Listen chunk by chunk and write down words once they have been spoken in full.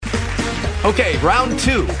Okay, round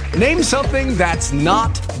two. Name something that's not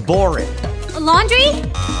boring. A laundry?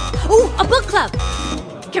 Ooh, a book club.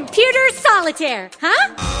 Computer solitaire,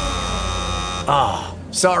 huh? Ah,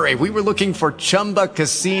 oh, sorry, we were looking for Chumba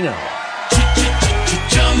Casino.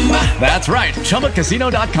 That's right,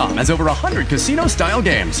 ChumbaCasino.com has over 100 casino-style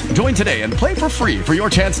games. Join today and play for free for your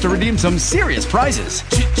chance to redeem some serious prizes.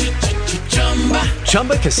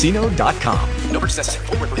 ChumbaCasino.com. No purchase necessary.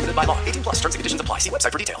 Void where prohibited by law. 18 plus. Terms and conditions apply. See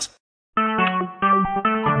website for details.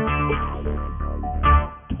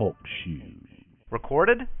 Talk shoes.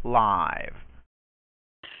 Recorded live.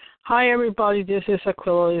 Hi, everybody. This is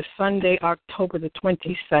Aquila. It's Sunday, October the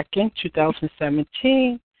 22nd,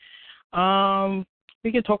 2017.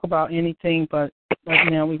 We can talk about anything, but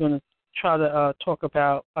right now we're going to try to talk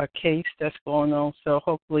about a case that's going on. So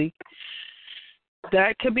hopefully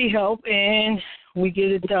that could be helped and we get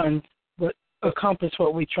it done, but accomplish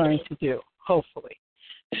what we're trying to do, hopefully.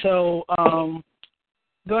 So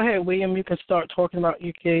go ahead, William. You can start talking about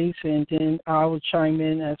your case, and then I will chime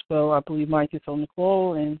in as well. I believe Mike is on the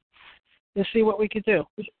call, and let's see what we could do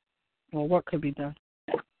or what could be done.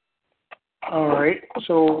 All right.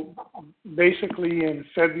 So basically in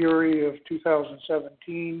February of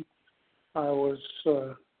 2017, I was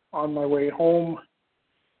on my way home,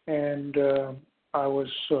 and I was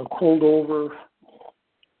pulled over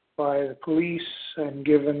by the police and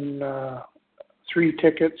given 3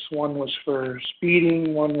 tickets. One was for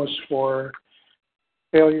speeding, one was for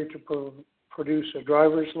failure to produce a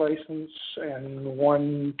driver's license, and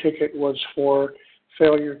one ticket was for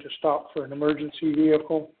failure to stop for an emergency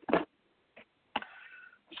vehicle.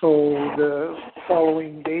 So the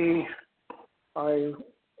following day, I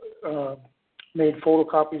made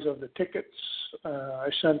photocopies of the tickets. I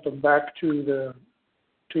sent them back to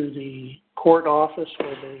the court office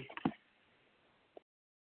where they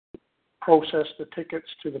processed the tickets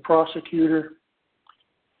to the prosecutor.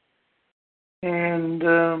 And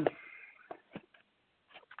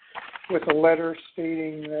with a letter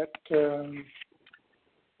stating that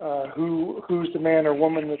who's the man or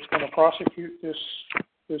woman that's going to prosecute this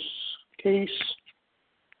case.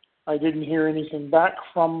 I didn't hear anything back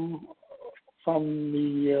from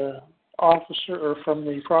the officer or from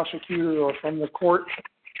the prosecutor or from the court,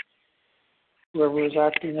 whoever was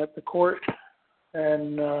acting at the court.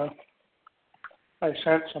 And I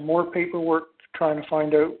sent some more paperwork trying to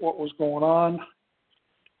find out what was going on.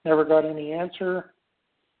 Never got any answer.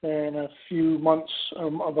 And a few months,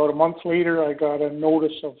 about a month later, I got a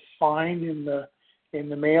notice of fine in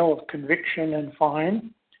the mail of conviction and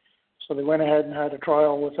fine. So they went ahead and had a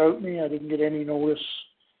trial without me. I didn't get any notice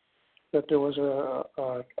that there was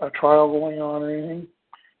a trial going on or anything.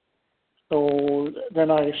 So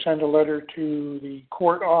then I sent a letter to the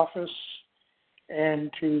court office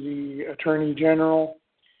and to the Attorney General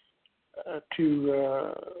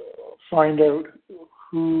to find out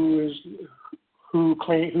who's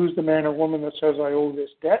the man or woman that says I owe this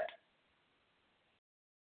debt.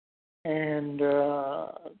 And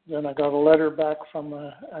then I got a letter back from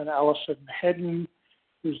an Allison Hedden,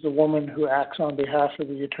 who's the woman who acts on behalf of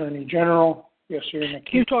the Attorney General. Yes, you're in the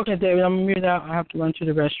Keep talking, David. I'm going to mute out. I have to run to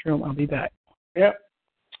the restroom. I'll be back. Yep.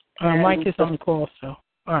 Mike is on the call, so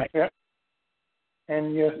all right. Yep.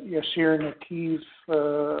 And Yasir Nakeev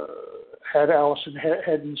had Allison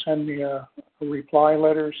Hedden send me a reply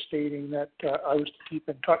letter stating that I was to keep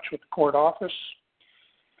in touch with the court office.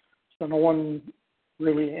 So no one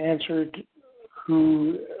really answered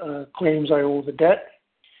who claims I owe the debt.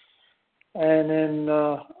 And then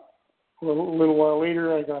a little while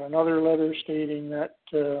later, I got another letter stating that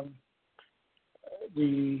there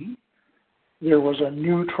was a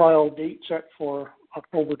new trial date set for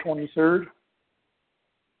October 23rd.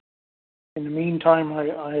 In the meantime,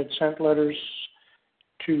 I had sent letters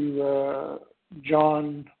to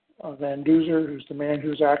John Van Duzer, who's the man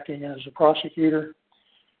who's acting as a prosecutor,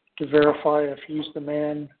 to verify if he's the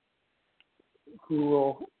man who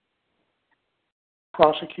will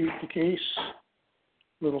prosecute the case.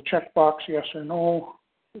 Little checkbox, yes or no.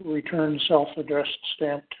 Return self-addressed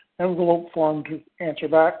stamped envelope for him to answer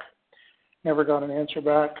back. Never got an answer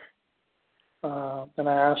back. Then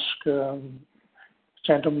I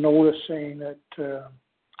sent him notice saying that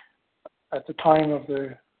at the time of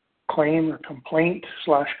the claim or complaint,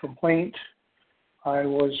 I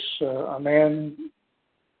was a man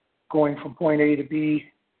going from point A to B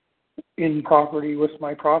in property with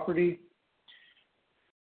my property.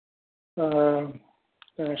 Then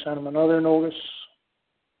I sent him another notice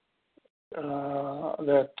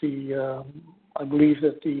that I believe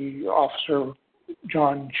that the officer,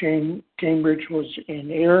 John Cambridge, was in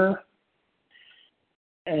error.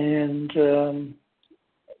 And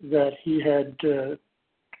that he had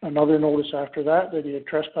another notice after that he had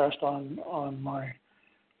trespassed on my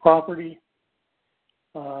property.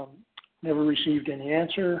 Never received any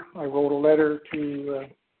answer. I wrote a letter to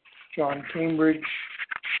John Cambridge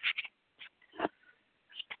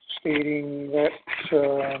stating that,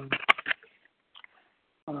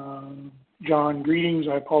 John, greetings.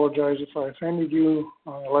 I apologize if I offended you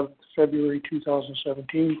on 11th February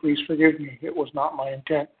 2017. Please forgive me. It was not my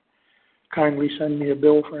intent. Kindly send me a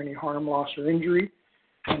bill for any harm, loss, or injury,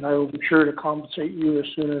 and I will be sure to compensate you as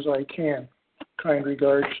soon as I can. Kind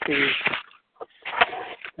regards, Dave.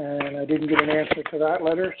 And I didn't get an answer to that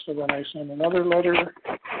letter, so then I sent another letter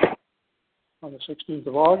on the 16th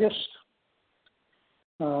of August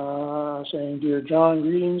saying, Dear John,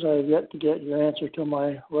 greetings. I have yet to get your answer to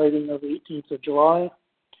my writing of the 18th of July.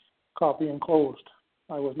 Copy enclosed.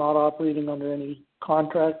 I was not operating under any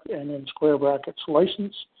contract and in square brackets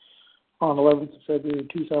license on 11th of February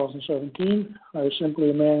 2017. I was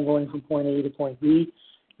simply a man going from point A to point B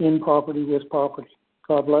in property with property.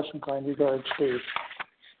 God bless and kind regards, Dave.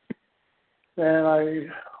 Then I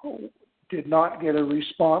did not get a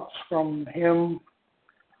response from him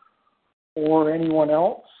or anyone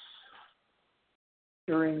else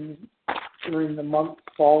during the month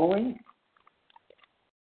following.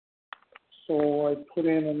 So I put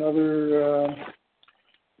in another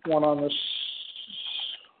one on this.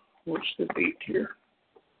 What's the date here?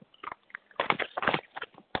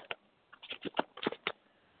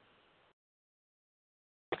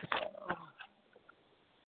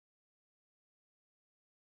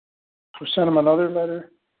 I sent him another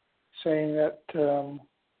letter saying that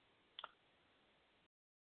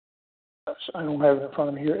I don't have it in front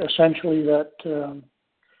of me here. Essentially, that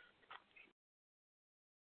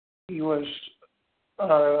he was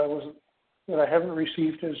that I haven't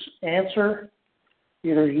received his answer.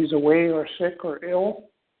 Either he's away or sick or ill,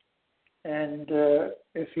 and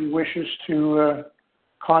if he wishes to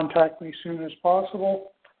contact me as soon as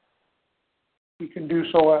possible, he can do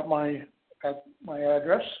so at my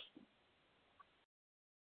address.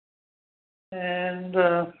 And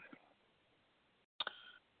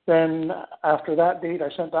then after that date, I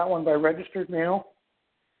sent that one by registered mail.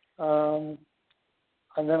 And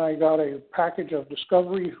then I got a package of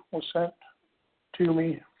discovery was sent to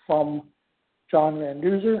me from John Van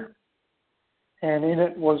Duzer. And in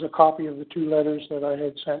it was a copy of the two letters that I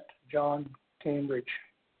had sent to John Cambridge.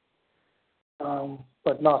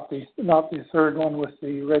 But not the third one with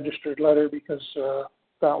the registered letter, because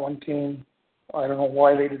that one came, I don't know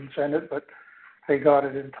why they didn't send it, but they got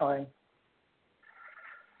it in time.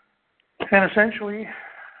 And essentially,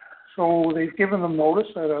 so they've given them notice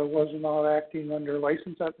that I was not acting under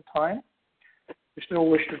license at the time. They still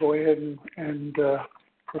wish to go ahead and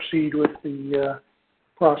proceed with the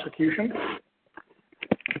prosecution.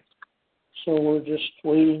 So we're just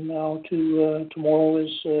waiting now to, tomorrow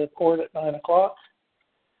is court at 9 o'clock.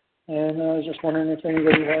 And I was just wondering if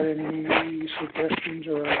anybody had any suggestions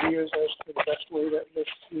or ideas as to the best way that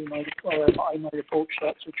I might approach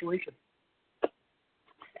that situation.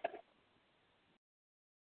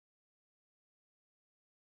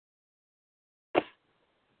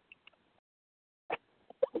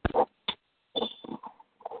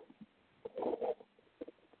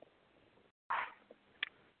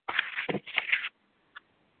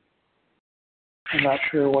 I'm not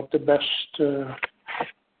sure what the best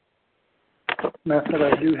method.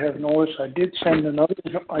 I do have notice. I did send another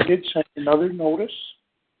notice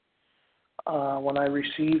when I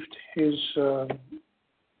received his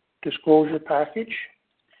disclosure package,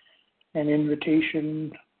 an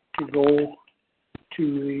invitation to go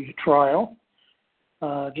to the trial.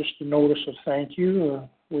 Just a notice of thank you.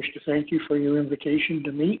 Wish to thank you for your invitation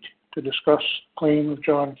to meet to discuss claim of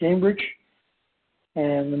John Cambridge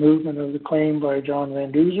and the movement of the claim by John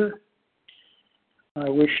Van Duzer. I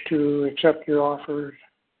wish to accept your offer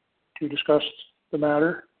to discuss the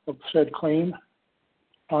matter of said claim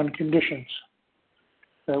on conditions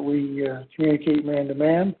that we communicate man to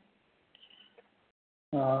man,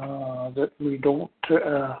 that we don't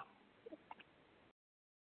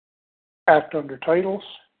act under titles,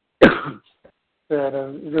 that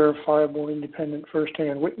a verifiable independent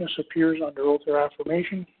first-hand witness appears under oath or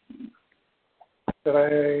affirmation, that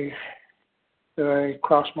I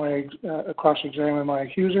cross-examine my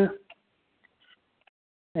accuser,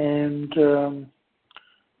 and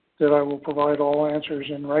that I will provide all answers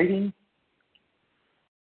in writing,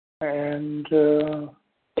 and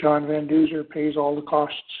John Van Duzer pays all the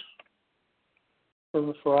costs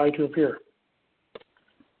for I to appear.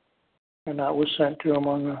 And that was sent to him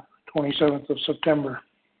on the 27th of September.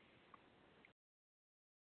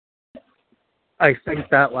 I think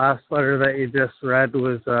that last letter that you just read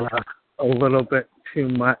was a little bit too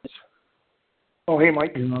much. Oh, hey,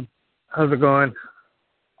 Mike. How's it going?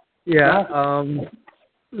 Yeah,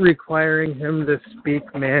 requiring him to speak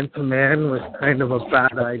man to man was kind of a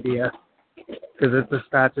bad idea because it's a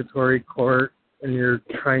statutory court and you're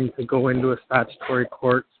trying to go into a statutory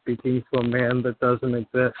court speaking to a man that doesn't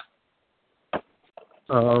exist.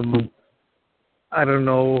 I don't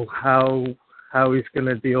know how he's going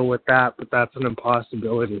to deal with that, but that's an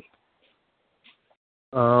impossibility.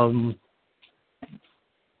 I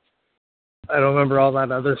don't remember all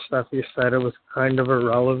that other stuff you said. It was kind of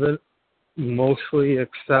irrelevant, mostly,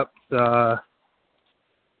 except that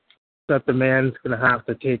the man's going to have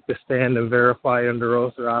to take the stand and verify under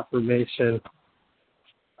oath or affirmation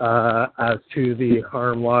as to the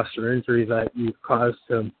harm, loss, or injury that you've caused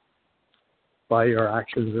him by your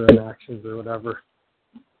actions or inactions or whatever.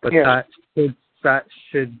 But yes, that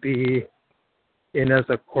should be in as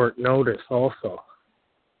a court notice also,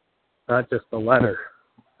 not just a letter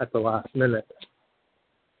at the last minute.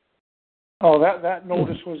 Oh, that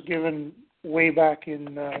notice was given way back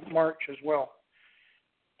in March as well.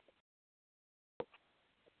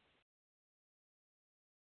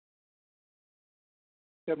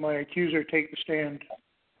 That my accuser take the stand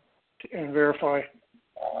and verify.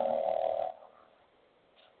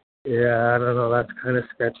 Yeah, I don't know. That's kind of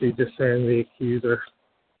sketchy, just saying the accuser.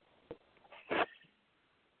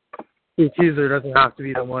 The accuser doesn't have to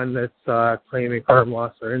be the one that's claiming harm,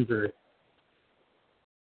 loss, or injury.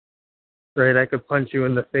 Right? I could punch you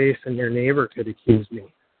in the face and your neighbor could accuse me.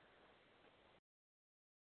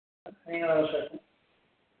 Hang on a second.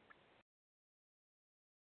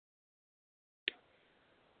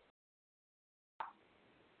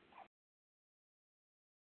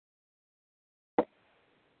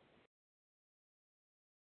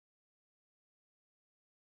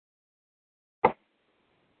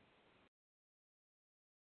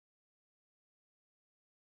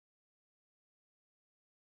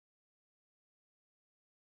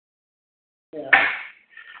 Yeah.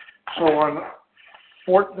 So on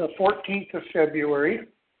the 14th of February,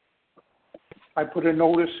 I put a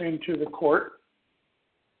notice into the court.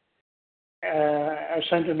 I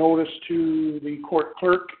sent a notice to the court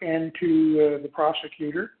clerk and to the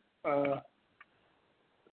prosecutor, John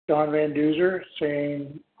Van Duzer,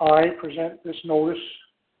 saying, I present this notice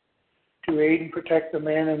to aid and protect the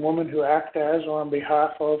man and woman who act as or on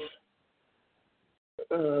behalf of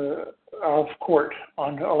court.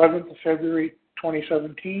 On 11th of February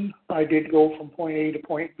 2017, I did go from point A to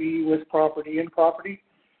point B with property and property.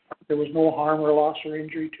 There was no harm or loss or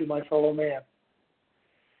injury to my fellow man.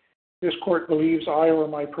 This court believes I or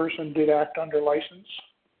my person did act under license,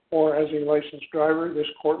 or as a licensed driver, this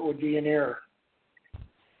court would be in error.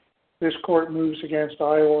 This court moves against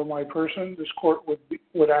I or my person. This court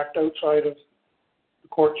would act outside of the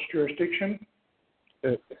court's jurisdiction.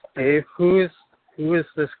 Dave, who is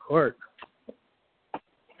this court?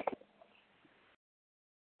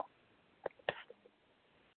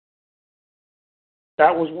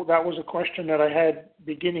 That was a question that I had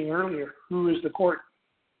beginning earlier. Who is the court?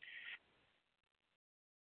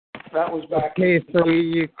 That was back. Okay, so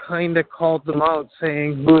you kind of called them out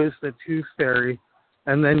saying, who is the Tooth Fairy?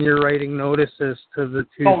 And then you're writing notices to the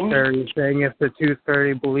Tooth Fairy saying if the Tooth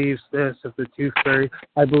Fairy believes this, if the Tooth Fairy,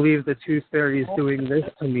 I believe the Tooth Fairy is doing this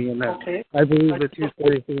to me, and I believe the Tooth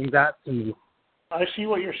Fairy is doing that to me. I see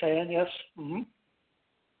what you're saying, yes. Mm-hmm.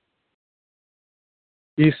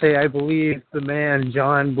 You say, I believe the man,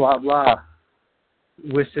 John, blah, blah,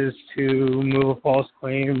 wishes to move a false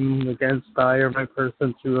claim against I or my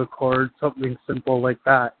person to a court, something simple like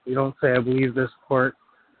that. You don't say, I believe this court,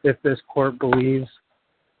 if this court believes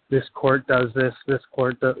this court does this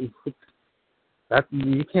court does that.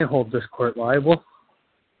 You can't hold this court liable.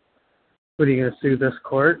 What are you going to sue this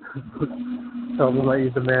court? Tell them that you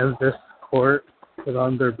demand this court put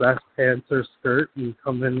on their best pants or skirt and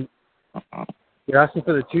come in. You're asking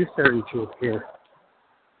for the Tooth Fairy to appear,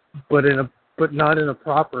 but not in a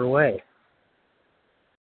proper way.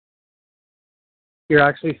 You're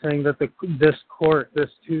actually saying that this court, this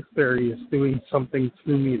Tooth Fairy, is doing something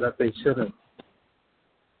to me that they shouldn't.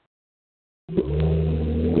 You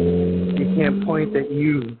can't point at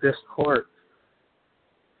you, this court.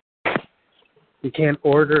 You can't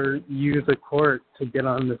order you, the court, to get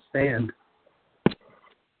on the stand.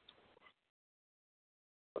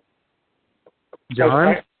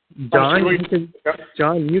 John,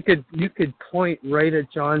 you could point right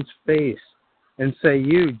at John's face and say,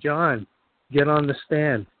 "You, John, get on the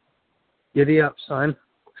stand. Giddy up, son.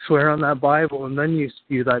 Swear on that Bible, and then you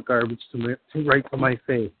spew that garbage right to my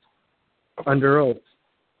face, under oath."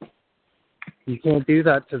 You can't do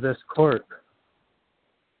that to this court.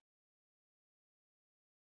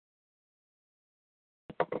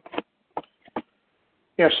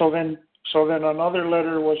 Yeah, so then another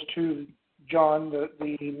letter was to John, the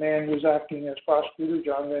man who's acting as prosecutor,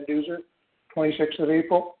 John Van Duzer, 26th of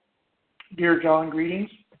April. Dear John,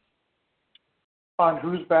 greetings. On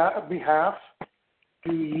whose behalf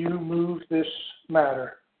do you move this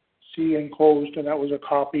matter? See enclosed, and that was a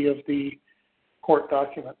copy of the court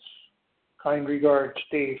documents. Kind regards,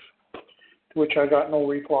 Dave. To which I got no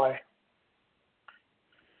reply.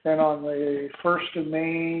 Then on the 1st of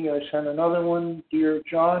May, I sent another one. Dear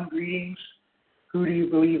John, greetings. Who do you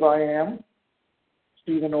believe I am?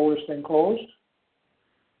 See the notice enclosed.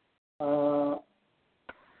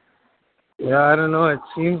 Yeah, I don't know. It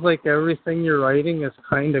seems like everything you're writing is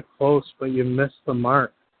kind of close, but you missed the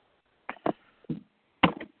mark.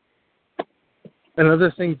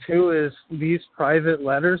 Another thing, too, is these private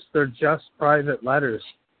letters, they're just private letters.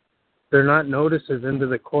 They're not notices into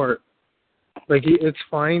the court. Like, it's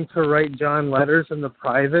fine to write John letters in the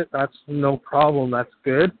private. That's no problem. That's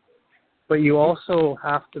good. But you also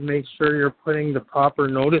have to make sure you're putting the proper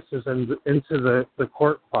notices into the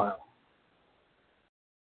court file.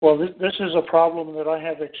 Well, this is a problem that I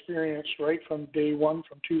have experienced right from day one,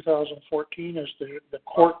 from 2014, is the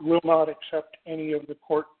court will not accept any of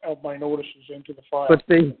my notices into the file. But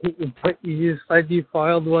you said you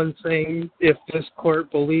filed one saying, if this court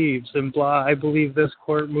believes, and blah, I believe this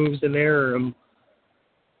court moves in error. And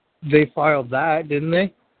they filed that, didn't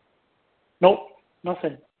they? Nope,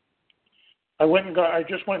 nothing. I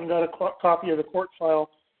just went and got a copy of the court file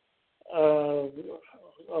 2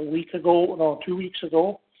 weeks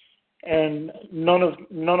ago. And none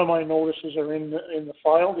of my notices are in the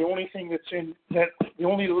file. The only thing that's the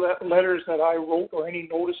only letters that I wrote, or any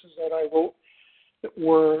notices that I wrote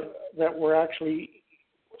that were actually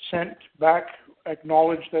sent back,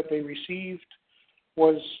 acknowledged that they received,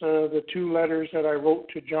 was the 2 letters that I wrote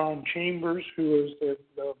to John Chambers, who is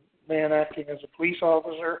the man acting as a police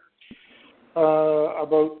officer,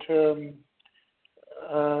 about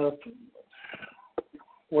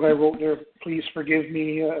what I wrote there. Please forgive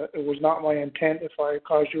me. It was not my intent. If I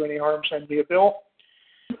caused you any harm, send me a bill.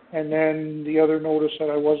 And then the other notice that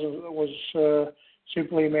I was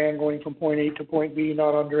simply a man going from point A to point B,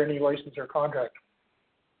 not under any license or contract.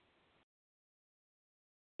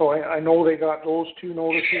 So I know they got those 2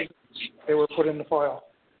 notices. They were put in the file.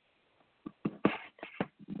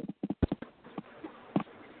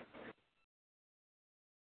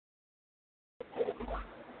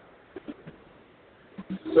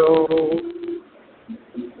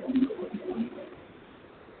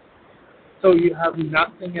 So you have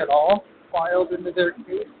nothing at all filed into their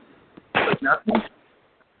case? Like nothing?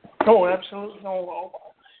 No, absolutely no.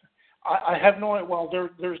 I have no. Well,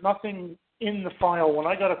 there's nothing in the file. When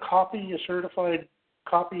I got a certified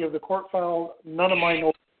copy of the court file, none of my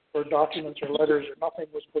notes or documents or letters or nothing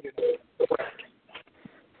was put in it.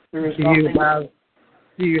 There is nothing.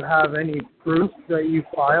 Do you have any proof that you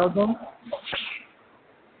filed them?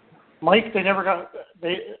 Mike, they never got.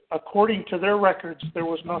 According to their records, there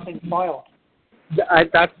was nothing filed.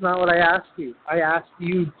 That's not what I asked you. I asked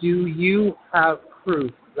you, do you have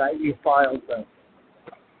proof that you filed them?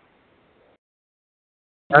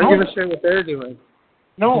 I don't give a shit what they're doing.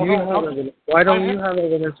 No. Why don't you have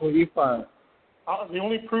evidence what you filed? The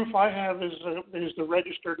only proof I have is the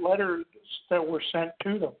registered letters that were sent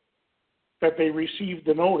to them, that they received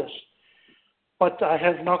the notice. But I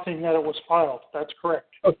have nothing that it was filed. That's correct.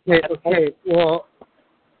 Okay. Well,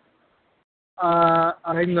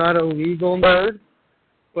 I'm not a legal nerd,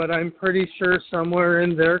 but I'm pretty sure somewhere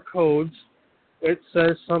in their codes it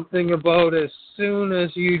says something about as soon as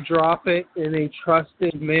you drop it in a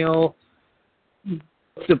trusted mail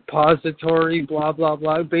depository, blah, blah,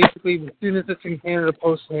 blah. Basically, as soon as it's in Canada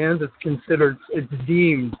Post hands, it's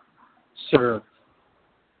deemed served.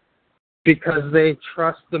 Because they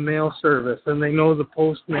trust the mail service and they know the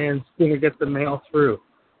postman's going to get the mail through.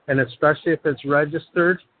 And especially if it's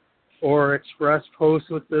registered or express post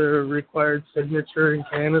with the required signature in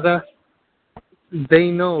Canada, they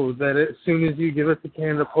know that as soon as you give it to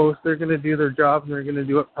Canada Post, they're going to do their job and they're going to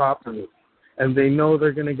do it properly. And they know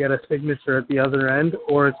they're going to get a signature at the other end,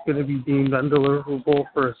 or it's going to be deemed undeliverable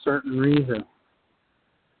for a certain reason.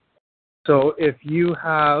 So if you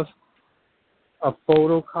have a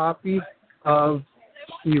photocopy of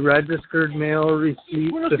the registered mail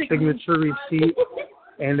receipt, the signature receipt,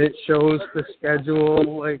 and it shows the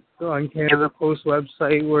schedule, like on Canada Post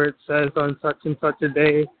website, where it says on such and such a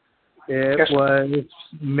day it was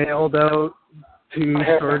mailed out to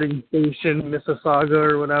sorting station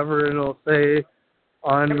Mississauga or whatever, and it'll say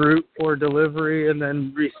en route for delivery and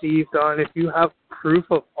then received on. If you have proof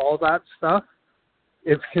of all that stuff,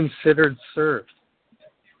 it's considered served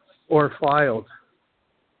or filed.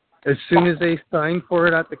 As soon as they sign for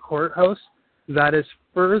it at the courthouse, that is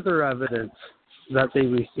further evidence that they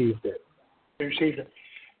received it. They received it.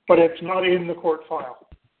 But it's not in the court file,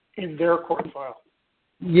 in their court file.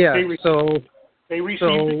 Yeah, They received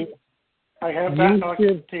it. I have that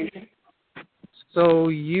documentation. So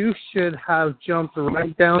you should have jumped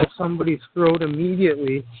right down somebody's throat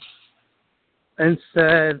immediately and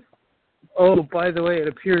said, oh, by the way, it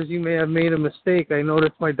appears you may have made a mistake. I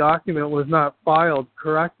noticed my document was not filed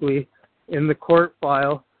correctly in the court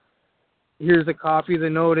file. Here's a copy of the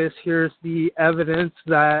notice. Here's the evidence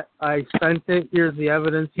that I sent it. Here's the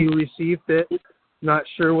evidence you received it. Not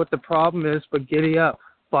sure what the problem is, but giddy up.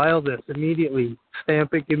 File this immediately.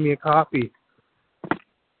 Stamp it. Give me a copy.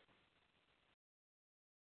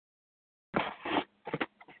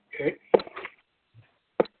 Okay.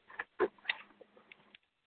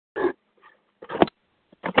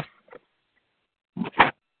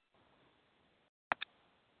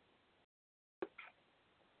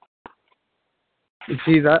 You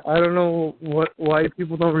see, that I don't know why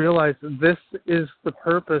people don't realize that this is the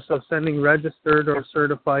purpose of sending registered or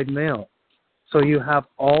certified mail. So you have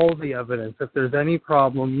all the evidence. If there's any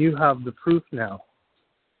problem, you have the proof now.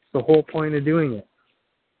 It's the whole point of doing it.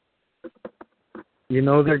 You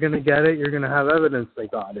know they're going to get it. You're going to have evidence they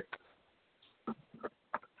got it.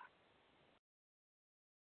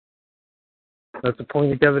 That's the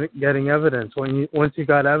point of getting evidence. Once you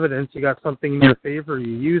got evidence, you got something in your favor,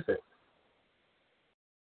 you use it.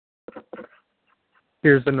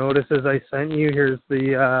 Here's the notices I sent you.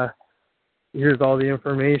 Here's all the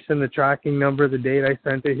information, the tracking number, the date I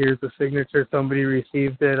sent it. Here's the signature. Somebody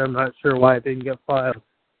received it. I'm not sure why it didn't get filed.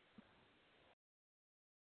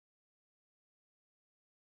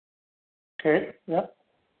 Okay. Yeah.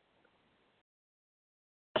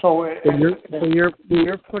 So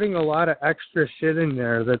you're putting a lot of extra shit in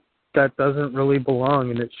there that doesn't really belong,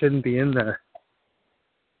 and it shouldn't be in there.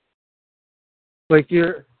 Like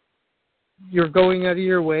you're going out of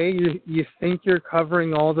your way. You think you're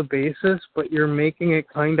covering all the bases, but you're making it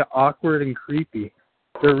kind of awkward and creepy.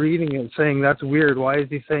 They're reading it saying, that's weird. Why is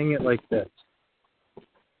he saying it like this?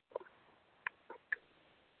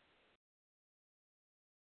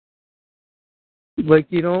 Like,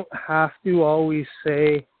 you don't have to always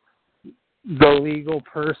say the legal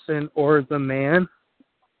person or the man.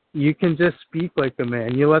 You can just speak like the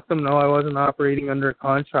man. You let them know I wasn't operating under a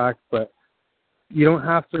contract, but you don't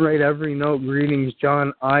have to write every note, greetings,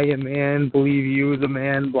 John, I am man, believe you, the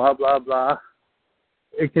man, blah, blah, blah.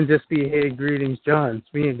 It can just be, hey, greetings, John,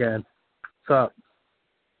 it's me again. What's up?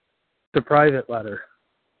 It's a private letter.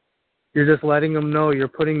 You're just letting him know you're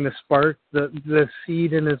putting the spark, the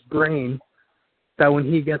seed in his brain that when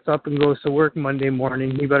he gets up and goes to work Monday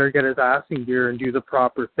morning, he better get his ass in gear and do the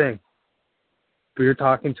proper thing. But you're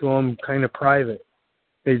talking to him kind of private.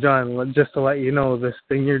 Hey, John, just to let you know, this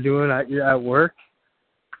thing you're doing at work,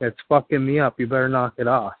 it's fucking me up. You better knock it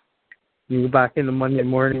off. You go back into Monday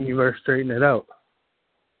morning, you better straighten it out.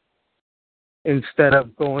 Instead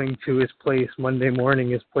of going to his place Monday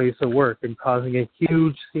morning, his place of work, and causing a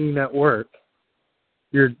huge scene at work,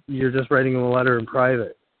 you're just writing him a letter in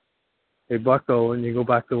private. Hey, bucko, when you go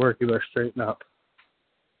back to work, you better straighten up.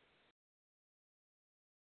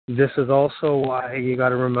 This is also why you got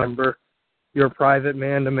to remember your private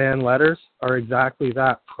man-to-man letters are exactly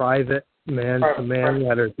that, private man-to-man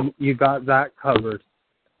letters. You got that covered.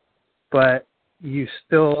 But you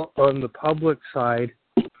still, on the public side,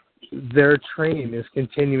 their train is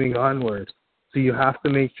continuing onward. So you have to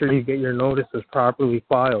make sure you get your notices properly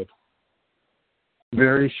filed.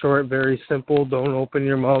 Very short, very simple. Don't open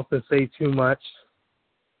your mouth and say too much.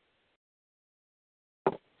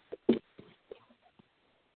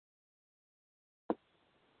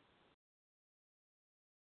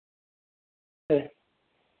 Okay.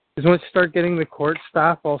 Because once you start getting the court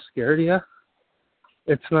staff all scared of you,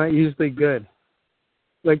 it's not usually good.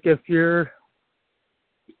 Like if you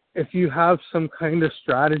have some kind of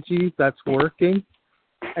strategy that's working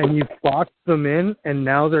and you've boxed them in and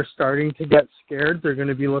now they're starting to get scared, they're going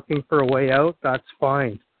to be looking for a way out, that's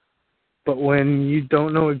fine. But when you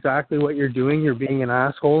don't know exactly what you're doing, you're being an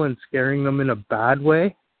asshole and scaring them in a bad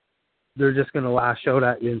way, they're just going to lash out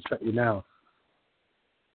at you and shut you down.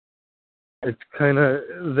 It's kind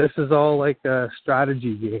of, this is all like a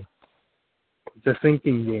strategy game. It's a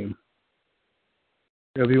thinking game.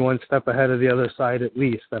 You'll be one step ahead of the other side at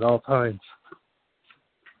least at all times.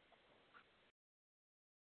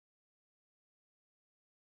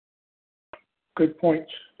 Good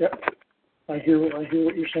points. Yep. I hear what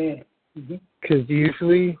you're saying. Because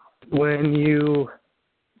usually when you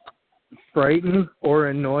frighten or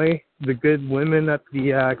annoy the good women at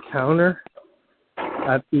the counter,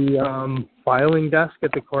 at the filing desk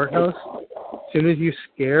at the courthouse, as soon as you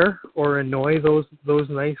scare or annoy those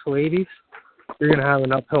nice ladies, you're going to have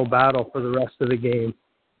an uphill battle for the rest of the game.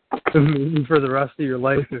 Maybe for the rest of your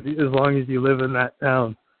life, as long as you live in that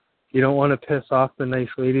town. You don't want to piss off the nice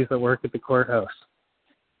ladies that work at the courthouse.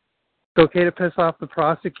 It's okay to piss off the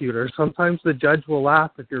prosecutor. Sometimes the judge will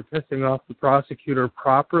laugh if you're pissing off the prosecutor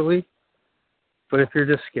properly, but if you're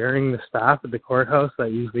just scaring the staff at the courthouse,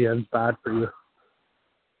 that usually ends bad for you.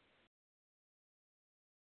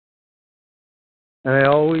 And I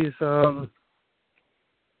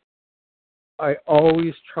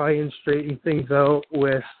always try and straighten things out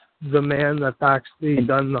with the man that's actually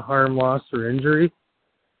done the harm, loss, or injury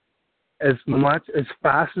as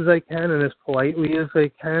fast as I can and as politely as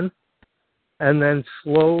I can, and then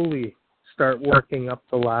slowly start working up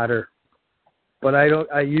the ladder. But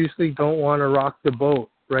I usually don't want to rock the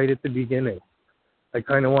boat right at the beginning. I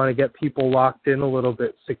kind of want to get people locked in a little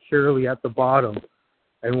bit securely at the bottom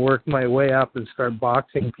and work my way up and start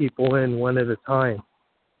boxing people in one at a time.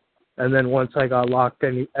 And then once I got locked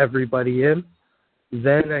everybody in,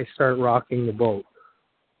 then I start rocking the boat.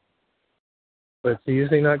 But it's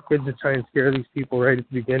usually not good to try and scare these people right at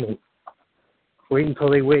the beginning. Wait until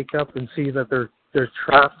they wake up and see that they're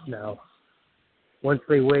trapped now. Once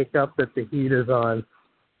they wake up that the heat is on,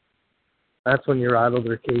 that's when you rattle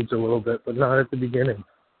their cage a little bit, but not at the beginning.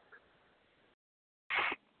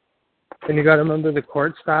 And you got to remember the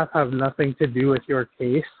court staff have nothing to do with your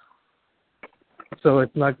case, so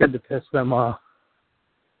it's not good to piss them off.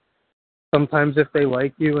 Sometimes if they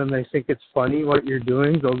like you and they think it's funny what you're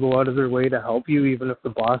doing, they'll go out of their way to help you, even if the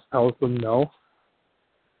boss tells them no.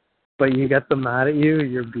 But you get them mad at you,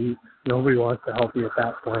 you're beat. Nobody wants to help you at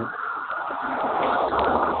that point.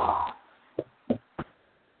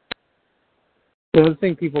 The other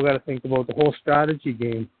thing people got to think about, the whole strategy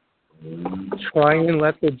game. Try and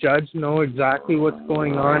let the judge know exactly what's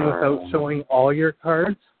going on without showing all your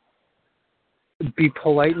cards. Be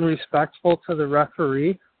polite and respectful to the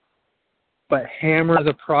referee, but hammer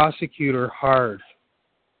the prosecutor hard.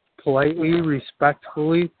 Politely,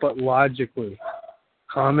 respectfully, but logically.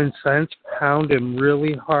 Common sense, pound him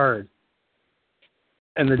really hard.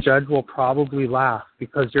 And the judge will probably laugh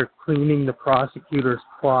because you're cleaning the prosecutor's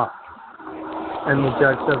clock. And the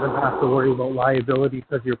judge doesn't have to worry about liability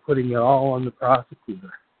because you're putting it all on the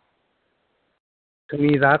prosecutor. To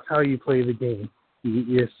me, that's how you play the game.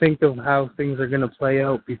 You think of how things are going to play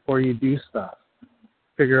out before you do stuff.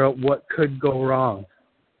 Figure out what could go wrong.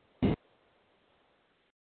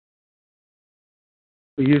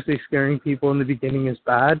 But usually scaring people in the beginning is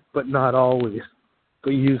bad, but not always.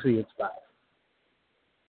 But usually it's bad.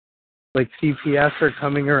 Like CPS are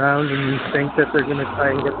coming around and you think that they're going to try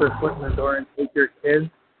and get their foot in the door and take your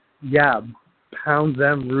kids. Yeah, pound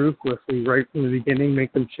them ruthlessly right from the beginning,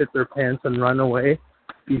 make them shit their pants and run away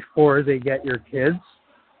before they get your kids.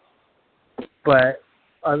 But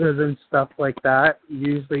other than stuff like that,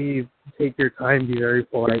 usually you take your time, be very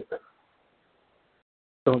polite.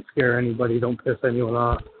 Don't scare anybody, don't piss anyone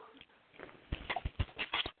off.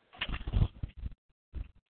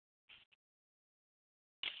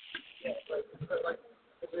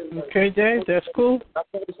 Okay, Dave, that's cool.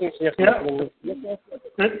 Yeah.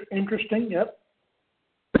 Good. Interesting. Yep.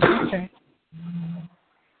 Okay.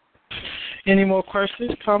 Any more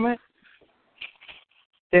questions, comments?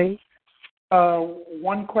 Dave?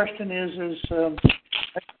 One question is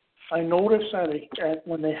I notice at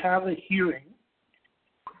when they have a hearing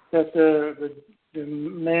that the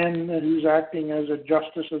man who's acting as a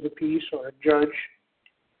justice of the peace or a judge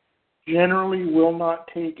generally will not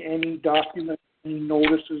take any documents, any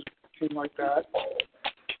notices, anything like that.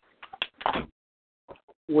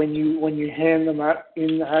 When you hand them at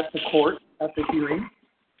the court at the hearing,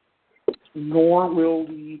 nor will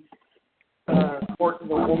the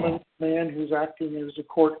man who's acting as a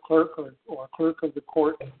court clerk or clerk of the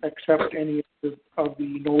court accept any of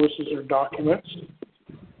the notices or documents.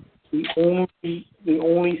 The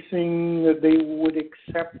only thing that they would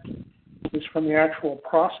accept is from the actual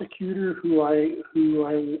prosecutor, who I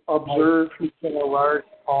observed. In a large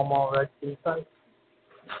Pall red inside.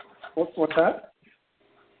 What's that?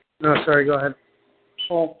 No, sorry. Go ahead.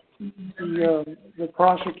 Well, the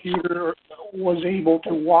prosecutor was able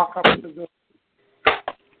to walk up to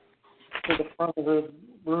the front of the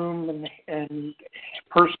room and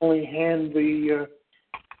personally hand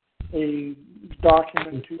a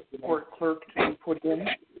document to the court clerk to be put in.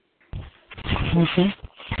 Mm-hmm.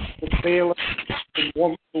 The bailiff,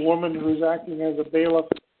 the woman who was acting as a bailiff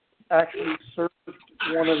actually served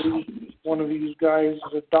one of these guys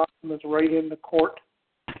the documents right in the court.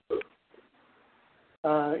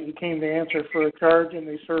 He came to answer for a charge, and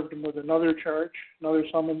they served him with another charge, another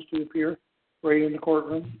summons to appear, right in the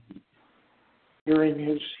courtroom during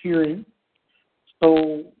his hearing.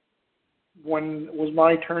 So when it was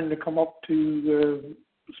my turn to come up to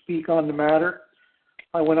speak on the matter,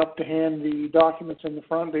 I went up to hand the documents in the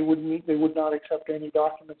front. They would not accept any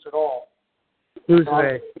documents at all. Who's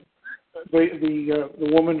they? The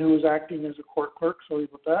woman who was acting as a court clerk, sorry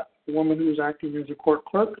about that. The woman who was acting as a court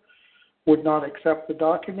clerk would not accept the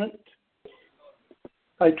document.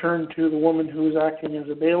 I turned to the woman who was acting as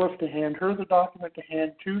a bailiff to hand her the document to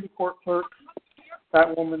hand to the court clerk.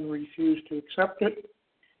 That woman refused to accept it.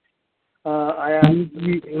 I asked,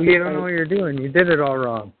 you don't know what you're doing. You did it all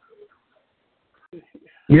wrong.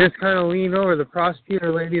 You just kind of lean over. The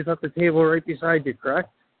prosecutor lady is at the table right beside you, correct?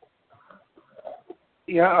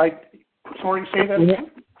 Yeah, sorry, say that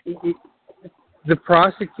again? The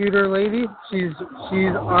prosecutor lady, she's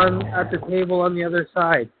on at the table on the other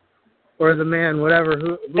side, or the man, whatever,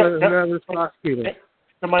 whoever's prosecuting.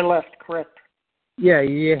 To my left, correct. Yeah,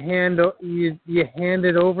 you hand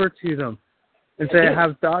it over to them and say, I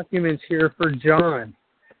have documents here for John.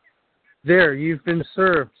 There, you've been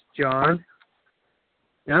served, John.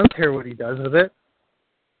 I don't care what he does with it.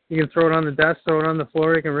 He can throw it on the desk, throw it on the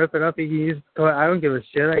floor, he can rip it up, he can use it. I don't give a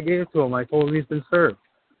shit. I gave it to him. I told him he's been served.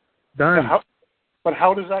 Done. But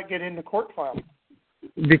how does that get in the court file?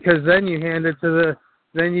 Because then you hand it to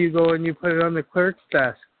then you go and you put it on the clerk's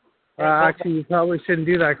desk. Actually, you probably shouldn't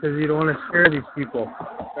do that because you don't want to scare these people.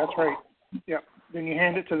 That's right. Yeah. Then you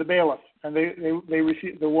hand it to the bailiff, and they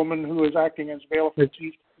receive, the woman who is acting as bailiff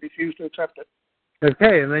refused to accept it.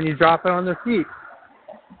 Okay, and then you drop it on their feet.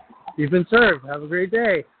 You've been served. Have a great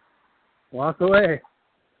day. Walk away.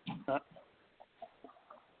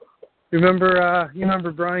 You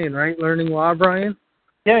remember Brian, right? Learning Law, Brian?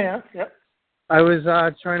 Yeah. I was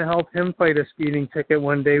trying to help him fight a speeding ticket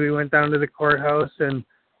one day. We went down to the courthouse, and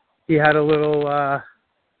he had a little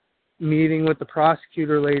meeting with the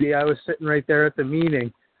prosecutor lady. I was sitting right there at the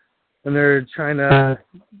meeting, and they're trying to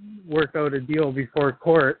work out a deal before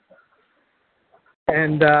court.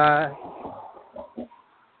 And I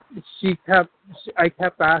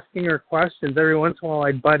kept asking her questions. Every once in a while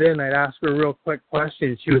I'd butt in, I'd ask her a real quick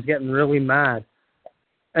question. She was getting really mad.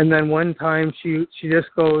 And then one time she just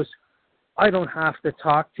goes, I don't have to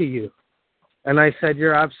talk to you. And I said,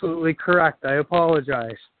 you're absolutely correct. I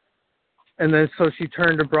apologize. And then so she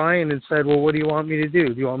turned to Brian and said, well, what do you want me to do?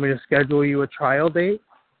 Do you want me to schedule you a trial date?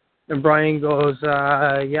 And Brian goes,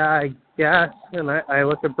 yeah, I guess. And I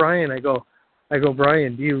look at Brian, I go,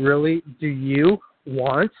 Brian, do you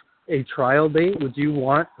want a trial date? Would you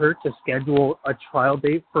want her to schedule a trial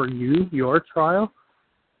date for you, your trial?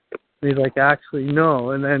 And he's like, actually,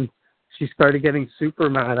 no. And then she started getting super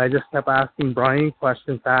mad. I just kept asking Brian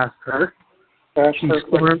questions to ask her.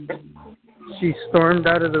 She stormed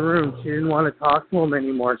out of the room. She didn't want to talk to him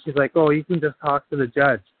anymore. She's like, oh, you can just talk to the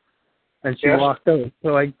judge. And she walked out.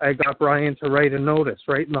 So I got Brian to write a notice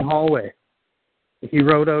right in the hallway. He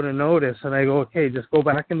wrote out a notice, and I go, okay, just go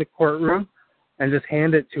back in the courtroom and just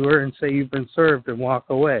hand it to her and say you've been served and walk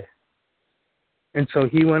away. And so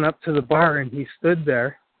he went up to the bar, and he stood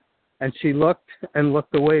there, and she looked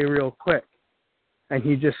away real quick. And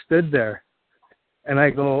he just stood there. And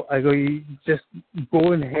I go, you just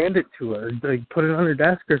go and hand it to her, like put it on her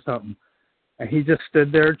desk or something. And he just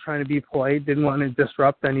stood there trying to be polite, didn't want to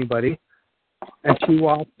disrupt anybody. And she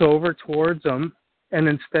walked over towards him, and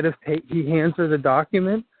instead of he hands her the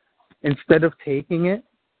document, instead of taking it,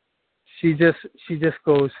 she just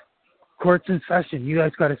goes, court's in session, you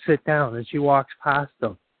guys got to sit down. And she walks past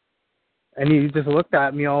him. And he just looked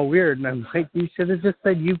at me all weird, and I'm like, you should have just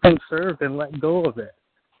said you've been served and let go of it.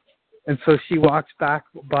 And so she walks back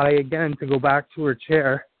by again to go back to her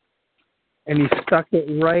chair, and he stuck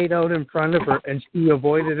it right out in front of her, and she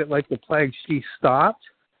avoided it like the plague. She stopped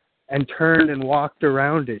and turned and walked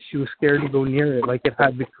around it. She was scared to go near it like it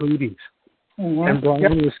had the cooties. Mm-hmm.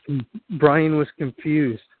 And Brian was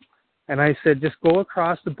confused. And I said, just go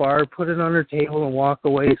across the bar, put it on her table, and walk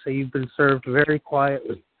away, say you've been served, very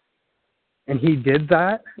quietly. And he did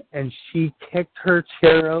that, and she kicked her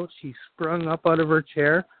chair out. She sprung up out of her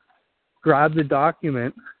chair, grabbed the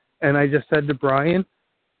document, and I just said to Brian,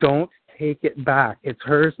 don't take it back. It's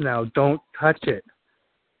hers now. Don't touch it.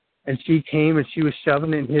 And she came, and she was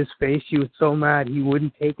shoving it in his face. She was so mad he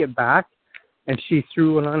wouldn't take it back, and she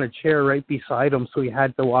threw it on a chair right beside him, so he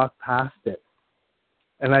had to walk past it.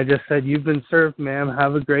 And I just said, you've been served, ma'am.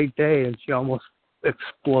 Have a great day. And she almost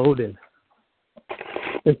exploded.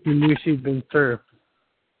 if he knew she'd been served.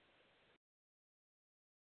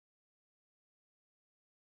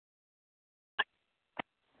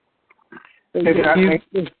 Did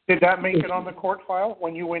that make it on the court file?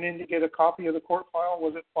 When you went in to get a copy of the court file,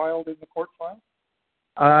 was it filed in the court file?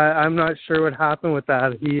 I'm not sure what happened with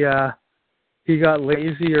that. He got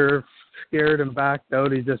lazy or scared and backed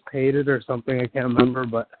out. He just paid it or something. I can't remember,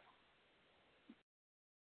 but.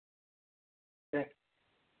 Okay.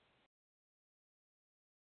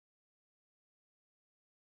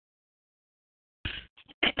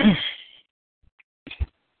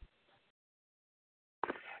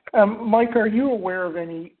 Mike, are you aware of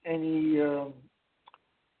any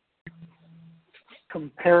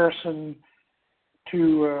comparison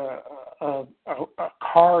to a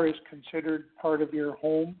car is considered part of your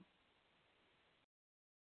home?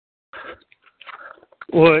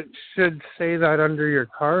 Well, it should say that under your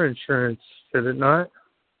car insurance, should it not?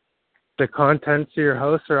 The contents of your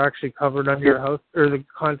house are actually covered under your house, or the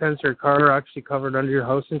contents of your car are actually covered under your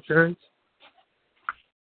house insurance?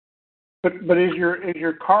 But is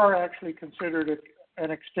your car actually considered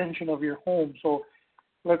an extension of your home? So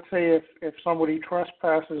let's say if somebody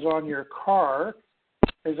trespasses on your car,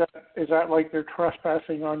 is that like they're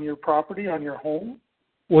trespassing on your property, on your home?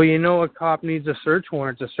 Well, you know a cop needs a search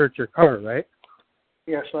warrant to search your car, right?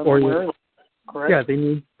 Yes, I'm aware of that. Correct. Yeah,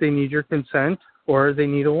 they need your consent or they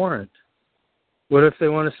need a warrant. What if they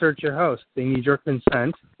want to search your house? They need your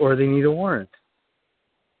consent or they need a warrant.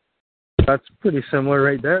 That's pretty similar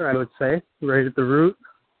right there, I would say, right at the root.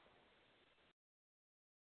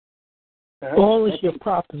 All is your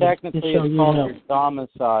property. Technically, it's called your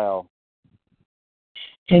domicile.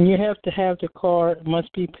 And you have to have the car. It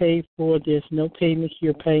must be paid for. There's no payments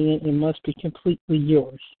you're paying. It must be completely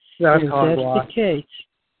yours. That's if hogwash. That's the case.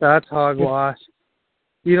 That's hogwash.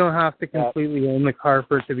 You don't have to completely own the car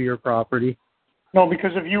for it to be your property. No,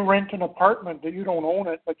 because if you rent an apartment, you don't own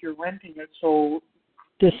it, but you're renting it, so...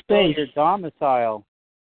 The space. Your domicile.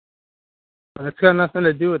 It's got nothing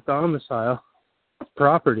to do with domicile. It's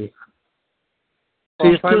property. See,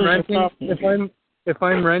 if I'm renting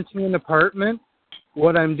an apartment,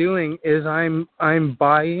 what I'm doing is I'm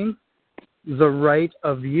buying the right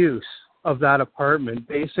of use of that apartment.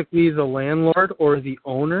 Basically, the landlord or the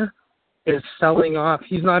owner is selling off.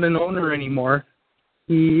 He's not an owner anymore.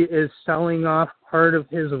 He is selling off part of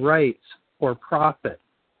his rights for profit.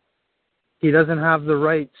 He doesn't have the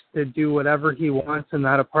rights to do whatever he wants in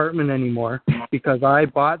that apartment anymore because I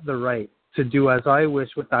bought the right to do as I wish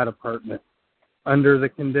with that apartment under the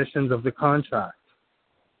conditions of the contract.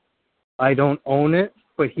 I don't own it,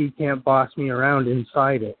 but he can't boss me around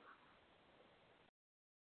inside it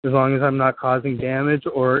as long as I'm not causing damage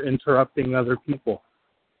or interrupting other people.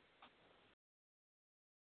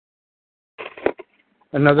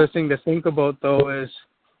 Another thing to think about, though, is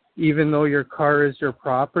even though your car is your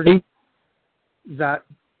property, that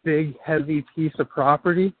big, heavy piece of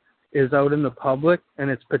property is out in the public, and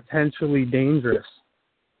it's potentially dangerous.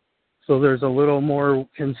 So there's a little more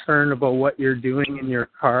concern about what you're doing in your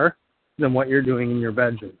car than what you're doing in your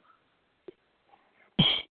bedroom.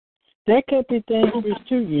 That could be dangerous,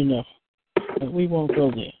 too, you know. But we won't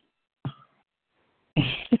go there.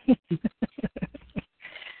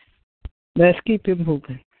 Let's keep it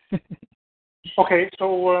moving. Okay,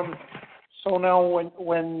 so now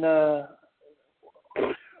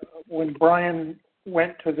when Brian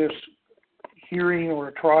went to this hearing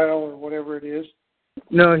or trial or whatever it is.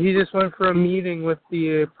 No, he just went for a meeting with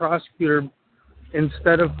the prosecutor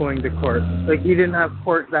instead of going to court. Like, he didn't have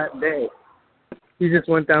court that day. He just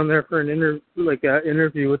went down there for an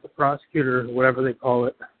interview with the prosecutor, or whatever they call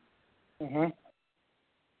it. Mm-hmm.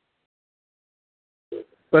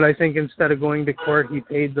 But I think instead of going to court, he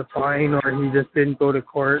paid the fine, or he just didn't go to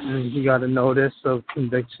court and he got a notice of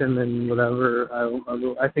conviction and whatever.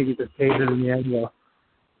 I think he just paid it in the end, though.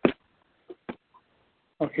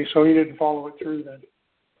 Okay, so he didn't follow it through then?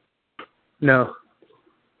 No.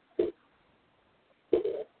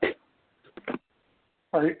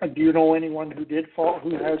 Do you know anyone who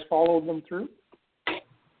who has followed them through?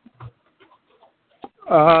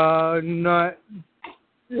 Not.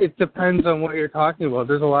 It depends on what you're talking about.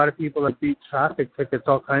 There's a lot of people that beat traffic tickets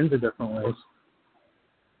all kinds of different ways.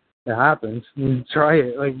 It happens. You try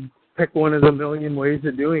it. Like, pick one of the million ways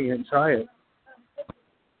of doing it and try it.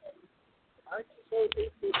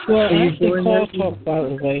 Well, talk, by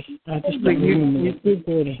the way. I just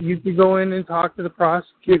you could go in and talk to the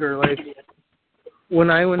prosecutor. Like, when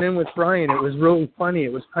I went in with Brian, it was really funny.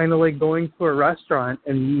 It was kind of like going to a restaurant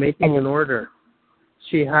and making an order.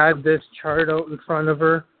 She had this chart out in front of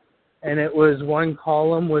her, and it was one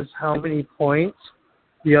column was how many points,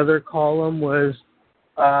 the other column was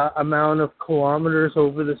amount of kilometers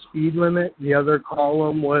over the speed limit. The other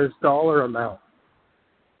column was dollar amount.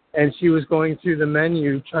 And she was going through the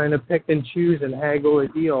menu trying to pick and choose and haggle a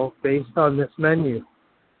deal based on this menu.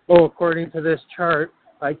 Oh, according to this chart,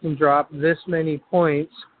 I can drop this many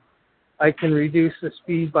points. I can reduce the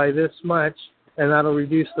speed by this much, and that'll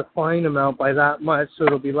reduce the fine amount by that much, so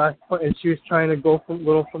it'll be less. And she was trying to go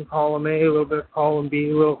from column A, a little bit of column B,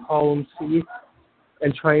 a little column C,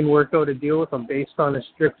 and try and work out a deal with them based on a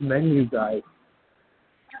strict menu guide.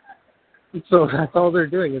 So that's all they're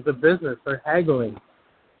doing. It's a business. They're haggling.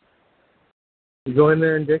 You go in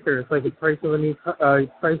there and dicker. It's like the price of a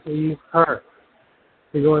used car.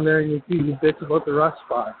 You go in there and you bitch about the rust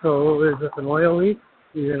spot. So there's just an oil leak.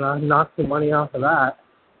 You're gonna knock some money off of that.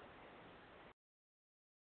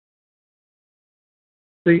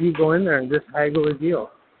 So you can go in there and just haggle a deal.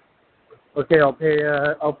 Okay, I'll pay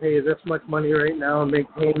you this much money right now and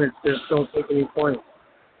make payments. Just don't take any points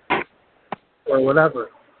or whatever.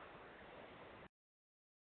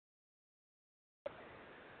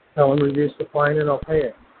 Tell them reduce the fine and I'll pay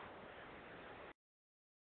it.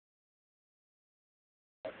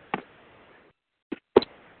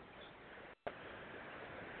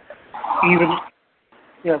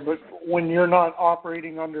 But when you're not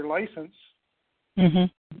operating under license,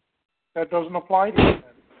 that doesn't apply to you then.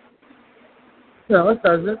 No, it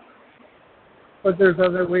doesn't. But there's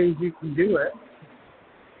other ways you can do it.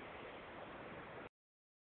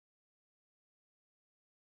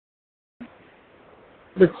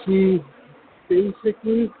 But see,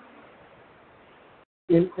 basically,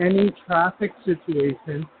 in any traffic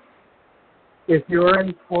situation, if you're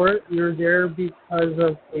in court, you're there because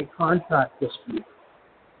of a contract dispute.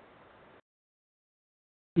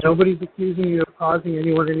 Nobody's accusing you of causing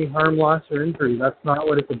anyone any harm, loss, or injury. That's not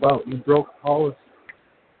what it's about. You broke policy.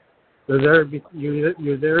 You're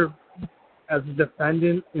there as a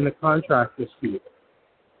defendant in a contract dispute.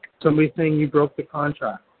 Somebody's saying you broke the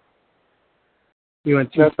contract. You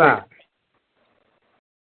went too fast.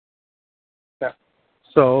 Yeah.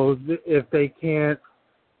 So if they can't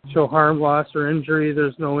show harm, loss, or injury,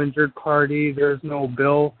 there's no injured party, there's no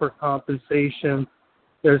bill for compensation,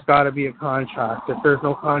 there's got to be a contract. If there's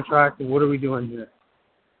no contract, then what are we doing here?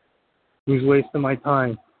 Who's wasting my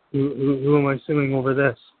time? Who am I suing over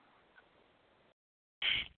this?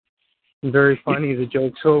 Very funny. The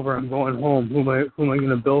joke's over. I'm going home. Who am I going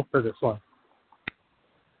to bill for this one?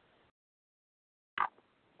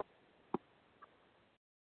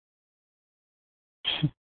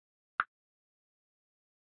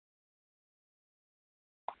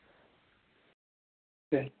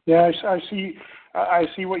 Yeah, I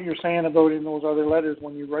see what you're saying about in those other letters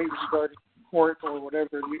when you write regarding court or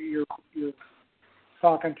whatever. You're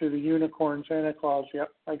talking to the unicorn Santa Claus.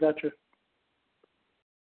 Yep, I got you.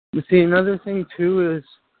 You see, another thing too is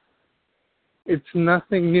it's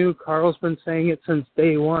nothing new. Carl's been saying it since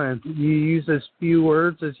day one. You use as few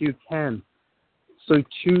words as you can. So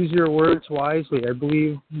choose your words wisely. I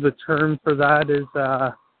believe the term for that is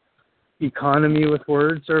economy with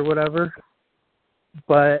words or whatever.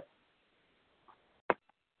 But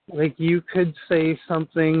like you could say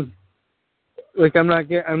something like I'm not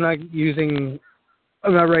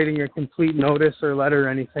writing a complete notice or letter or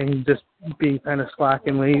anything, just being kind of slack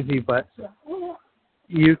and lazy, but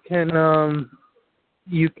you can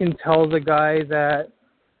tell the guy that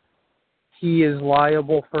he is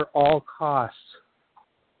liable for all costs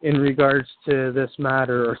in regards to this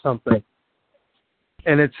matter or something.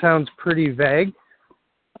 And it sounds pretty vague,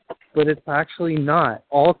 but it's actually not.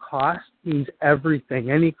 All costs means everything,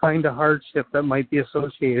 any kind of hardship that might be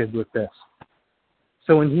associated with this.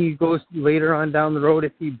 So when he goes later on down the road,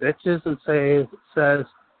 if he bitches and says,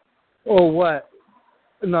 oh, what?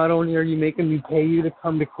 Not only are you making me pay you to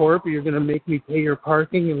come to court, but you're going to make me pay your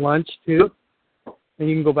parking and lunch too. And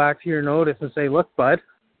you can go back to your notice and say, look, bud,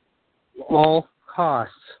 all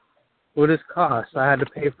costs. What is costs? I had to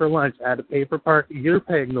pay for lunch. I had to pay for parking. You're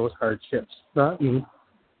paying those hardships, not me.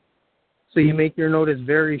 So you make your notice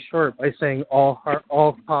very short by saying all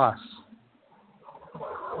costs.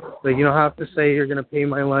 Like you don't have to say you're going to pay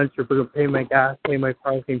my lunch, you're going to pay my gas, pay my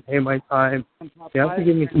parking, pay my time. You have to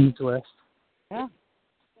give me some list. Yeah.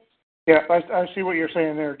 Yeah, I see what you're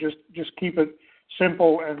saying there. Just keep it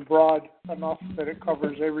simple and broad enough that it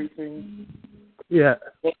covers everything. Yeah.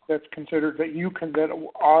 That's considered that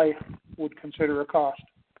I would consider a cost.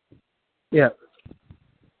 Yeah.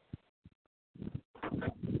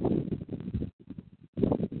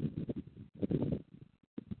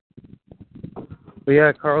 But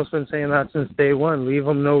yeah, Carl's been saying that since day one. Leave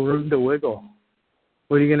them no room to wiggle.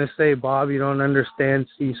 What are you going to say, Bob? You don't understand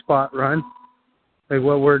C-spot run? Like,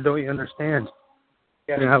 what word don't you understand?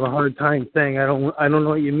 I have a hard time saying I don't know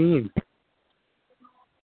what you mean.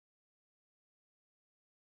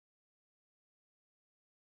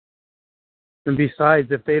 And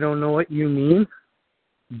besides, if they don't know what you mean,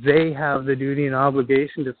 they have the duty and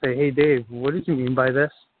obligation to say, hey, Dave, what did you mean by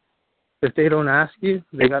this? If they don't ask you,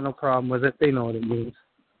 they got no problem with it. They know what it means.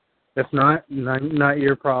 If not, not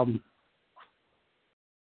your problem.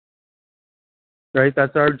 Right?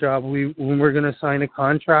 That's our job. When we're going to sign a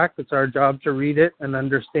contract, it's our job to read it and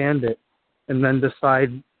understand it and then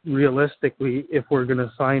decide realistically if we're going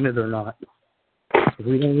to sign it or not. If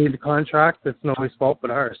we don't read the contract, it's nobody's fault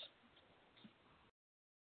but ours.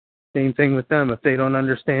 Same thing with them. If they don't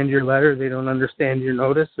understand your letter, they don't understand your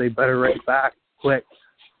notice, they better write back quick.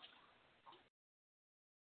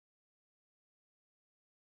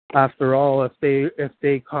 After all, if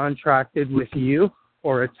they contracted with you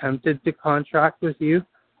or attempted to contract with you,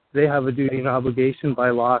 they have a duty and obligation by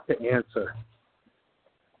law to answer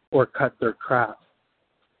or cut their crap.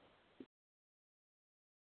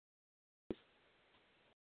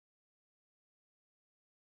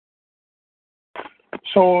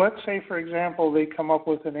 So let's say, for example, they come up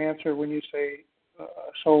with an answer when you say,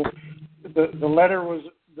 so the letter was,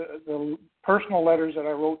 the personal letters that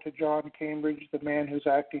I wrote to John Cambridge, the man who's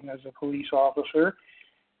acting as a police officer,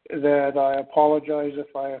 that I apologize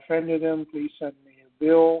if I offended him. Please send me a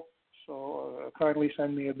bill. So kindly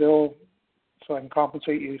send me a bill so I can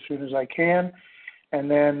compensate you as soon as I can. And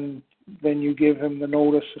then you give him the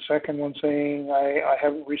notice, the second one saying, I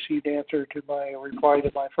haven't received answer to my reply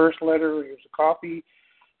to my first letter. Here's a copy.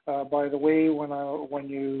 By the way, on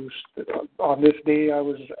this day I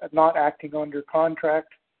was not acting under contract.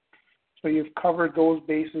 So you've covered those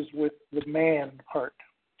bases with the man part.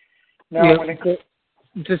 Now,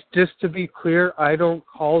 just to be clear, I don't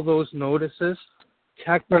call those notices.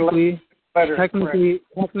 Technically,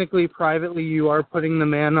 privately, you are putting the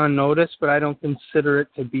man on notice, but I don't consider it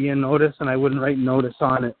to be a notice, and I wouldn't write notice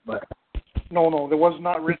on it. But no, there was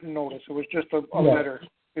not written notice. It was just a letter.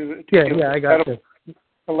 I got you.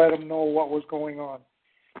 To let him know what was going on.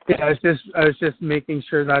 Yeah, I was just making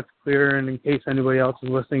sure that's clear, and in case anybody else is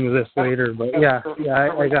listening to this later. But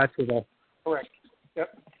I got you there. Correct.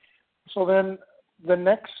 Yep. So then the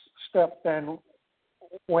next step then,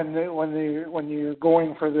 when you're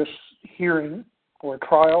going for this hearing or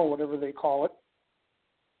trial, whatever they call it,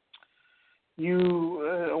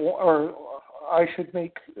 or I should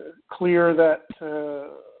make clear that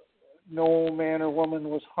no man or woman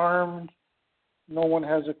was harmed. No one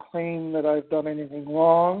has a claim that I've done anything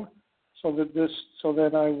wrong. So then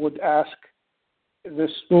I would ask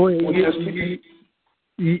this. You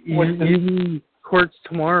mean courts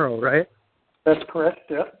tomorrow, right? That's correct.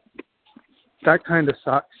 Yeah. That kind of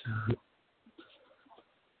sucks.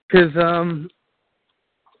 Because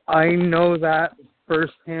I know that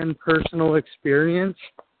firsthand personal experience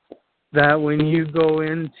that when you go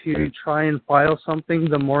in to try and file something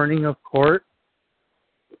the morning of court,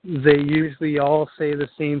 they usually all say the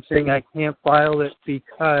same thing. I can't file it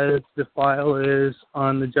because the file is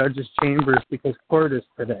on the judge's chambers because court is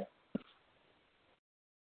today.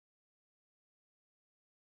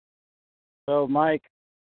 So, Mike,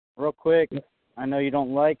 real quick, I know you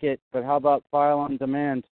don't like it, but how about file on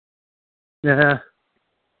demand? Yeah.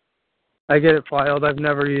 I get it filed. I've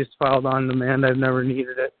never used filed on demand. I've never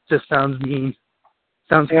needed it. Just sounds mean.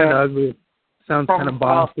 Sounds kind of ugly. Sounds kind of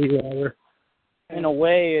bossy. Rather. In a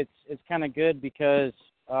way, it's kind of good because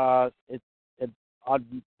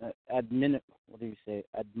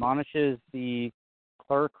admonishes the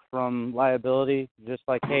clerk from liability. Just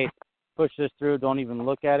like, hey, push this through. Don't even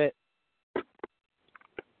look at it.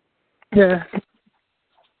 Yeah.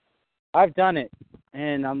 I've done it,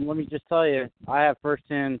 and let me just tell you, I have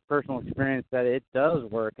firsthand personal experience that it does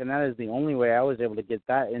work, and that is the only way I was able to get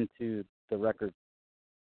that into the record.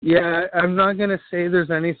 Yeah, I'm not going to say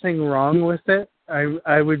there's anything wrong with it.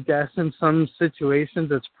 I would guess in some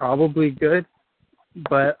situations it's probably good,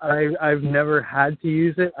 but I've never had to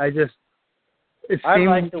use it. I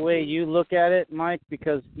like the way you look at it, Mike,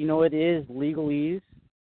 because, it is legalese,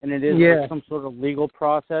 and it is like some sort of legal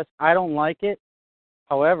process. I don't like it.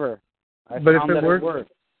 However, I found that it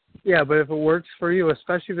works. Yeah, but if it works for you,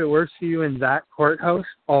 especially if it works for you in that courthouse,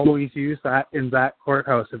 always use that in that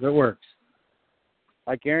courthouse if it works.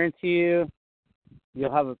 I guarantee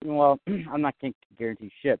you'll have I'm not going to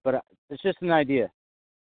guarantee shit, but it's just an idea.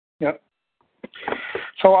 Yep.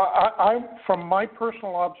 So I from my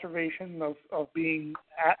personal observation of being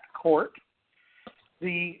at court,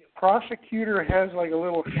 the prosecutor has like a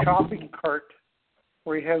little shopping cart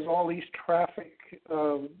where he has all these traffic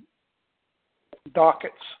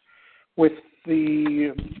dockets with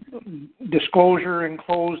the disclosure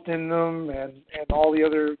enclosed in them and all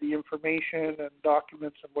the information and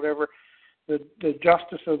documents and whatever, the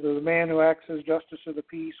justice of the man who acts as justice of the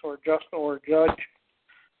peace or judge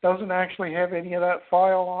doesn't actually have any of that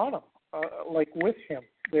file on him, like with him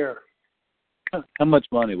there. How much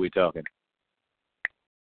money are we talking?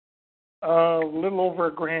 A little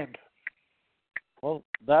over $1,000. Well,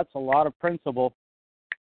 that's a lot of principal.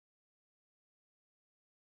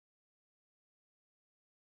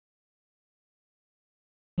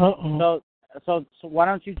 So why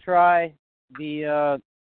don't you try the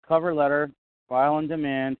cover letter, file on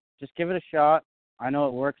demand? Just give it a shot. I know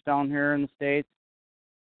it works down here in the States.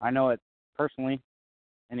 I know it personally.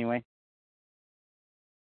 Anyway.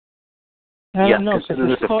 I don't know, because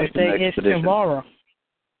it's court day is tomorrow.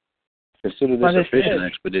 Consider this a fishing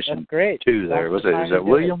expedition. That's great. Too there. Is that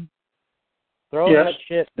William? Throw that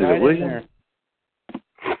shit right in there.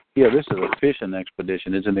 Yeah, this is a fishing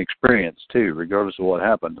expedition. It's an experience too, regardless of what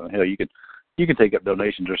happens. Hell, you can take up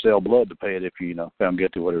donations or sell blood to pay it if you found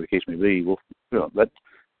guilty, whatever the case may be. Well, that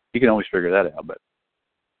you can always figure that out. But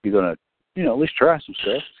you're gonna, at least try some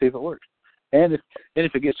stuff, see if it works. And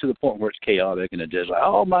if it gets to the point where it's chaotic and the judge's like,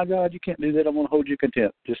 oh my God, you can't do that, I'm going to hold you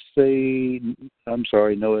contempt. Just say, I'm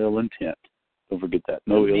sorry, no ill intent. Don't forget that.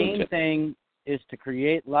 No ill intent. The main thing is to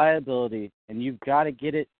create liability, and you've got to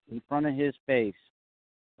get it in front of his face.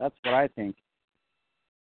 That's what I think.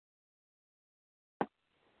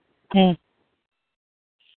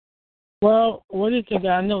 Well, what is the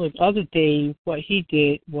guy? I know the other day what he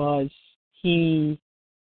did was he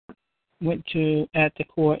went at the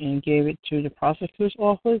court and gave it to the prosecutor's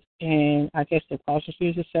office, and I guess the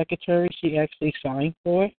prosecutor's secretary, she actually signed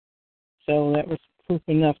for it. So that was proof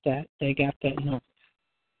enough that they got that notice.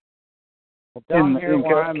 Well, down here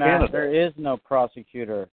where I'm at, there is no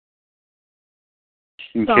prosecutor.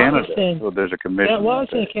 In Canada, there's a commissioner. That was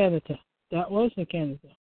in Canada.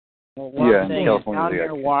 Well, I'm saying down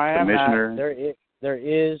here where I'm at, there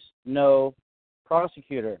is no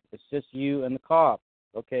prosecutor. It's just you and the cop.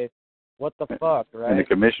 Okay. What the fuck, right? And the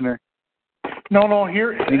commissioner? No,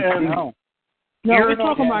 here. No, we're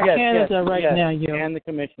talking about Canada right now, yo. And the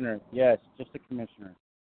commissioner. Yes, just the commissioner.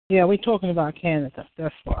 Yeah, we're talking about Canada.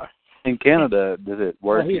 That's why. In Canada, does it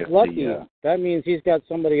work? Well, he's lucky. That means he's got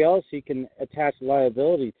somebody else he can attach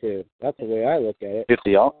liability to. That's the way I look at it. If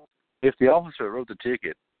the officer wrote the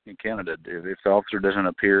ticket in Canada, if the officer doesn't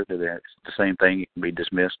appear, it's the same thing. It can be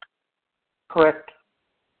dismissed. Correct.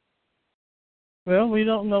 Well, we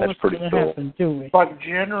don't know what's going to happen, do we? But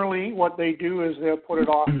generally, what they do is they'll put it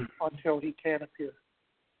off until he can appear.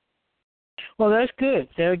 Well, that's good.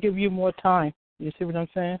 They'll give you more time. You see what I'm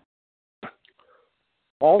saying?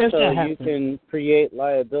 Also, you can create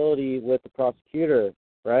liability with the prosecutor,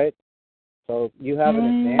 right? So you have an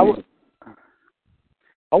advantage.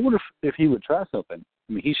 I wonder if he would try something.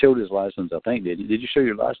 I mean, he showed his license, I think. Did you? Did you show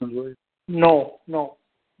your license, William? No.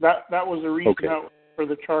 That was the reason for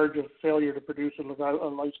the charge of failure to produce a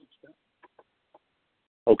license.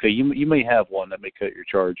 Okay, you may have one that may cut your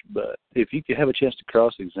charge, but if you could have a chance to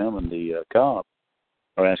cross-examine the cop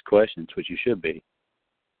or ask questions, which you should be,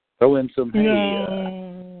 throw in some. I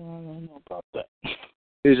don't know about that.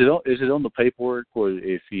 Is it on the paperwork where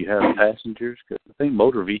if you have passengers? Cause I think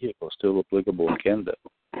motor vehicle is still applicable in Canada.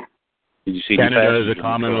 Did you see Canada is a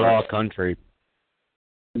common law country.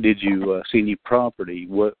 Did you see any property?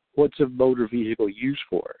 What's a motor vehicle used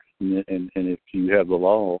for? And if you have the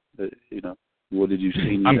law, what did you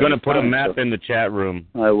see? I'm going to put a map in the chat room.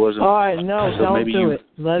 I wasn't. All right, no, so don't do it.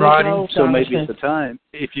 Let it go. So maybe at the time,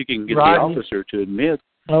 if you can get the officer to admit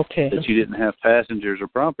that you didn't have passengers or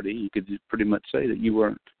property, you could pretty much say that you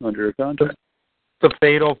weren't under a contract. The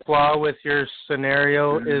fatal flaw with your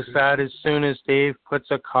scenario is that as soon as Dave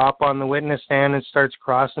puts a cop on the witness stand and starts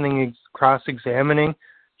cross-examining,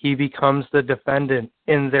 he becomes the defendant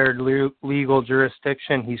in their legal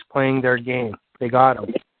jurisdiction. He's playing their game. They got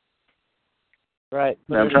him. Right.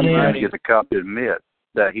 Now, I'm trying to get the cop to admit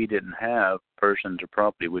that he didn't have persons or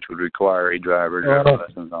property, which would require a driver's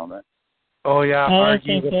license on that. Oh, yeah.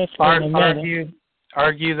 Argue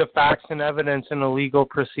the facts and evidence in a legal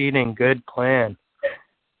proceeding. Good plan.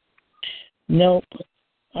 Nope.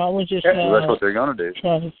 I would just that's what they're going to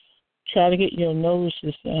do. Try to get your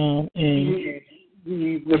notices and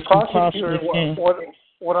the prosecutor.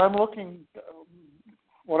 What I'm looking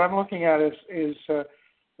at is the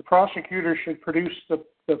prosecutor should produce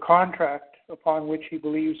the contract upon which he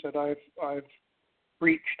believes that I've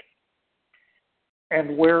breached,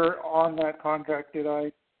 and where on that contract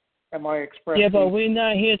am I expressing? Yeah, but we're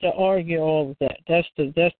not here to argue all of that. That's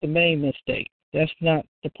the main mistake. That's not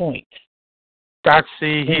the point.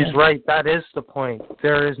 Actually, he's right. That is the point.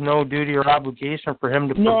 There is no duty or obligation for him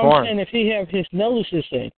to No, perform. I'm saying if he have his notices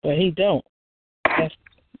in, but he don't.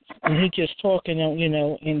 And he just talking,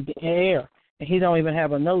 in the air, and he don't even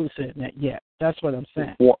have a notice in it yet. That's what I'm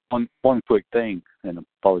saying. One quick thing, and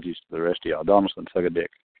apologies to the rest of y'all. Donaldson took a dick.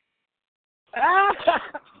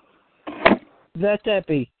 Let that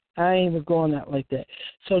be. I ain't even going out like that.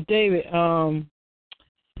 So, David, I'm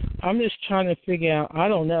just trying to figure out, I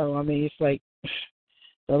don't know. I mean, it's like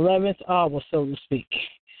the 11th hour, so to speak,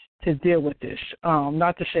 to deal with this.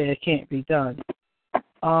 Not to say it can't be done.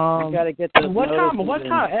 You got to get the What time?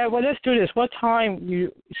 Well, let's do this. What time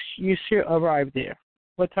you should arrive there?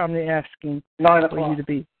 What time they asking 9 for you to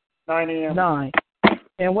be? 9 a.m. 9.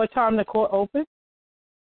 And what time the court open?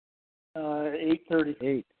 8:30.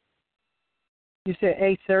 8. You said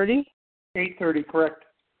 8:30? 8:30, correct.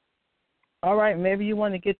 All right, maybe you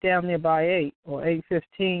want to get down there by 8 or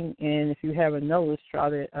 8:15, and if you have a notice, try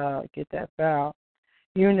to get that filed.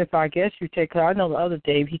 Even if I guess you take, I know the other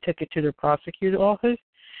day he took it to the prosecutor's office,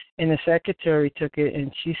 and the secretary took it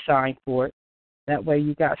and she signed for it. That way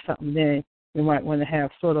you got something then. You might want to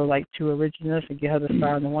have sort of like 2 originals and get her to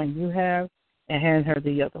sign the one you have and hand her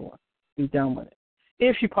the other one. Be done with it.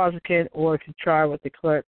 If you possibly can, or if you try with the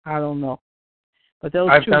clerk, I don't know. But those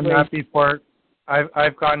I've 2 done ways. that before.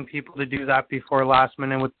 I've gotten people to do that before last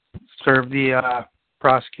minute. Would serve the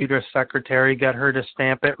prosecutor's secretary, get her to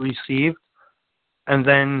stamp it, received, and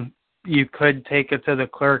then you could take it to the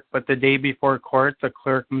clerk. But the day before court, the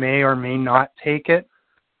clerk may or may not take it,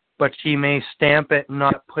 but she may stamp it and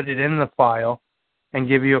not put it in the file and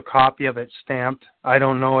give you a copy of it stamped. I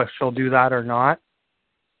don't know if she'll do that or not.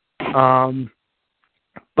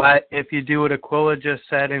 But if you do what Aquila just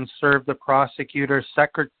said and serve the prosecutor's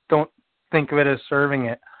secretary, don't think of it as serving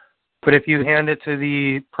it. But if you hand it to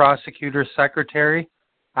the prosecutor's secretary,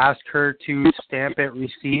 ask her to stamp it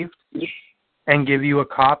received and give you a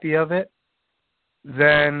copy of it,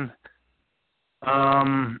 then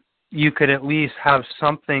you could at least have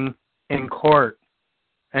something in court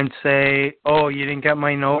and say, oh, you didn't get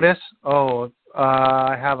my notice? Oh,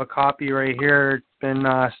 I have a copy right here. It's been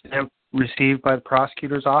stamped received by the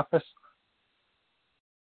prosecutor's office.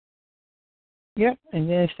 Yep, and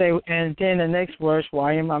then then the next verse,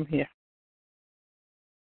 why am I here?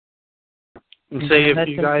 And say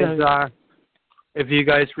if you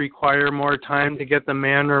guys require more time to get the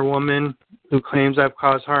man or woman who claims I've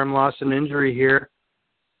caused harm, loss, and injury here,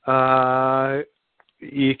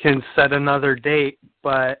 you can set another date,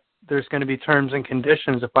 but there's going to be terms and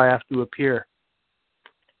conditions if I have to appear.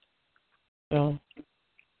 So,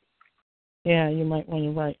 yeah, you might want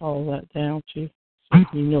to write all that down too, so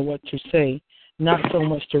you know what to say. Not so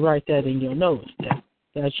much to write that in your notes.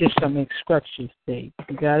 That's just some instructions, Dave.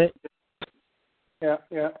 You got it?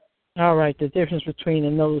 Yeah. All right, the difference between a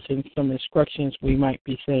notice and some instructions we might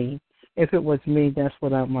be saying. If it was me, that's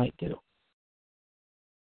what I might do.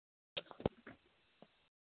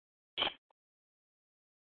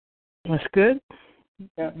 That's good?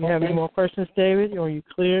 Yeah. You have any more questions, David? Are you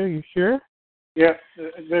clear? You sure? Yeah.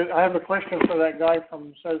 I have a question for that guy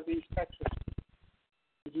from Southeast Texas.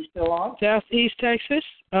 Is he still on? Southeast Texas?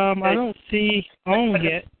 I don't see on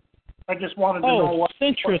yet. I just wanted to know what...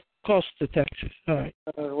 Central Coast to Texas. All right.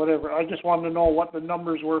 Whatever. I just wanted to know what the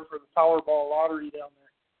numbers were for the Powerball lottery down there.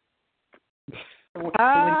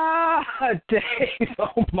 Dave,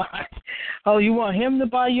 oh my. Oh, you want him to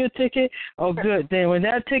buy you a ticket? Oh, good. Then when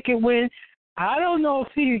that ticket wins, I don't know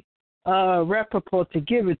if he reputable to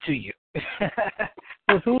give it to you.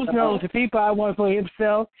 Because who knows, if he buy one for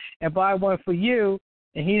himself and buy one for you,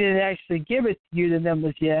 and he didn't actually give it to you, the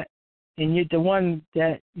numbers yet, and you're the one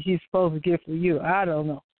that he's supposed to give for you. I don't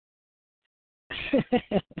know.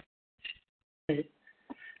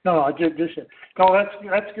 No, I did this. No, that's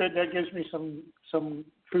good. That gives me some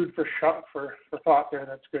food for thought there.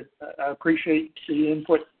 That's good. I appreciate the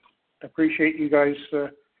input. I appreciate you guys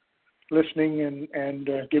listening and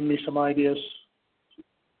giving me some ideas.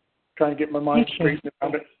 Trying to get my mind straightened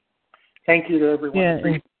around it. Thank you to everyone. Yeah,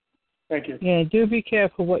 thank you. Yeah, do be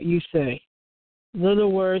careful what you say.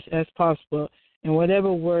 Little words as possible. And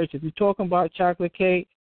whatever words, if you're talking about chocolate cake,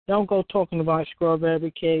 don't go talking about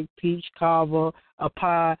strawberry cake, peach cobbler, a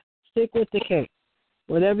pie. Stick with the cake.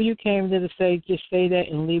 Whatever you came there to say, just say that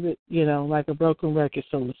and leave it, like a broken record,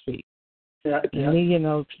 so to speak. Yeah.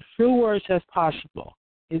 And, few words as possible.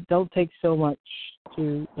 It don't take so much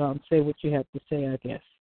to say what you have to say, I guess.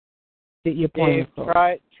 Get your point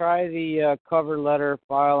across. Try the cover letter,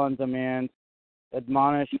 file on demand,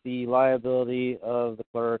 admonish the liability of the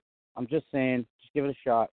clerk. I'm just saying, just give it a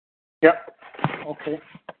shot. Yep. Okay.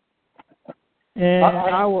 And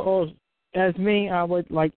I will also, as me, I would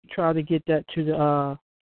like try to get that to the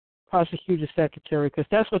prosecutor secretary, because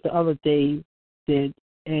that's what the other Dave did,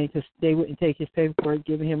 and because they wouldn't take his paperwork,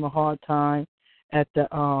 giving him a hard time at the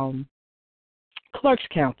clerk's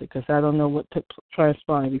counter, because I don't know what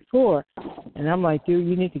transpired before. And I'm like, dude,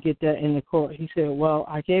 you need to get that in the court. He said, well,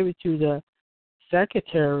 I gave it to the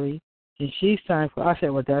secretary, and she signed for it. I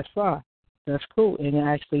said, well, that's fine. That's cool. And it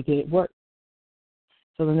actually did work.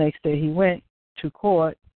 So the next day he went to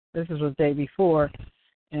court. This was the day before,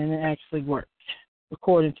 and it actually worked,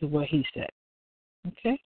 according to what he said.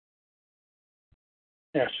 Okay?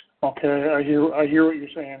 Yes. Okay. I hear what you're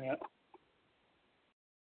saying. Yeah.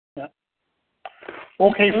 Yeah.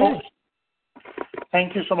 Okay, folks.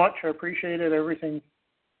 Thank you so much. I appreciate it. Everything.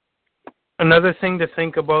 Another thing to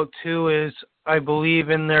think about, too, is I believe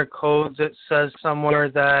in their codes it says somewhere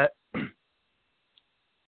that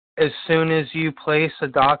as soon as you place a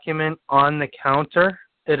document on the counter,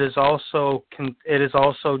 it is also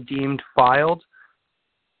deemed filed.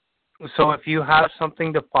 So if you have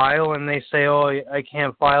something to file and they say, oh, I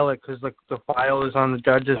can't file it because the file is on the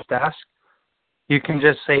judge's desk, you can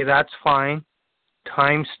just say, that's fine,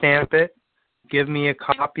 timestamp it, give me a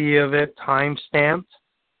copy of it timestamped,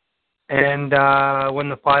 and when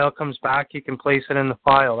the file comes back, you can place it in the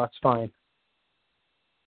file. That's fine.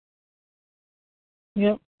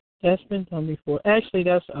 Yep, that's been done before. Actually,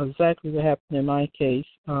 that's exactly what happened in my case.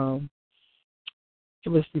 It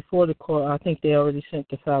was before the court. I think they already sent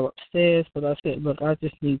the file upstairs, but I said, look, I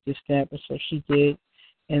just need this stamp, so she did.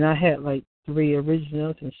 And I had like 3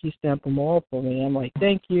 originals, and she stamped them all for me. I'm like,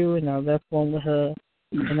 thank you, and I left one with her,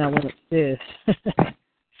 and I went upstairs.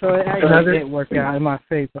 So it actually did work out in my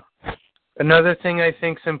favor. Another thing I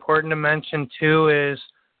think is important to mention, too, is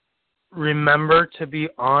remember to be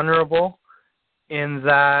honorable in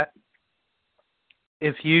that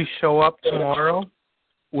if you show up tomorrow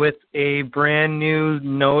with a brand new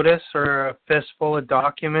notice or a fistful of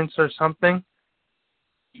documents or something,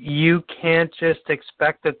 you can't just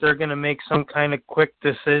expect that they're going to make some kind of quick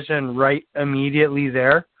decision right immediately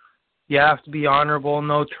there. You have to be honorable,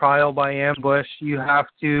 no trial by ambush. You have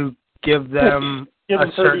to give them a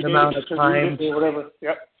certain amount of time.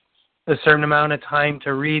 Yep. A certain amount of time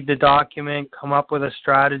to read the document, come up with a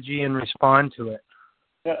strategy, and respond to it.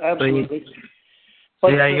 Yeah, absolutely. So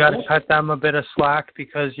you got to cut them a bit of slack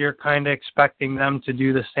because you're kind of expecting them to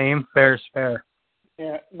do the same. Fair's fair.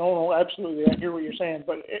 Yeah, no, absolutely. I hear what you're saying.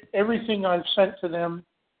 But everything I've sent to them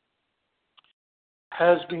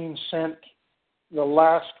has been sent. The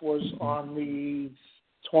last was on the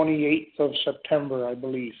 28th of September, I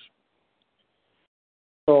believe.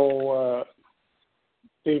 So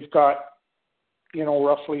they've got,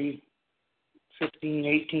 roughly 15,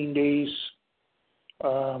 18 days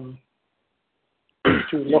to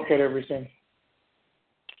look at everything.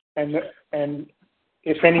 And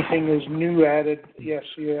if anything is new added, yes,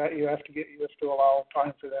 you have to allow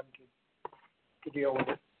time for them to deal with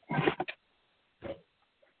it.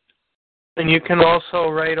 And you can also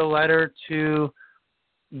write a letter to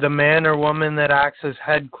the man or woman that acts as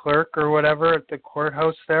head clerk or whatever at the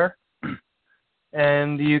courthouse there.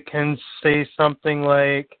 And you can say something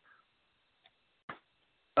like,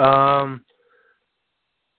 I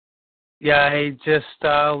just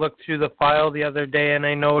looked through the file the other day and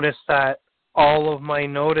I noticed that all of my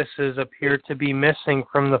notices appear to be missing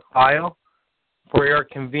from the file. For your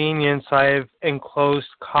convenience, I've enclosed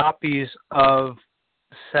copies of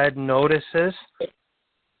said notices,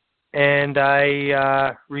 and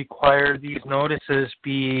I require these notices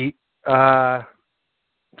be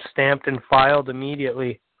stamped and filed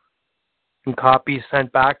immediately, and copies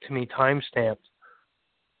sent back to me time-stamped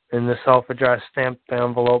in the self-addressed stamped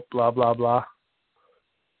envelope, blah, blah, blah.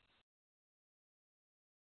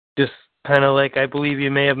 Just kind of like, I believe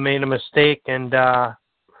you may have made a mistake and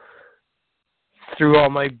threw all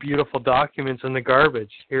my beautiful documents in the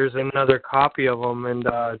garbage. Here's another copy of them, and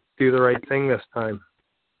do the right thing this time.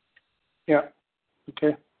 Yeah.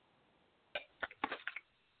 Okay.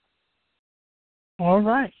 All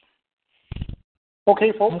right.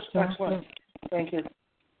 Okay, folks. Excellent. Thank you.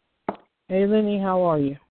 Hey, Lenny, how are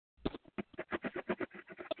you?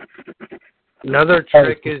 Another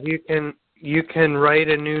trick is you can write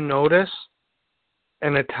a new notice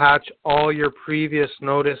and attach all your previous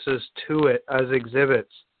notices to it as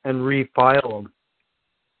exhibits and refile them.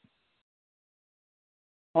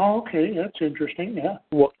 Oh, okay. That's interesting, yeah.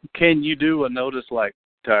 Well, can you do a notice like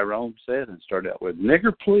Tyrone said and start out with,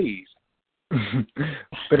 nigger, please?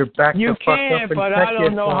 Better back you the fuck can, up and but I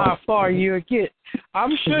don't know how far you would get.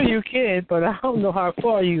 I'm sure you can, but I don't know how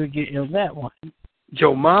far you would get on that one.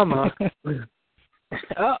 Joe Mama.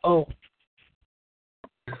 Uh-oh.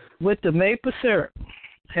 with the maple syrup.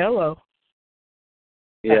 Hello.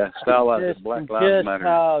 Yeah, stylize it. Black Lives Matter.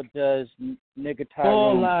 How does nigga All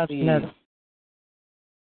Tyrone lives feel? matter.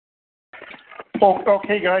 Oh,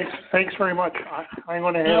 okay, guys. Thanks very much. I'm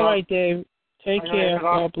going to head All off. right, Dave. Take care.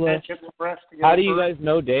 God bless. Get some rest to get How up do you early. guys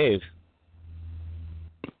know Dave?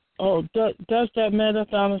 Oh, does that matter,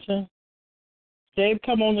 Donaldson? Dave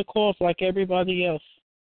come on the calls like everybody else.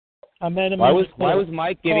 I met him. Why on the was call.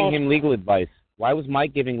 Mike giving him legal advice? Why was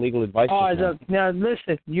Mike giving legal advice? Now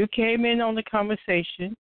listen, you came in on the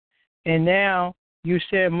conversation, and now you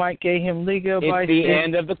said Mike gave him legal advice. It's the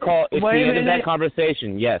end of the call. It's the end of that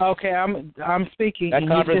conversation. Yes. Okay, I'm speaking. That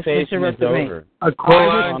conversation is over.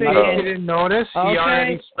 Aquila, you didn't notice? He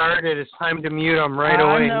already started. It's time to mute him right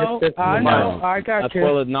away. I know. I got you.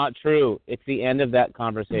 Aquila, not true. It's the end of that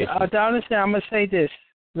conversation. Donaldson, I'm gonna say this.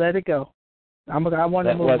 Let it go. I want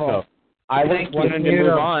to move on. Go. I was wanting to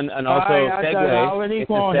move on and also segue. It's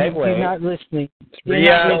a segue. You're not listening. 3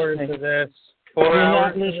 hours of this. 4 You're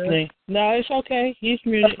hours not listening. No, it's okay. He's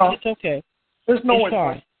muted. It's okay. There's no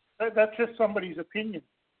advice. That's just somebody's opinion.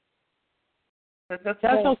 That's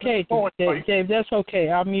okay, Dave. That's okay.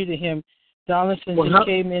 I muted him. Donaldson just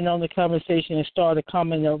came in on the conversation and started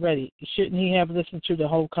commenting already. Shouldn't he have listened to the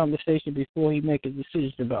whole conversation before he make a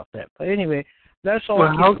decision about that? But anyway, that's all.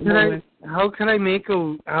 Well, how can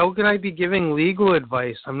I be giving legal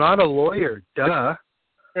advice? I'm not a lawyer. Duh.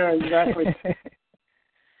 Yeah, exactly. It's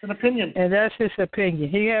an opinion. And that's his opinion.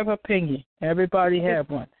 He have opinion. Everybody have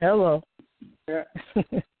one. Hello. Yeah.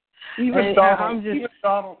 Even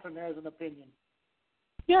Donaldson has an opinion.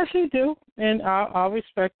 Yes, he do, and I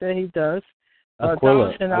respect that he does.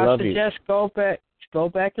 Aquila, Donaldson, I suggest go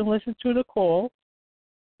back and listen to the call.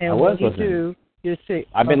 And when you do, you see.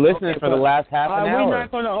 I've been listening for the last half an hour. We're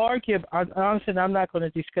not going to argue. Donaldson, I'm not going to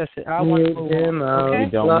discuss it. I want to move on. Okay?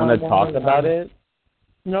 You don't want to talk about it?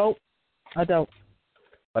 Nope, I don't.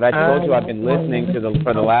 But I told you I've been listening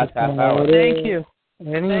for the last half hour. Thank you.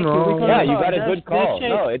 Yeah, you got a good call.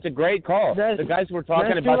 No, it's a great call. The guys were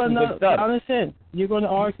talking about some good stuff. Donaldson, you're going to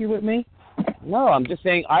argue with me? No, I'm just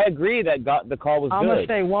saying I agree that the call was good. I'm going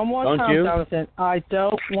to say one more time, Donaldson. I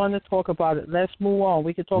don't want to talk about it. Let's move on.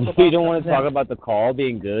 We can talk about You don't want to talk about the call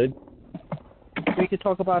being good? We can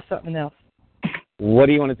talk about something else. What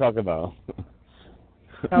do you want to talk about?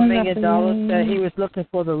 $1 million that he was looking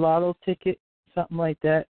for the lotto ticket, something like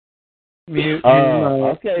that.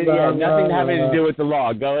 Okay, yeah, nothing having to do with the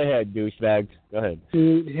law. Go ahead, douchebag. Go ahead.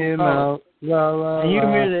 Shoot him out. You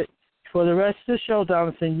muted. For the rest of the show,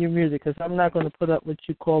 Donaldson, you muted, because I'm not going to put up with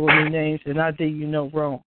you calling me names, and I did you no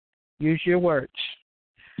wrong. Use your words.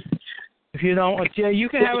 If you don't, you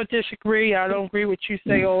can have a disagree. I don't agree with what you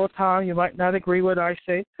say all the time. You might not agree with what I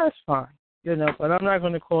say. That's fine, but I'm not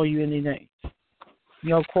going to call you any names.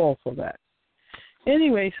 No call for that.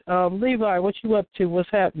 Anyways, Levi, what you up to? What's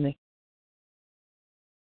happening?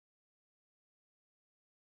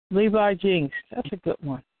 Levi Jinx, that's a good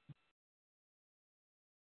one.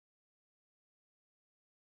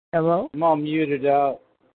 Hello? I'm all muted out.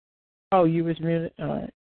 Oh, you was muted? All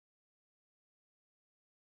right.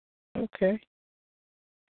 Okay.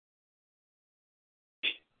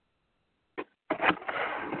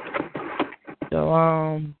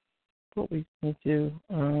 So, what we can do?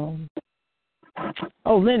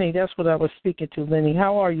 Lenny, that's what I was speaking to. Lenny,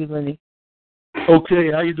 how are you, Lenny?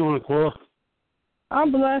 Okay, how you doing, Aquila?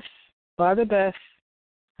 I'm blessed by the best.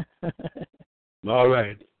 All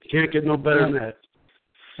right. Can't get no better than that.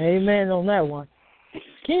 Amen on that one.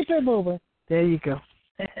 Keep it moving. There you go.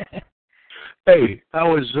 Hey, I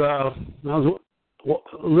was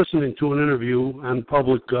listening to an interview on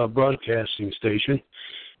public broadcasting station,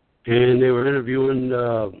 and they were interviewing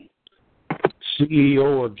the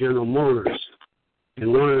CEO of General Motors.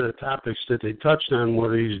 And one of the topics that they touched on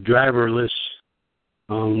were these driverless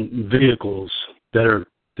vehicles that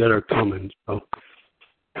are coming. So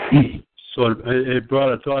it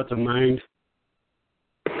brought a thought to mind.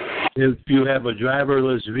 If you have a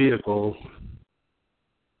driverless vehicle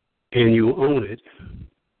and you own it,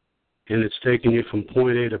 and it's taking you from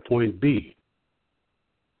point A to point B,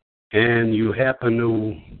 and you happen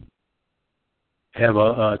to have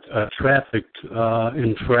a traffic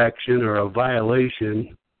infraction or a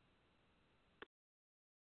violation,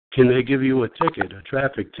 can they give you a ticket, a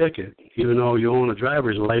traffic ticket, even though you own a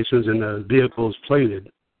driver's license and the vehicle is plated,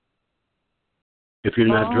 if you're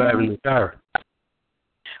not driving the car?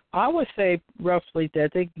 I would say roughly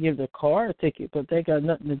that they can give the car a ticket, but they got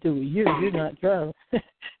nothing to do with you. You're not driving.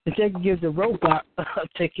 They can give the robot a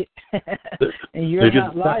ticket, and you're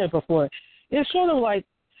not liable for it. It's sort of like,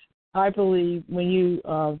 I believe, when you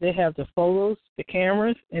they have the photos, the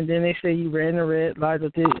cameras, and then they say you ran a red light or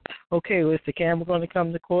did Okay, well, is the camera going to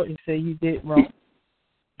come to court and say you did wrong?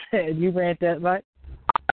 And you ran that light?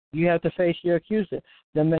 You have to face your accuser.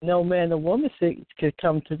 No man or woman could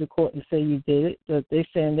come to the court and say you did it. But they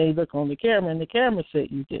saying they look on the camera and the camera said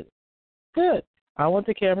you did it. Good. I want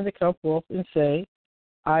the camera to come forth and say,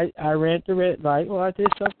 I ran the red light or I did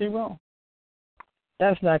something wrong.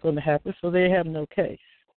 That's not going to happen, so they have no case.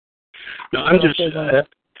 No, I'm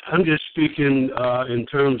just speaking in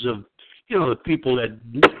terms of, the people that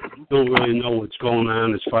don't really know what's going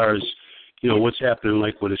on as far as, what's happening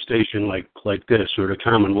like with a station like this, or the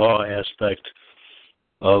common law aspect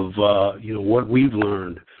of, what we've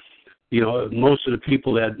learned. Most of the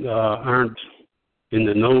people that aren't in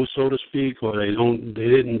the know, so to speak, or they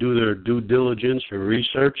didn't do their due diligence or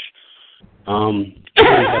research.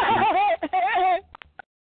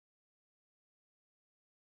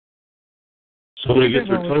 Somebody gets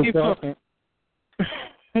their toe cut.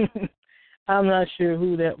 I'm not sure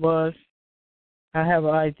who that was. I have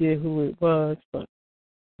an idea who it was, but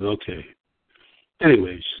okay.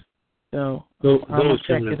 Anyways, so I'm gonna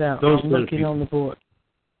check it out. I'm looking on the board.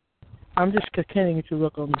 I'm just continuing to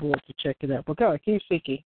look on the board to check it out. But go, keep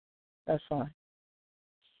speaking. That's fine.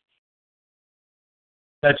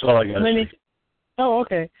 That's all I got to say. Oh,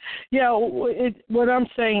 okay. Yeah, what I'm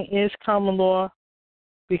saying is common law,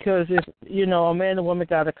 because if, a man or woman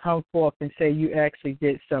got to come forth and say you actually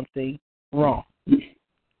did something wrong,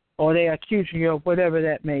 or they accuse you of whatever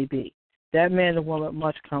that may be, that man or woman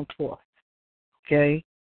must come forth, okay?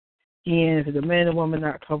 And if the man or woman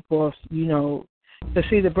not come forth, to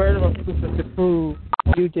see the burden of proof is to prove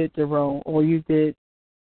you did the wrong or you did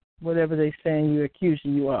whatever they're saying you're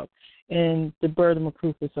accusing you of. And the burden of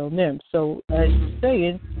proof is on them. So, as you're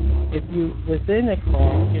saying, if you within a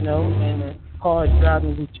car, and the car is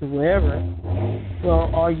driving you to wherever,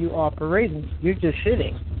 well, are you operating? You're just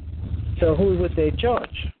sitting. So who would they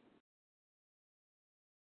charge?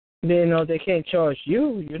 They can't charge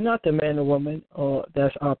you. You're not the man or woman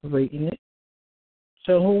that's operating it.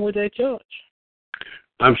 So who would they charge?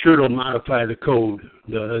 I'm sure they'll modify the code,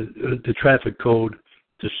 the traffic code,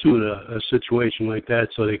 to suit a situation like that,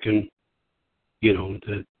 so they can,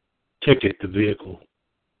 to ticket the vehicle.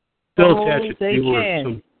 They'll attach it to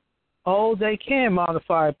you. They can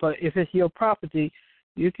modify it, but if it's your property,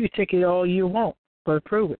 you can ticket all you want, but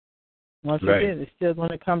prove it. Once again, it's still going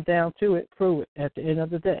to come down to it. Prove it at the end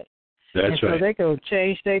of the day. That's right. So they can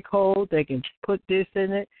change their code. They can put this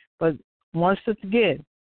in it. But once again,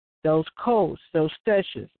 those codes, those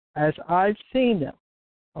statutes, as I've seen them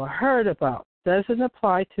or heard about, doesn't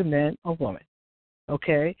apply to men or women.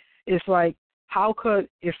 Okay? It's like,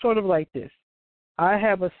 it's sort of like this. I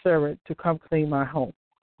have a servant to come clean my home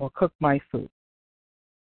or cook my food.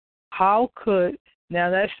 Now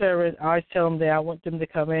that servant, I tell them that I want them to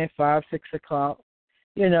come in 5, 6 o'clock,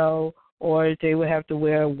 or they would have to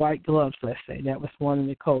wear white gloves, let's say. That was one in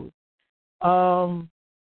the code.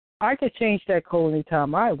 I could change that code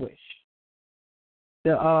anytime I wish.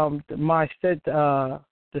 The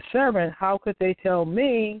servant, how could they tell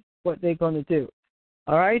me what they're going to do?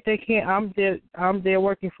 All right, they can't. I'm there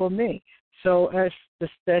working for me. So as the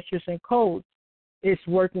statutes and codes, it's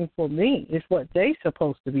working for me. It's what they're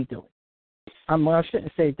supposed to be doing. I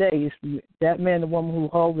shouldn't say they. It's that man or woman who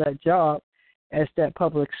hold that job as that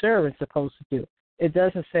public servant supposed to do. It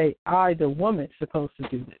doesn't say I, the woman, supposed to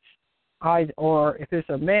do this. Or if it's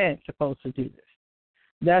a man, supposed to do this.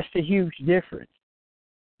 That's the huge difference.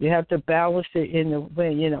 You have to balance it in the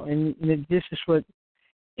way, and this is what,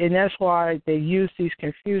 and that's why they use these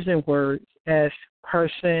confusing words as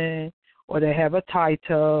person, or they have a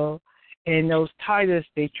title, and those titles,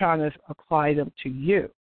 they're trying to apply them to you.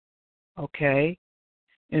 Okay?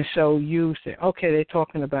 And so you say, okay, they're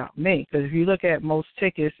talking about me. Because if you look at most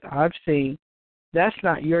tickets I've seen, that's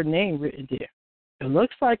not your name written there. It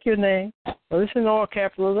looks like your name, but it's in all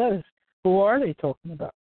capital letters. Who are they talking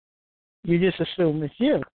about? You just assume it's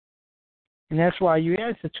you. And that's why you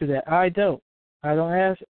answer to that. I don't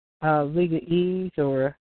ask legalese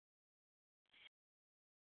or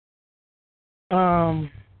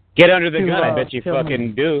get under the gun. I bet you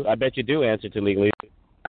fucking do. I bet you do answer to legalese.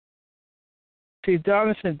 See,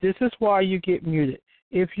 Donaldson, this is why you get muted.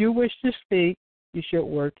 If you wish to speak, you should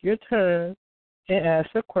work your turn and ask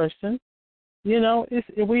a question. We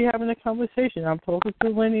having a conversation. I'm talking to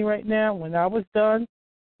Lenny right now. When I was done,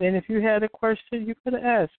 then if you had a question, you could have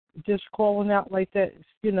asked. Just calling out like that,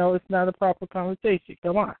 it's not a proper conversation.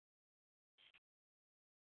 Come on.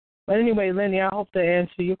 But anyway, Lenny, I hope to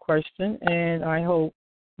answer your question, and I hope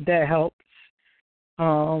that helps.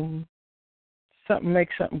 Make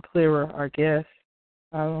something clearer, I guess.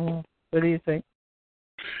 I don't know. What do you think?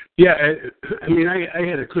 Yeah, I mean, I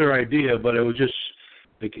had a clear idea, but it was just,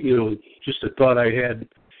 like, just a thought I had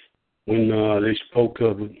when they spoke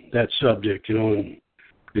of that subject, and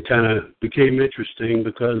it kind of became interesting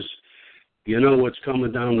because what's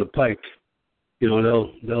coming down the pike.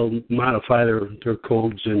 They'll modify their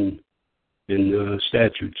codes and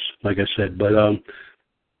statutes, like I said. But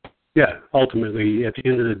yeah, ultimately, at the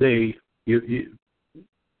end of the day,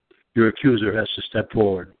 your accuser has to step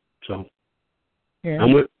forward. So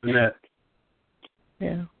I'm with that.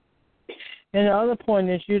 Yeah. And the other point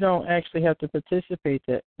is, you don't actually have to participate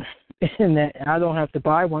in that. I don't have to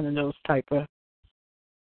buy one of those type of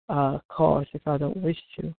cars if I don't wish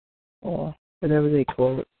to, or whatever they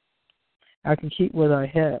call it. I can keep what I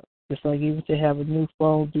have. Just like even to have a new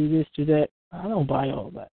phone, do this, do that. I don't buy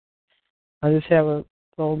all that. I just have a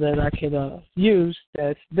phone that I can use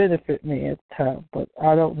that's benefit me at the time. But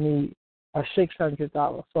I don't need a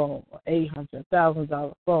 $600 phone or $800,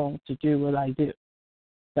 $1,000 phone to do what I do.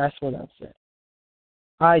 That's what I'm saying.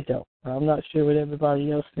 I don't. I'm not sure what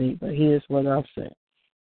everybody else needs, but here's what I'm saying.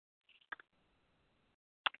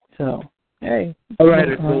 So, hey. All right,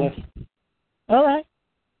 Aquila. All right.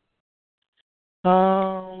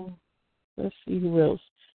 Let's see who else.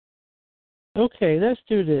 Okay, let's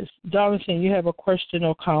do this. Donaldson, you have a question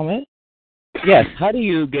or comment? Yes. How do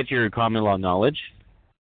you get your common law knowledge?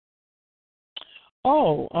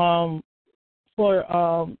 For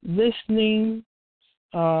listening,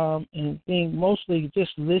 and being mostly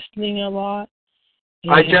just listening a lot.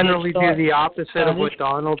 I generally do the opposite of what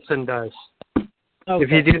Donaldson does. Okay.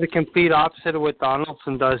 If you do the complete opposite of what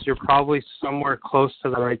Donaldson does, you're probably somewhere close to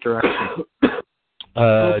the right direction.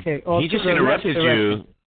 Okay. He just interrupted you.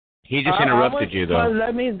 He just interrupted you, though.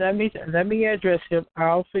 Let me address him.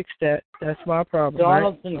 I'll fix that. That's my problem.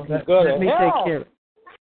 Donaldson, right? good. Let me take care of it.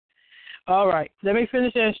 All right. Let me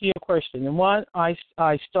finish answering your question. And one, I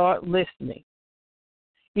start listening.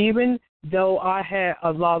 Even though I had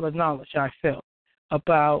a lot of knowledge, I felt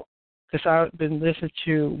about, because I've been listening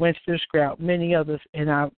to Winston Strout, many others,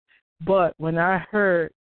 but when I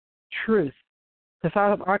heard truth,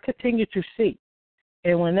 because I continue to see,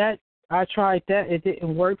 and when I tried that, it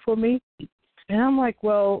didn't work for me, and I'm like,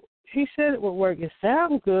 well, he said it would work. It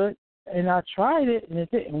sounded good, and I tried it, and it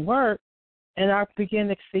didn't work, and I began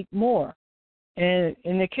to seek more. And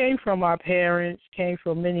it came from my parents, came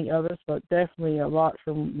from many others, but definitely a lot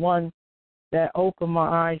from one that opened my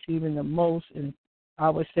eyes even the most. And I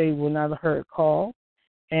would say when I heard Carl,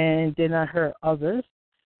 and then I heard others,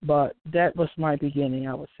 but that was my beginning,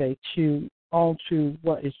 I would say, onto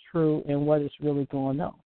what is true and what is really going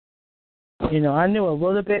on. I knew a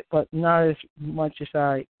little bit, but not as much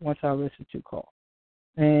as once I listened to Carl.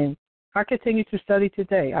 And I continue to study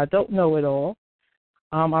today. I don't know it all.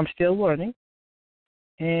 I'm still learning.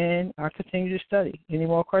 And I continue to study. Any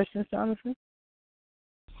more questions, Jonathan?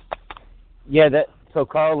 Yeah, so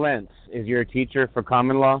Carl Lentz is your teacher for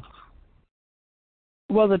common law?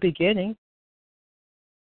 Well, the beginning.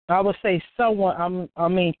 I would say someone,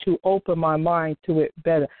 to open my mind to it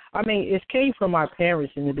better. It came from my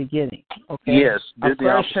parents in the beginning, okay? Yes. I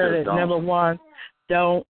first heard it, number one,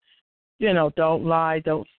 don't lie,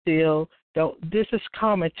 don't steal. This is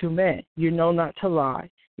common to men. You know not to lie.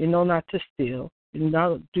 You know not to steal. You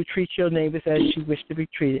know to treat your neighbors as you wish to be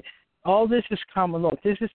treated. All this is common law.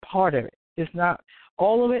 This is part of it. It's not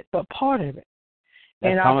all of it, but part of it.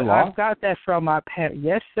 That's common law? I've got that from my parents.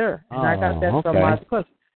 Yes, sir. And I got that from my because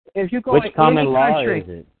if you go which in common any law country, is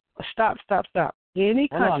it? Stop. Any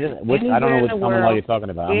country, I don't know which common law you're talking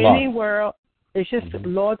about. World, it's just the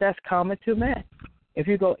law that's common to men. If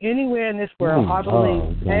you go anywhere in this world, I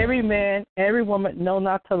believe every man, every woman know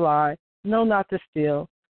not to lie, know not to steal,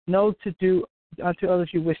 know to do unto others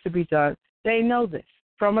you wish to be done. They know this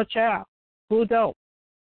from a child. Who don't?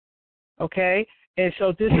 Okay? And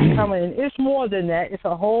so this is coming, and it's more than that. It's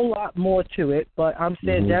a whole lot more to it, but I'm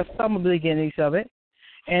saying that's some of the beginnings of it.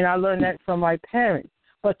 And I learned that from my parents.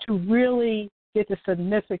 But to really get the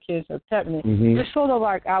significance of happening, it's sort of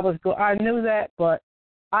like I knew that, but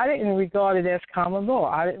I didn't regard it as common law.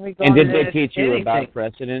 I didn't regard it as And did they teach you anything. about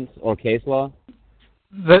precedents or case law?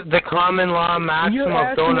 The common law maxim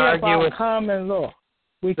of don't argue with common law.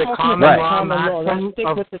 The common law maxim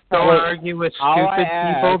of don't argue with stupid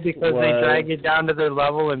people because they drag you down to their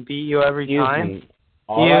level and beat you every time.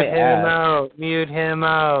 Mute him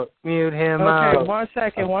out. Okay, one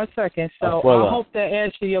second. So I hope that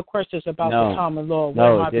answers your questions about the common law. What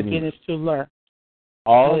am I beginning to learn?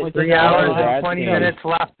 3 hours and 20 minutes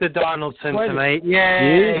left to Donaldson tonight.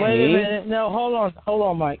 Yay! Wait a minute. No, hold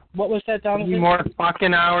on, Mike. What was that, Donaldson? 3 more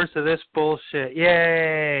fucking hours of this bullshit.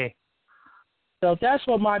 Yay! So that's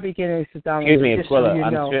what my beginnings is down. Excuse me, Aquila.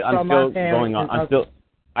 I'm still going on.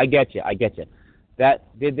 I get you.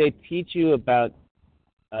 Did they teach you about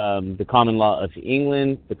the common law of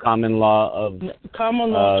England, the common law of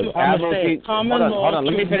common law to admiralty? Common law hold on.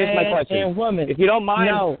 Let me finish my question. And women. If you don't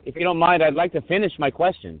mind, I'd like to finish my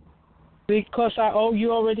question. Because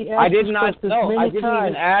you already asked. I did not. No, I didn't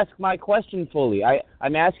even ask my question fully.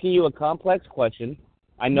 I'm asking you a complex question.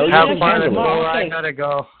 I know you can handle it. I gotta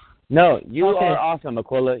go. No, you are awesome,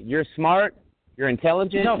 Aquila. You're smart. You're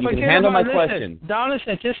intelligent. No, you can handle my question.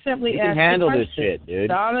 Donaldson, just simply ask. You can handle this shit, dude.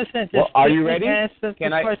 Donaldson, just are you ready?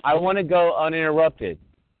 Can I want to go uninterrupted.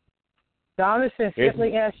 Donaldson,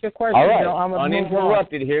 simply ask your question. All right,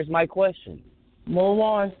 uninterrupted. Here's my question. Move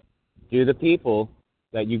on. Do the people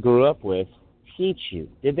that you grew up with teach you?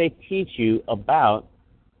 Did they teach you about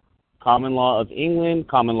common law of England,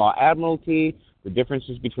 common law admiralty, the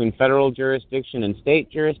differences between federal jurisdiction and state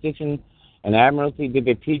jurisdiction and admiralty? Did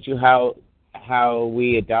they teach you how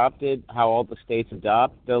we adopted, how all the states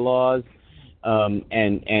adopt the laws?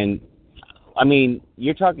 And I mean,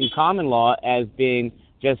 you're talking common law as being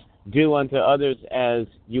just do unto others as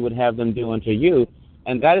you would have them do unto you,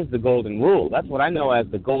 and that is the golden rule. That's what I know as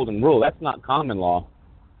the golden rule. That's not common law.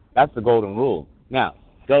 That's the golden rule. Now,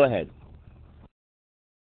 go ahead.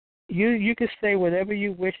 You can say whatever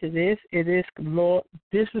you wish it is. It is law.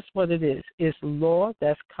 This is what it is. It's law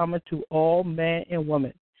that's coming to all men and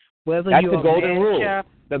women. Whether that's you're the golden rule. Child,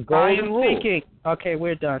 the golden rule. Thinking, okay,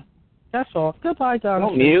 we're done. That's all. Goodbye,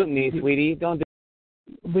 Donald. Don't mute me, sweetie. Don't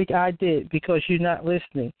do I did, because you're not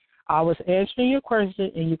listening. I was answering your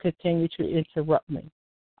question, and you continue to interrupt me.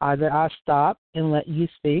 Either I stop and let you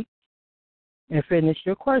speak and finish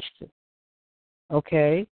your question.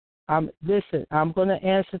 Okay? Listen, I'm going to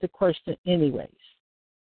answer the question anyways.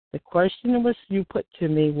 The question was you put to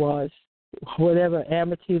me was, whatever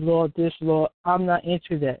amity law, this law, I'm not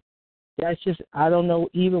into that. That's just, I don't know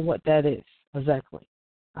even what that is exactly.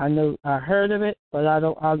 I know I heard of it, but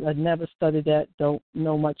I never studied that, don't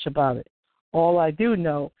know much about it. All I do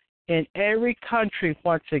know, in every country,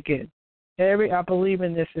 once again, I believe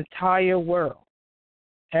in this entire world,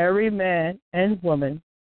 every man and woman,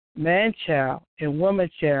 man-child and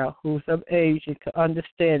woman-child who's of age and can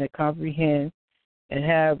understand and comprehend and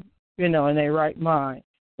have, in their right mind,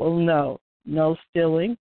 will know no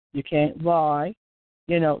stealing, you can't lie,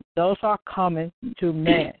 those are common to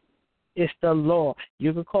man. It's the law.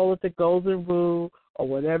 You can call it the golden rule or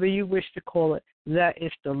whatever you wish to call it. That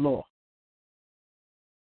is the law.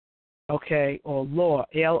 Okay, or law,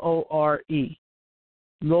 L-O-R-E.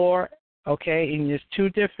 Law, okay, and there's two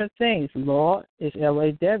different things. Law is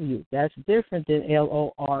L-A-W. That's different than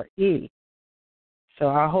L-O-R-E. So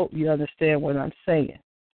I hope you understand what I'm saying.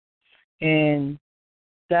 And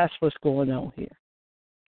that's what's going on here.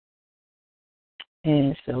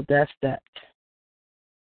 And so that's that.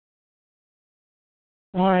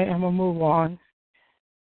 All right, I'm going to move on.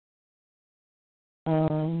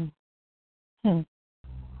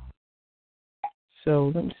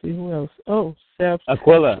 So let me see who else. Oh, Seth.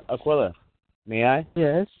 Aquila, may I?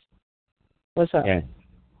 Yes. What's up? Okay.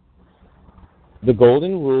 The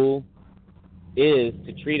golden rule is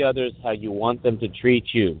to treat others how you want them to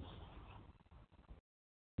treat you.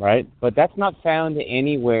 Right? But that's not found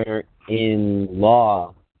anywhere in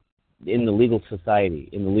law, in the legal society,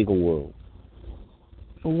 in the legal world.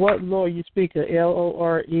 What law you speak of,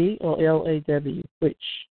 L-O-R-E or L-A-W? Which?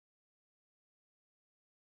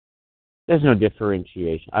 There's no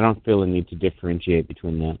differentiation. I don't feel a need to differentiate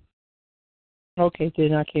between that. Okay,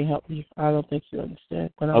 then I can't help you. I don't think you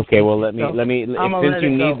understand. Okay, well let me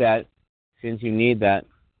since you need that,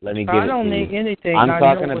 let me give it to you. I don't need anything. I'm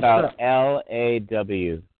talking about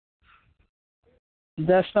L-A-W.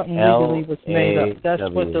 That's something legally was made up. That's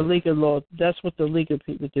what the legal law. That's what the legal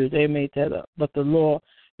people do. They made that up. But the law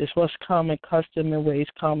is what's common, custom, and ways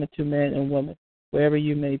common to men and women, wherever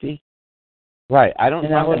you may be. Right. I don't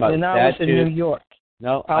talk about and I was in New York.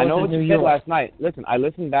 No, I know what you said last night. Listen, I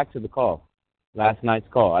listened back to the call, last night's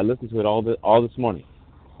call. I listened to it all this morning.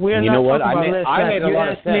 We're you not know what? I made a lot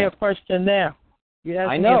of sense. You asked me a question now. You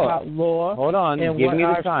asked me about law. Hold on. And give what me the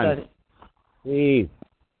I've time. studied. Please.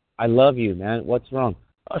 I love you, man. What's wrong?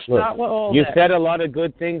 Start with all you that. said a lot of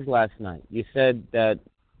good things last night. You said that,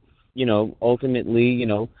 ultimately,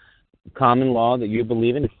 common law that you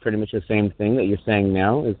believe in is pretty much the same thing that you're saying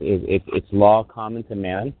now. It's law common to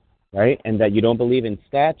man, right? And that you don't believe in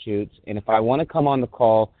statutes. And if I want to come on the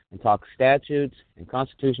call and talk statutes and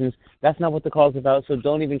constitutions, that's not what the call's about. So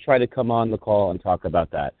don't even try to come on the call and talk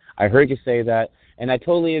about that. I heard you say that, and I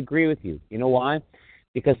totally agree with you. You know why?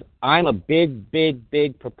 Because I'm a big, big,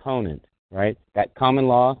 big proponent, right? That common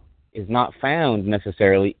law is not found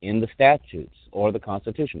necessarily in the statutes or the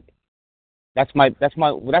Constitution. That's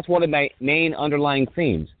one of my main underlying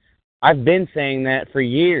themes. I've been saying that for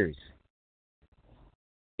years.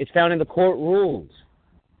 It's found in the court rules.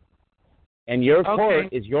 And your court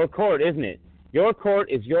is your court, isn't it? Your court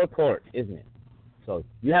is your court, isn't it? So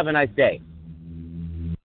you have a nice day.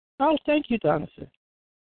 Oh, thank you, Donovan.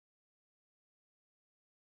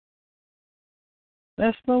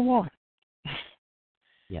 Let's move on.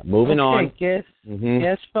 Yeah, moving on. Guess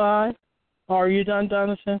 5. Are you done,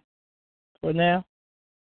 Donovan, for now?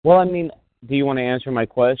 Well, I mean, do you want to answer my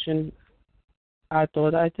question? I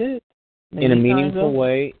thought I did. Maybe in a meaningful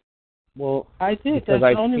way? Well, I did. That's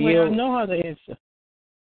the only way I know how to answer.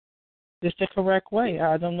 It's the correct way.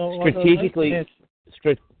 I don't know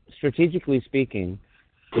strategically speaking,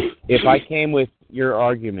 if I came with your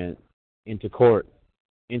argument into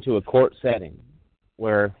a court setting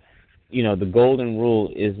where, the golden rule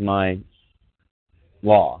is my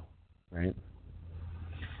law, right?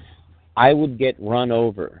 I would get run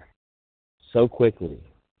over so quickly.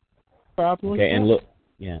 Probably. Okay, and look,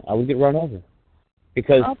 I would get run over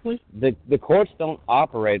because the courts don't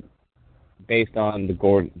operate based on the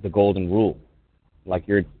golden rule, like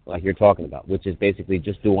you're talking about, which is basically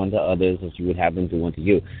just do unto others as you would have them do unto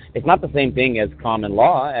you. It's not the same thing as common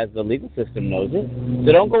law, as the legal system knows it.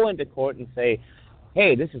 So don't go into court and say,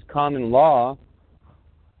 "Hey, this is common law,"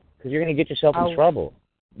 because you're going to get yourself in trouble.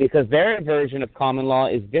 Because their version of common law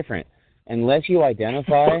is different. Unless you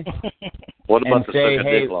identify what about and the say,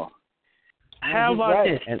 second "Hey, law? How about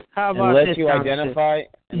this? Unless you identify,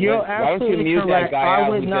 why don't you mute that guy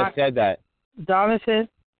out who just said that? Donovan,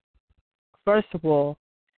 first of all,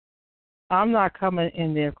 I'm not coming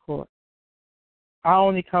in their court. I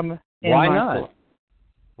only come in Why my not? court.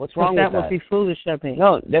 What's wrong with that? That would be foolish of me.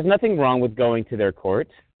 No, there's nothing wrong with going to their court.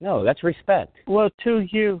 No, that's respect. Well, to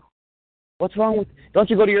you. What's wrong with... Don't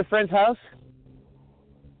you go to your friend's house?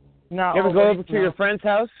 No. You ever go over to your friend's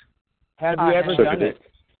house? Have you ever done it?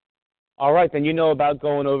 All right, then you know about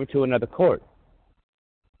going over to another court.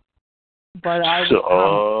 But I this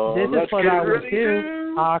is what I would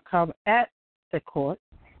do. I'll come at the court,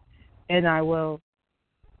 and I will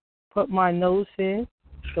put my nose in,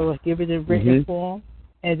 so I'll give it a written form,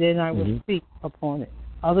 and then I will speak upon it.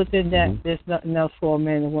 Other than that, there's nothing else for a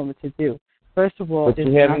man and woman to do. First of all, it's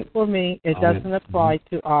not for me. It doesn't apply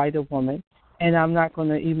to either woman, and I'm not going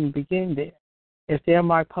to even begin there. If they're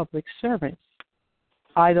my public servants,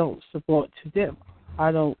 I don't support to them.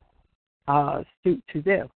 I don't suit to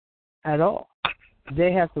them at all.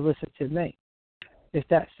 They have to listen to me. It's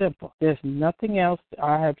that simple. There's nothing else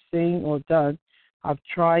I have seen or done. I've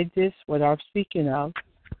tried this, what I'm speaking of,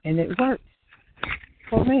 and it works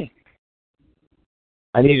for me.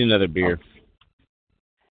 I need another beer.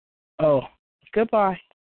 Oh, goodbye.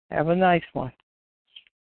 Have a nice one.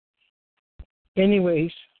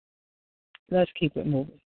 Anyways, let's keep it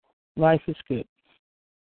moving. Life is good.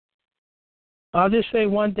 I'll just say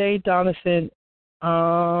one day, Donovan,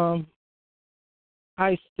 some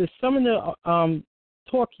of the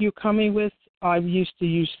talk you're coming with, I used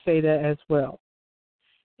to say that as well.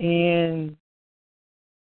 And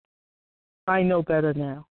I know better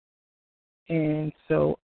now. And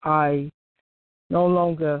so I no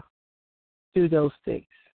longer do those things.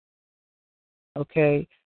 Okay?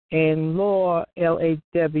 And law,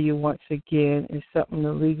 LAW, once again, is something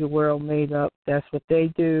the legal world made up. That's what they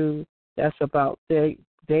do. That's about their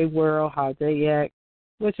world, how they act,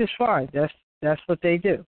 which is fine. That's what they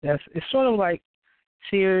do. It's sort of like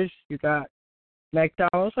Sears. You got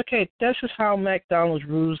McDonald's. Okay, that's just how McDonald's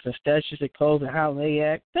rules and statutes and codes and how they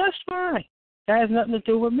act. That's fine. That has nothing to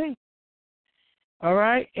do with me. All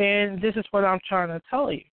right, and this is what I'm trying to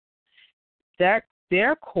tell you. That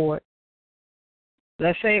their court.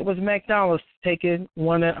 Let's say it was McDonald's taking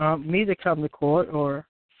me to come to court, or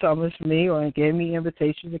summons me, or gave me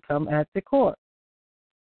invitation to come at the court.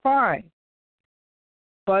 Fine.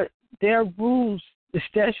 But their rules, the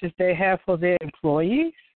statutes they have for their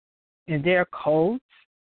employees and their codes,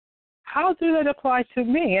 how do that apply to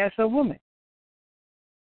me as a woman?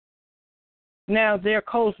 Now, their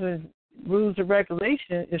codes and rules and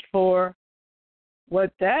regulation is for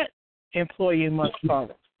what that employee must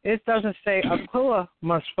follow. It doesn't say Aquila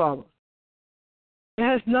must follow. It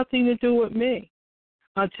has nothing to do with me.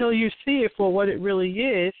 Until you see it for what it really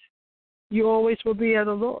is, you always will be at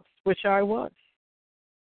a loss, which I was.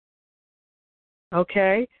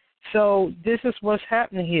 Okay? So this is what's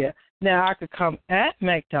happening here. Now, I could come at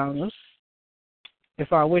McDonald's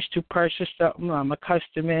if I wish to purchase something, I'm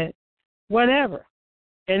accustomed to it, whatever.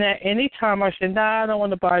 And at any time I say, I don't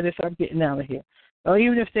want to buy this, I'm getting out of here. or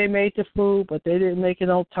even if they made the food but they didn't make it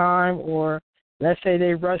on time, or let's say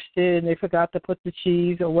they rushed it and they forgot to put the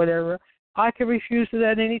cheese or whatever, I can refuse it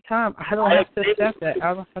at any time. I don't have to accept that.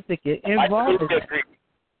 I don't have to get involved.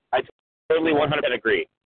 I totally 100% agree.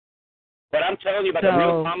 But I'm telling you about the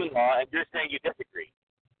real common law, and you're saying you disagree.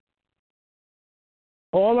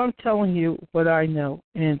 All I'm telling you what I know,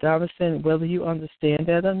 and I'm saying whether you understand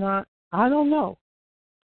that or not, I don't know.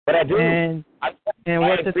 But I do. And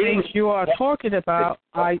what the things you are talking about,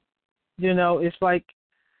 it's like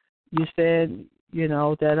you said,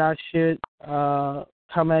 that I should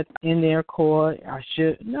come in their court.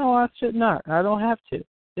 No, I should not. I don't have to.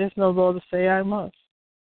 There's no law to say I must.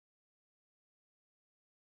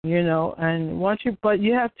 And but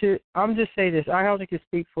you have to, I'm just saying this, I only can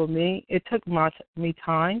speak for me. It took me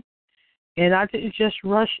time, and I didn't just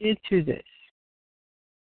rush into this.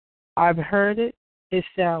 I've heard it. It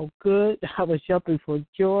sounds good. I was jumping for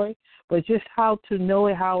joy, but just how to know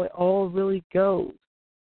it, how it all really goes.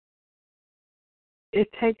 It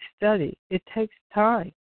takes study. It takes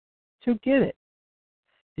time to get it.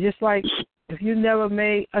 Just like if you never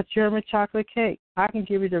made a German chocolate cake, I can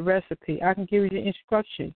give you the recipe. I can give you the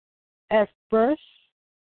instructions. At first,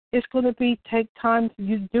 it's going to take time for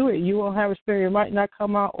you to do it. You won't have experience. It might not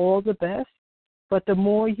come out all the best, but the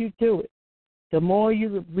more you do it, the more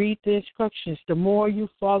you read the instructions, the more you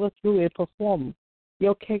follow through and perform,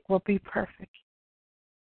 your cake will be perfect.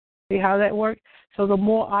 See how that works? So the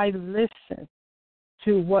more I listen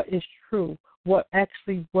to what is true, what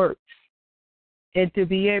actually works, and to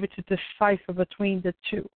be able to decipher between the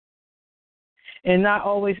two. And not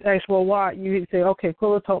always ask, well, why? You say, okay,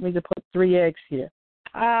 Quilla told me to put 3 eggs here.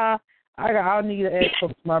 I'll need an egg for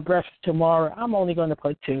my breakfast tomorrow. I'm only going to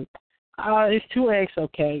put 2. It's 2 eggs,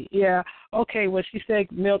 okay. Yeah, okay, well, she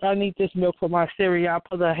said milk. I need this milk for my cereal. I'll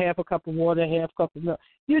put a half a cup of water, half a cup of milk.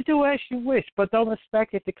 You do as you wish, but don't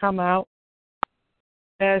expect it to come out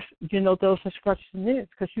as, those instructions is,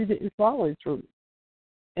 because you didn't follow it through.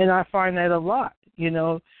 And I find that a lot.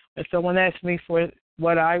 If someone asks me for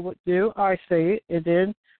what I would do, I say it, and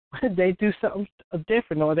then they do something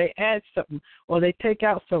different, or they add something, or they take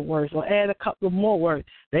out some words, or add a couple more words.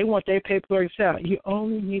 They want their paperwork out. You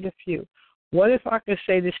only need a few. What if I could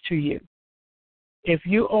say this to you? If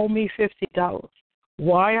you owe me $50,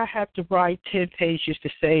 why I have to write 10 pages to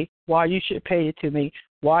say why you should pay it to me,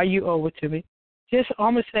 why you owe it to me? Just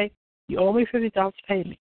almost say, you owe me $50, pay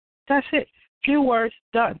me. That's it. Few words,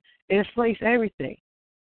 done. It explains everything.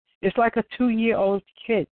 It's like a 2-year-old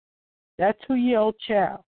kid. That 2-year-old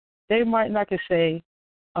child, they might not say,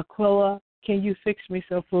 Aquila, can you fix me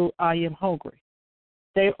some food? I am hungry.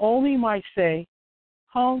 They only might say,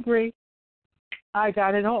 hungry, I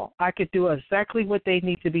got it all. I could do exactly what they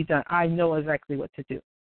need to be done. I know exactly what to do.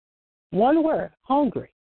 One word,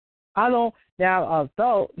 hungry. I don't, now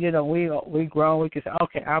adult, we grown, we can say,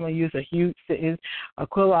 okay, I'm going to use a huge sentence.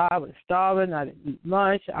 Aquila, I was starving, I didn't eat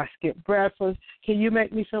lunch, I skipped breakfast. Can you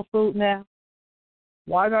make me some food now?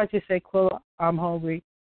 Why not just say, Aquila, I'm hungry,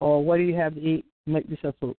 or what do you have to eat? Make me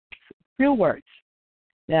some food. Few words.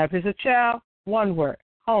 Now, if it's a child, one word,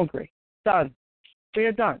 hungry, done.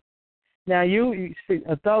 We're done. Now, you see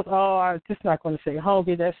adults, I'm just not going to say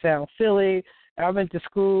hungry, that sounds silly. I went to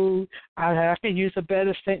school. I can use a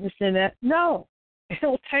better sentence than that. No, it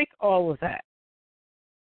don't take all of that.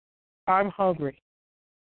 I'm hungry.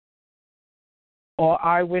 Or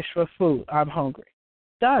I wish for food. I'm hungry.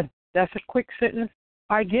 Done. That's a quick sentence.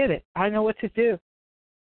 I get it. I know what to do.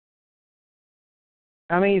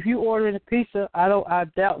 I mean, if you order a pizza, I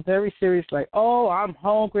doubt very seriously, like, oh, I'm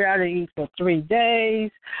hungry. I didn't eat for 3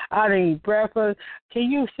 days. I didn't eat breakfast.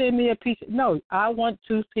 Can you send me a pizza? No, I want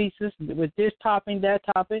 2 pizzas with this topping, that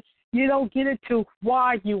topping. You don't get into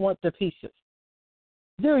why you want the pizzas,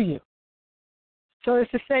 do you? So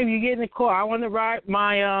it's the same. You get in the car. I want to write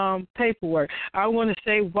my paperwork. I want to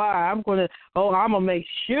say why. I'm going to make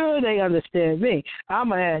sure they understand me. I'm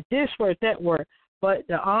going to add this word, that word. But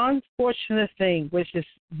the unfortunate thing, which is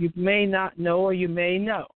you may not know or you may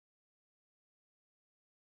know.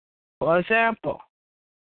 For example,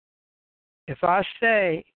 if I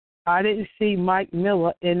say I didn't see Mike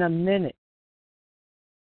Miller in a minute,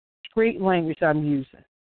 street language I'm using,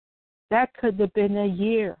 that could have been a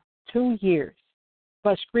year, 2 years.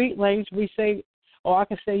 But street language, we say, or I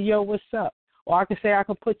can say, yo, what's up? Or I can say I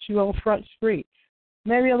can put you on Front Street.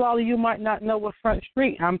 Maybe a lot of you might not know what Front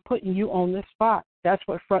Street. I'm putting you on the spot. That's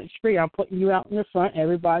what Front Street. I'm putting you out in the front,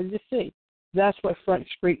 everybody to see. That's what Front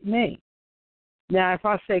Street means. Now, if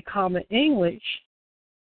I say common English,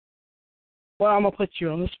 well, I'm going to put you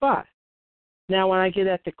on the spot. Now, when I get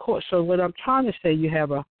at the court, so what I'm trying to say, you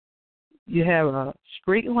have a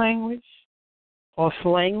street language, or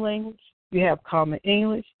slang language, you have common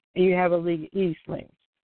English, and you have a legalese language.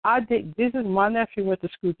 This is my nephew went to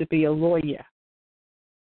school to be a lawyer.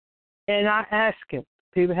 And I asked him,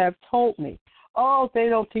 people have told me, oh, they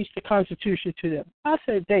don't teach the Constitution to them. I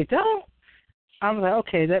said, they don't? I'm like,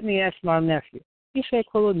 okay, let me ask my nephew. He said,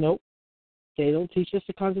 well, nope, they don't teach us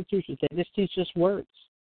the Constitution. They just teach us words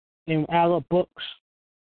in our books,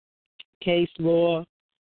 case law.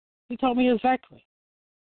 He told me exactly.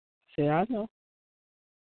 I said, I know.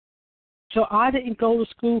 So I didn't go to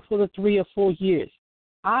school for the 3 or 4 years.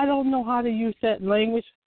 I don't know how to use that language,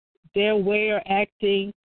 their way of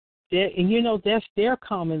acting, and that's their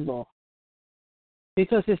common law.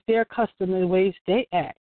 Because it's their custom and ways they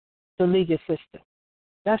act, the legal system.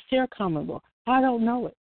 That's their common law. I don't know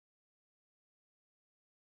it.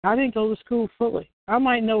 I didn't go to school fully. I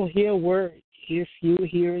might know here a word, here few,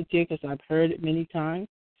 here and there, because I've heard it many times.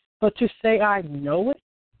 But to say I know it,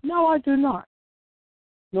 no, I do not.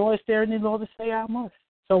 Nor is there any law to say I must.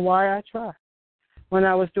 So why I try? When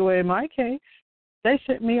I was doing my case, they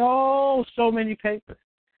sent me so many papers.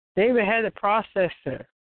 They even had a processor.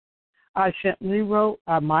 I simply wrote,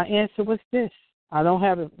 my answer was this. I don't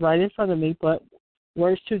have it right in front of me, but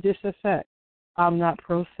words to this effect. I'm not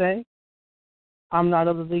pro se. I'm not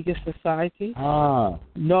of the legal society. Nor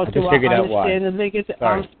do I understand the legal.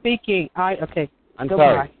 I'm speaking. Okay. I'm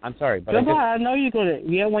goodbye. sorry. But goodbye. I know you're going to.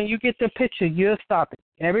 Yeah, when you get the picture, you'll stop it.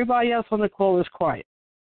 Everybody else on the call is quiet.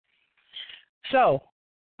 So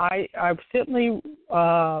I simply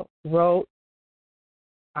wrote,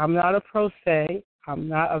 I'm not a pro se. I'm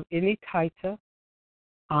not of any title.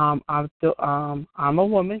 I'm a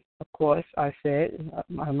woman, of course, I said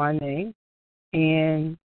my name.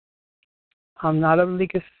 And I'm not of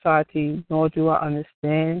legal society, nor do I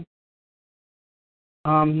understand,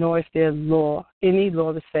 nor is there any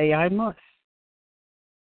law to say I must.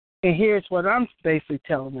 And here's what I'm basically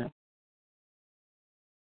telling them.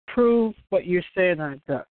 Prove what you're saying I've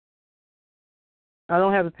done. I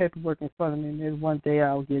don't have the paperwork in front of me. Maybe one day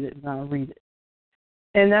I'll get it and I'll read it.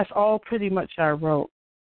 And that's all pretty much I wrote.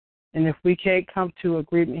 And if we can't come to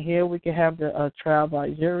agreement here, we can have the trial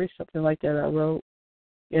by jury, something like that I wrote,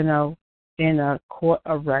 in a court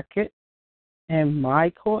of record, in my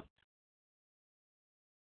court.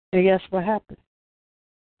 And guess what happened?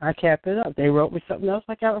 I capped it up. They wrote me something else.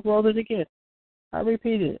 I wrote it again. I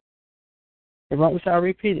repeated it. They wrote me, so I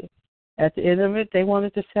repeated it. At the end of it, they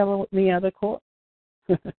wanted to settle with me out of court.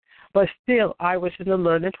 But still, I was in the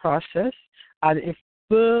learning process. I didn't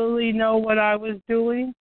fully know what I was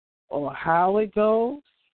doing or how it goes,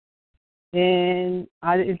 and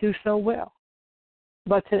I didn't do so well.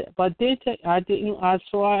 I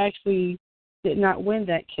actually did not win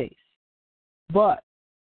that case. But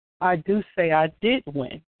I do say I did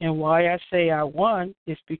win. And why I say I won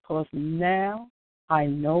is because now I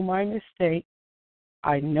know my mistake,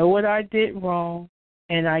 I know what I did wrong,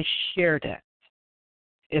 and I share that.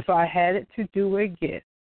 If I had it to do again,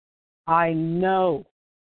 I know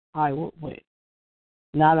I would win.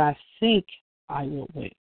 Not I think I will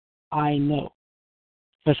win. I know.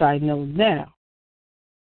 Because I know now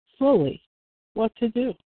fully what to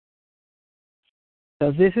do.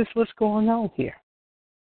 So this is what's going on here.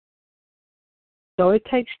 So it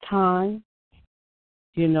takes time.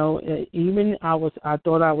 Even I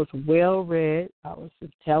thought I was well read. I was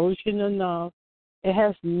intelligent enough. It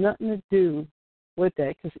has nothing to do with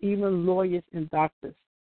that, because even lawyers and doctors,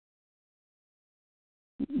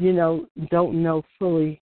 don't know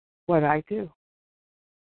fully what I do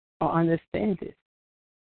or understand it.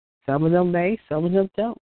 Some of them may, some of them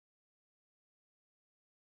don't.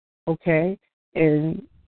 Okay? And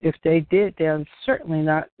if they did, they're certainly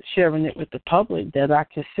not sharing it with the public that I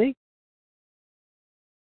can see.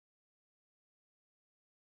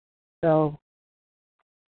 So,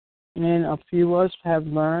 and a few of us have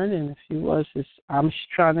learned, and a few of us I'm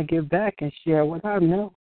trying to give back and share what I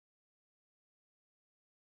know.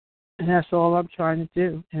 And that's all I'm trying to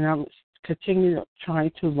do. And I'm continuing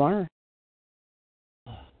trying to learn.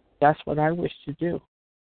 That's what I wish to do.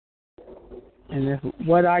 And if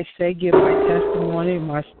what I say, give my testimony,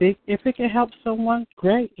 my speak, if it can help someone,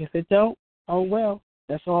 great. If it don't, oh well.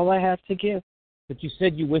 That's all I have to give. But you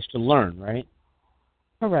said you wish to learn, right?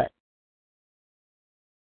 Correct.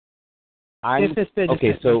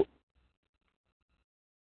 So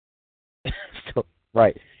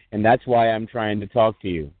right. And that's why I'm trying to talk to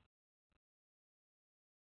you.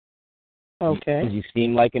 Okay. Because you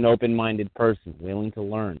seem like an open-minded person, willing to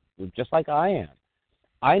learn, just like I am.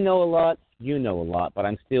 I know a lot, you know a lot, but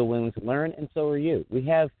I'm still willing to learn, and so are you. We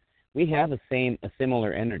have a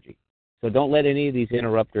similar energy. So don't let any of these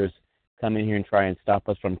interrupters come in here and try and stop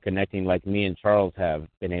us from connecting like me and Charles have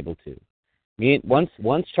been able to.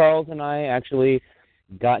 Once Charles and I actually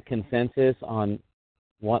got consensus on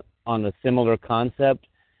a similar concept,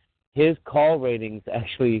 his call ratings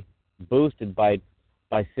actually boosted by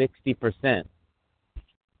 60%.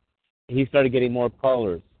 He started getting more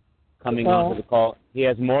callers coming onto the call. He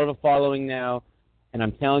has more of a following now, and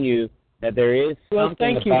I'm telling you that there is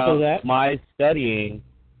something about my studying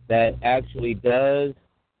that actually does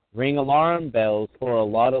ring alarm bells for a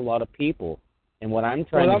lot of people. And what I'm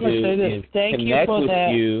trying to do is connect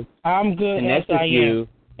with you. I'm good connect as with you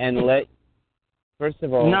and let. First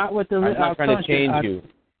of all, I'm not trying to change you.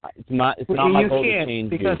 It's not my goal to change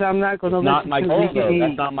because you. I'm not going to listen. Not my goal, though.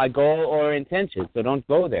 That's not my goal or intention. So don't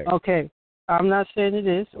go there. Okay, I'm not saying it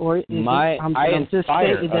is or it isn't. I'm just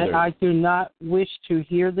saying that I do not wish to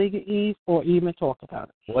hear legalese or even talk about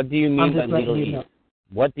it. What do you mean by legalese?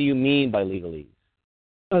 What do you mean by legalese?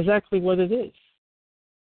 Exactly what it is.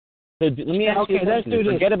 So let me ask you a question.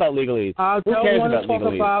 Forget about legalese. I Who don't cares want about to talk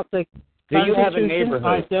legalese? about the Do you have a neighborhood?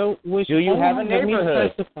 I don't wish. Do you have a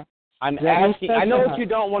neighborhood? I'm asking. I know what you specify.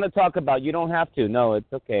 don't want to talk about. You don't have to. No,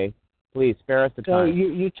 it's okay. Please spare us the So time.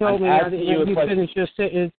 you told me I didn't let you finish your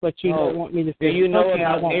sentence, but you don't want me to finish. Do you know okay,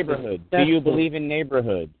 about neighborhood? Do you believe in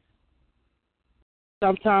neighborhoods?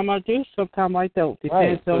 Sometimes I do, sometimes I don't.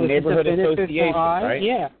 Depends so on neighborhood if it's a benefit association, for I. right?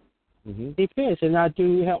 Yeah. Mm-hmm. Depends, and I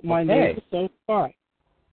do help my neighbors, so fine.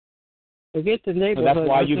 Forget the neighborhood. So that's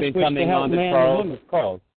why you've been coming on to Charles'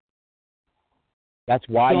 call. That's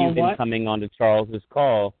why you've been coming on to Charles's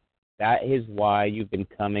call. That is why you've been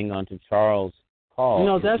coming on to Charles' call.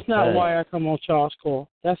 No, that's not why I come on Charles' call.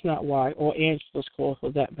 That's not why, or Angela's call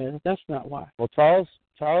for that matter. That's not why. Well,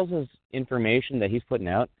 Charles's information that he's putting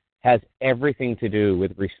out has everything to do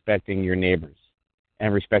with respecting your neighbors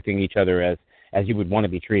and respecting each other as you would want to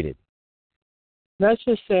be treated. Let's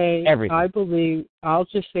just say everything. I believe, I'll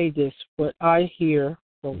just say this, what I hear,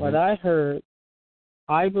 or what I heard,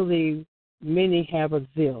 I believe many have a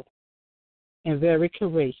zeal and very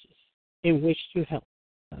courageous in which to help,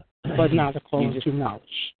 but not according to knowledge.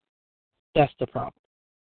 That's the problem.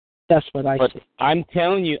 That's what I see. I'm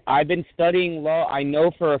telling you, I've been studying law. I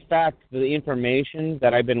know for a fact the information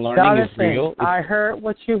that I've been learning is real. I heard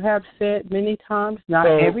what you have said many times, not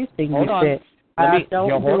everything you said. I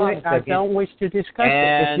don't wish to discuss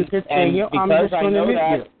it. If you continue, I'm just going to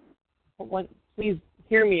mute you. Please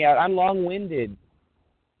hear me out. I'm long-winded.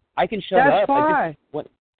 I can shut up. That's fine.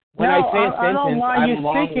 When I say a sentence, I don't mind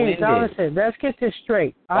you speaking, Jonathan. Let's get this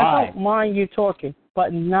straight. I don't mind you talking,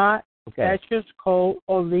 but not statutes, code,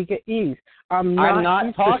 or legalese. I'm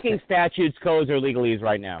not talking statutes, codes, or legalese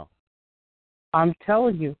right now. I'm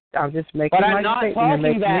telling you. I'm just making my statement. But I'm not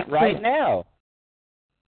talking that right now.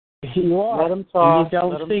 You are. Let him talk. You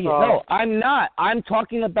don't see it. No, I'm not. I'm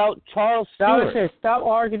talking about Charles Stewart. Jonathan, stop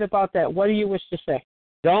arguing about that. What do you wish to say?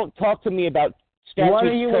 Don't talk to me about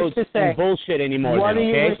statutes, codes, and bullshit anymore. What do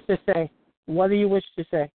you okay? wish to say? What do you wish to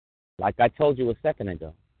say? Like I told you a second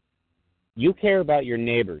ago, you care about your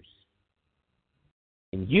neighbors,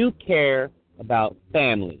 and you care about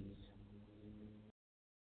families.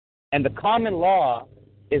 And the common law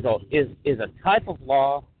is a type of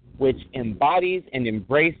law which embodies and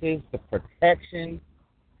embraces the protection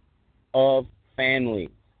of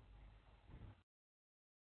families,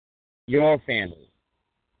 your family.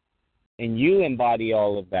 And you embody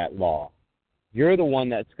all of that law. You're the one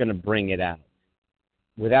that's going to bring it out.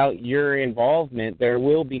 Without your involvement, there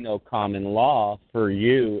will be no common law for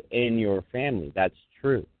you and your family. That's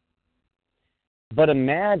true. But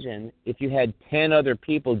imagine if you had 10 other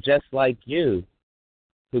people just like you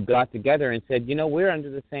who got together and said, you know, we're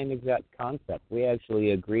under the same exact concept. We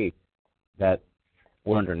actually agree that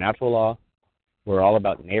we're under natural law. We're all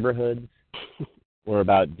about neighborhoods. We're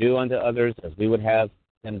about do unto others as we would have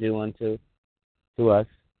them do unto us.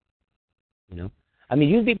 You know, I mean,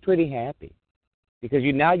 you'd be pretty happy because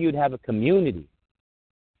now you'd have a community.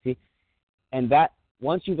 See, and that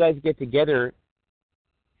once you guys get together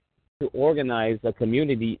to organize a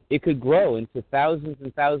community, it could grow into thousands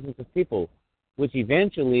and thousands of people, which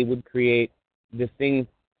eventually would create this thing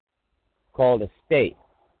called a state.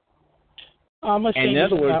 In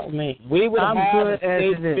other words, we would have a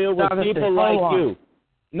state filled with people like you.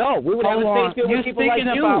 No, we would have a state filled with people like you. You're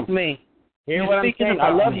speaking about me. Hear what I'm saying? I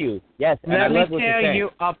love you. Yes, and I love what you're saying. Let me tell you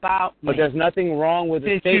about me. But there's nothing wrong with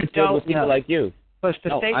a state filled with people like you. But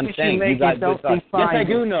the statements you make, you got don't define. Yes, I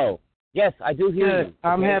do know. Yes, I do hear you.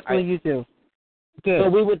 I'm happy you do. Good. So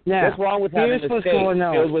we would. Now, what's wrong with having a state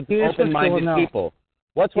filled with open-minded people?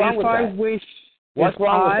 What's wrong with that? What's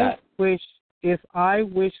wrong with that? If I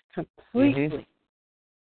wish completely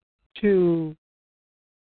to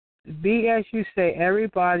be as you say.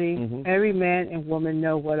 Everybody, every man and woman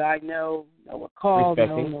know what I know what Carl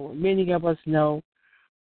knows, know what many of us know.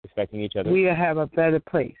 Respecting each other. We have a better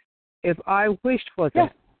place. If I wished for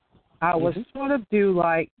that, I would sort of do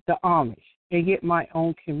like the Amish and get my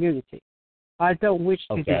own community. I don't wish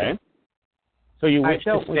to do that. So you wish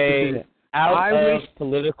to stay out of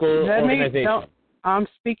political organization. I'm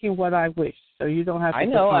speaking what I wish, so you don't have to. I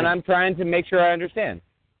know, and I'm trying to make sure I understand.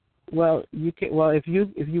 Well, you can. Well, if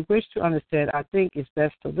you wish to understand, I think it's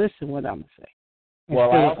best to listen what I'm saying.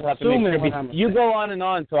 Well, I also have to make sure. You go on and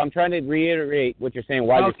on, so I'm trying to reiterate what you're saying.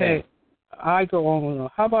 Why you're saying. I go on and on.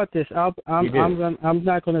 How about this? I'm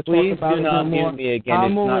not going to talk about it no more. Please do not mute me again.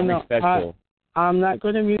 It's not respectful. I'm not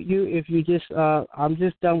going to mute you if you just. I'm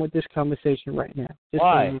just done with this conversation right now.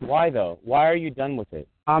 Why? Why though? Why are you done with it?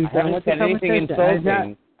 I'm done with the conversation.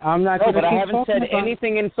 Insulting. I'm not going to. No, but I haven't said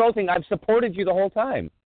anything insulting. I've supported you the whole time.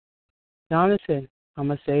 Jonathan, I'm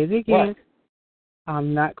gonna say it again. What?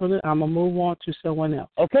 I'm gonna move on to someone else.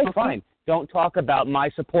 Okay, fine. Don't talk about my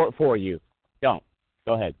support for you. Don't.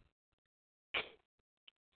 Go ahead.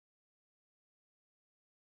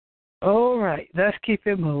 All right, let's keep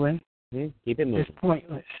it moving. Keep it moving. It's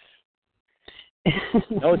pointless.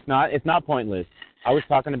 No, it's not. It's not pointless. I was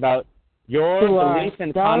talking about your beliefs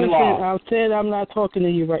in common law. I said I'm not talking to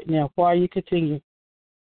you right now. Why you continue?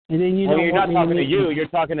 And then you you're not talking to you. You're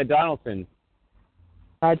talking to Donaldson.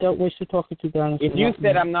 I don't wish to talk to Donaldson. If you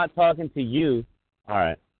said I'm not talking to you, all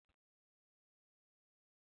right.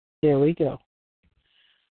 There we go.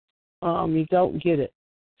 You don't get it.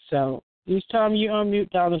 So each time you unmute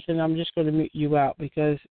Donaldson, I'm just going to mute you out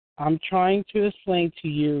because I'm trying to explain to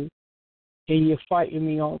you, and you're fighting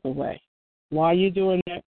me all the way. Why you doing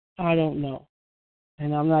that, I don't know.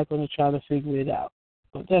 And I'm not going to try to figure it out.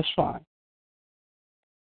 But that's fine.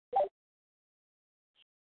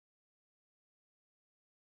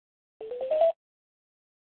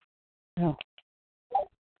 No.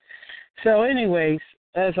 So anyways,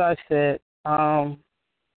 as I said, I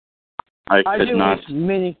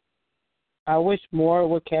wish more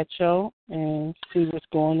would catch on and see what's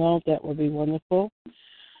going on. That would be wonderful.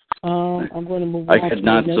 I'm going to move on. I could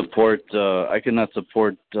not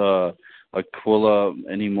support Aquila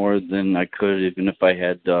any more than I could even if I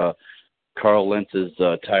had Carl Lentz's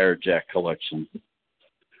tire jack collection.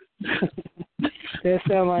 That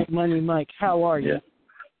sounds like Money Mike. How are you? Yeah.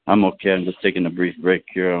 I'm okay. I'm just taking a brief break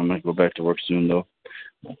here. I'm going to go back to work soon, though.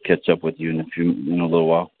 I'll catch up with you in a little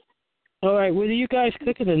while. All right. What are you guys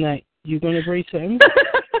cooking tonight? You going to bring something?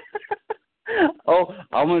 Oh,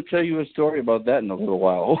 I'm going to tell you a story about that in a little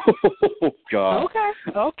while. Oh, God.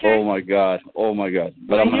 Okay. Oh, my God.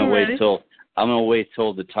 But I'm going to wait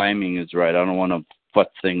till the timing is right. I don't want to fuck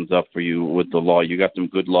things up for you with the law. You got some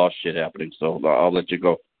good law shit happening, so I'll let you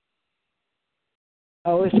go.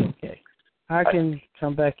 Oh, it's okay. I can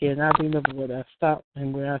come back in. I remember where I stopped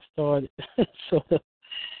and where I started. So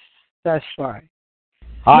that's fine.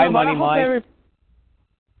 Hi, Money Mike.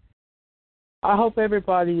 I hope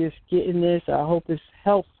everybody is getting this. I hope it's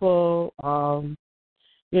helpful. Far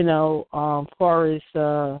as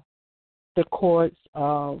the courts,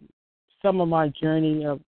 some of my journey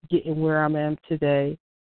of getting where I am today.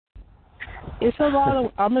 It's a lot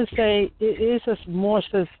of, I'm going to say, it is a more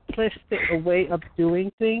simplistic way of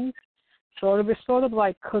doing things. It's sort of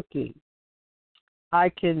like cooking. I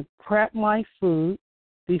can prep my food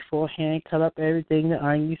beforehand, cut up everything, the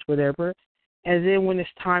onions, whatever, and then when it's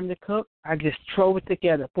time to cook, I just throw it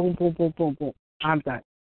together. Boom, boom, boom, boom, boom. I'm done.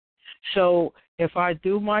 So if I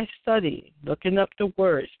do my study, looking up the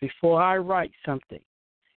words before I write something,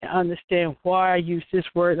 and understand why I use this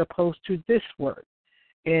word opposed to this word,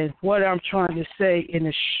 and what I'm trying to say in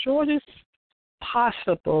the shortest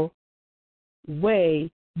possible way,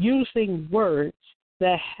 using words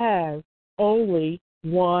that have only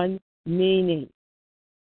one meaning.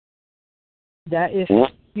 That is a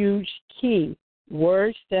huge key.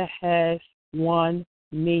 Words that has one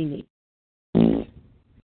meaning.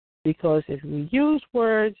 Because if we use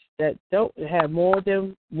words that don't have more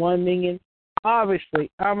than one meaning, obviously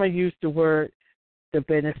I'm going to use the word to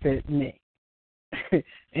benefit me.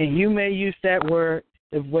 And you may use that word,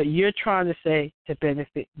 what you're trying to say, to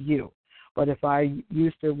benefit you. But if I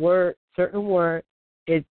use the certain word,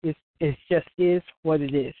 it just is what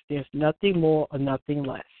it is. There's nothing more or nothing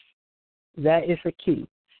less. That is a key.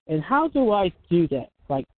 And how do I do that?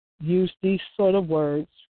 Like use these sort of words,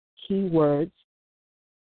 key words,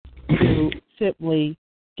 to simply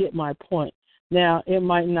get my point. Now, it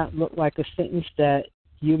might not look like a sentence that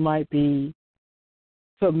you might be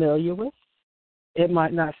familiar with. It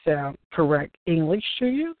might not sound correct English to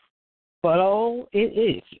you, but it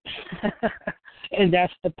is. And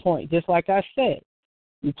that's the point. Just like I said,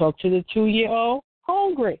 you talk to the 2-year-old,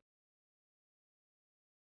 hungry.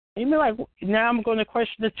 You mean like, now I'm going to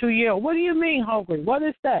question the 2-year-old. What do you mean hungry? What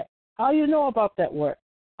is that? How you know about that word?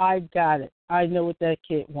 I got it. I know what that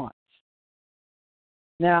kid wants.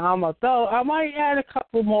 Now, I'm a adult. I might add a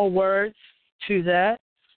couple more words to that.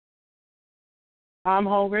 I'm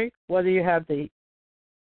hungry. What do you have to eat?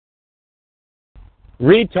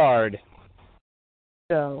 Retard.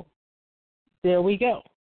 So, there we go.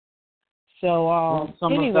 So,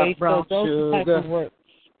 anyway, so those type of words.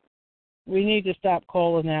 We need to stop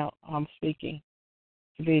calling out. I'm speaking.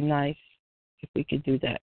 To be nice, if we could do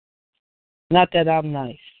that. Not that I'm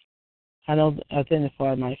nice. I don't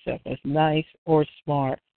identify myself as nice or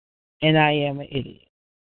smart, and I am an idiot.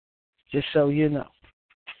 Just so you know.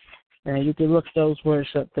 Now, you can look those words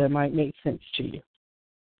up that might make sense to you.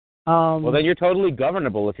 Well, then you're totally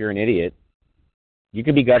governable if you're an idiot. You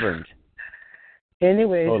can be governed.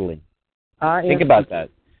 Anyway. Totally. Think about that.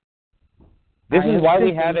 This is why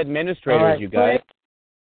we have administrators, right, you guys.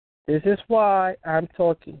 This is why I'm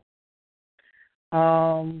talking.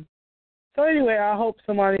 So anyway, I hope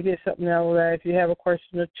somebody gets something out of that. If you have a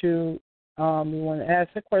question or two, you want to ask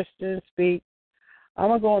a question, speak. I'm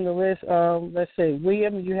going to go on the list. Let's see.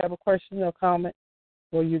 William, do you have a question or comment?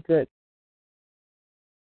 Or are you good?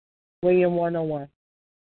 William 101.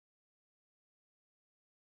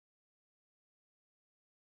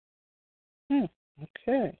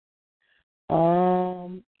 Okay.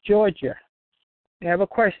 Georgia, you have a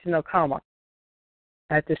question or comment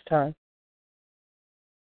at this time?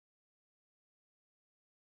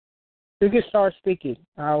 You can start speaking.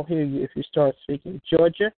 I'll hear you if you start speaking.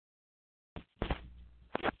 Georgia?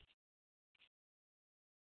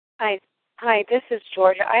 Hi, this is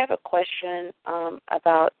Georgia. I have a question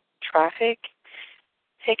about traffic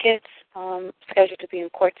tickets. Scheduled to be in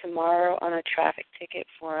court tomorrow on a traffic ticket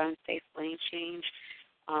for unsafe lane change.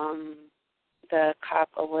 The cop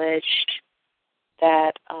alleged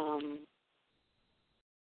that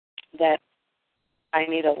that I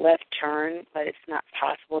need a left turn, but it's not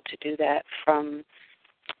possible to do that from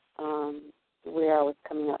where I was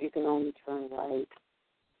coming out. You can only turn right.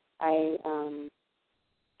 I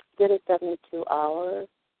did a 72-hour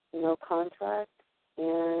no contract,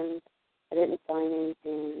 and I didn't sign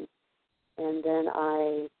anything. And then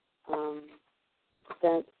I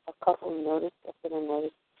sent a couple of notices. I sent a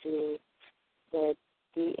notice to the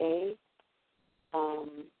DA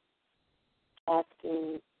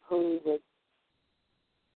asking who he was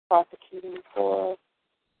prosecuting for,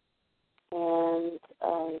 and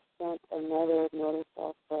I sent another notice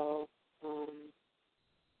also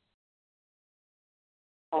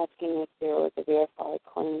asking if there was a verified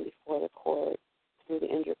claim before the court, who the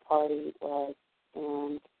injured party was,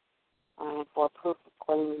 and for proof of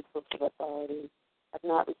claim and proof of authority. I've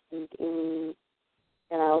not received any,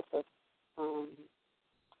 and I also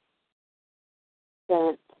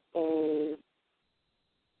sent a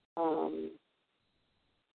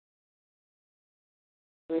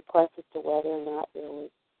request as to whether or not there was,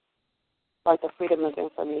 like a Freedom of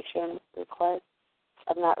Information request.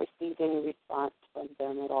 I've not received any response from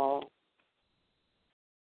them at all.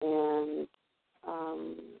 And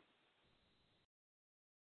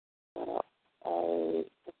I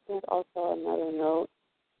sent also another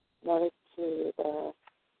notice to the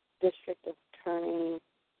district attorney,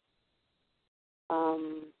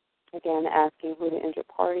 again asking who the injured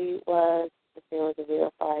party was, if there was a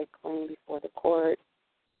verified claim before the court,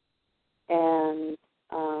 and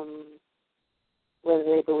whether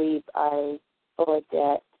they believe I owe a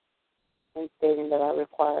debt, and stating that I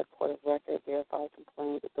require a court of record verified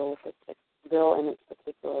complaint, the bill and its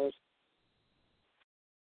particulars.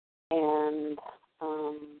 And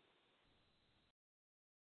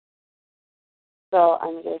so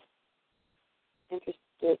I'm just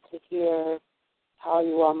interested to hear how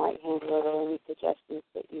you all might handle it, or any suggestions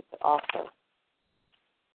that you could offer.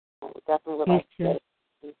 I definitely would like to.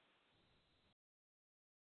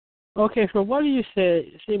 Okay, so what you said,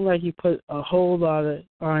 it seemed like you put a whole lot of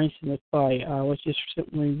irons in the fire. I was just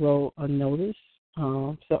simply wrote a notice,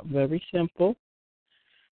 something very simple.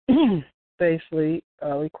 Basically,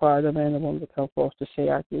 require the man and woman to come forth to say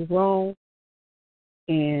I did wrong,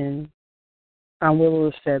 and I'm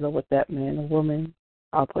willing to settle with that man or woman.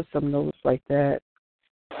 I'll put some notice like that.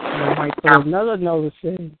 And I might put another notice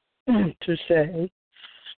in to say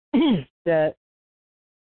that,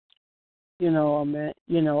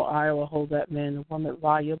 I will hold that man or woman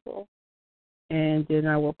liable. And then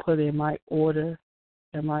I will put in my order,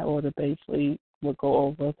 and my order basically will go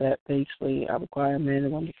over that basically I require a man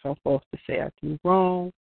and woman to come forth to say I do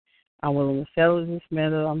wrong. I'm willing to settle in this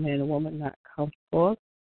matter. I'm man and woman not come forth.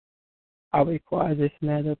 I require this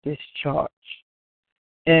matter discharged.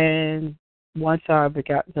 And once I've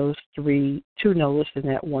got those two notices in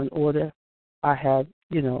that one order, I have,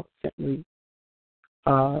 simply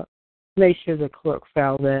made sure the clerk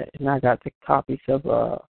filed that, and I got the copies of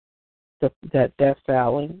that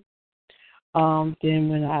filing. Then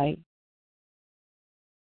when I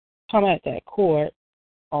come at that court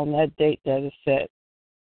on that date that is set,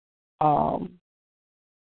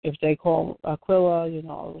 if they call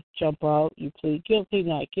Aquila, jump out, you plead guilty,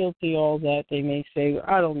 not guilty, all that, they may say,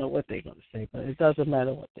 I don't know what they're going to say, but it doesn't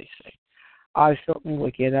matter what they say. I certainly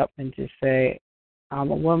would get up and just say, I'm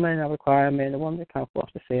a woman, I require a man and woman to come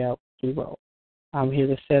forth to say I'll do well. I'm here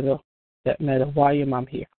to settle that matter. Why am I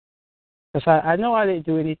here? Because I know I didn't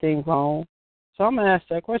do anything wrong, so I'm going to ask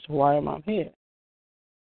that question, why am I here?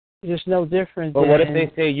 It's no different But what if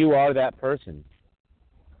they say you are that person?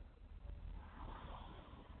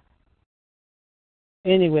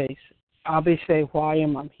 Anyways, I'll be saying, why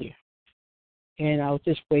am I here? And I'll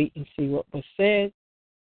just wait and see what was said.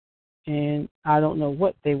 And I don't know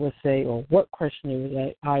what they would say or what question they would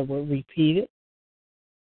say. I will repeat it.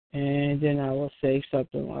 And then I will say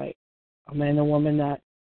something like, a man and woman not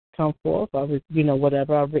come forth.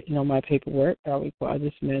 Whatever I've written on my paperwork, I require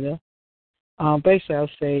this matter. Basically, I'll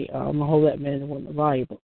say, I'm going to hold that man and woman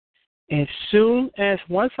liable. And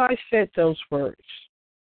once I said those words,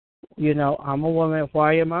 I'm a woman,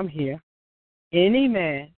 why am I here? Any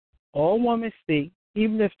man or woman speak,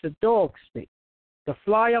 even if the dog speak, the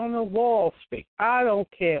fly on the wall speak, I don't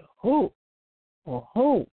care who or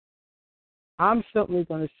whom. I'm simply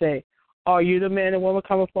going to say, are you the man and woman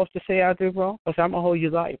coming forth to say I did wrong? Because I'm going to hold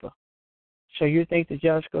you liable. So you think the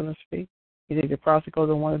judge is going to speak? You think the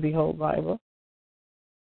prosecutor want to be held liable?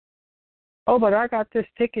 Oh, but I got this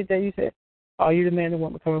ticket that you said, are you the man and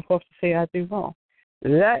woman coming forth to say I did wrong?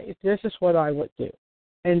 This is what I would do.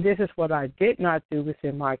 And this is what I did not do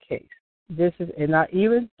within my case.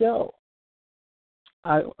 Even though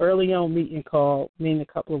early on meeting called, me and a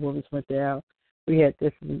couple of women went down, we had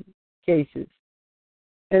different cases.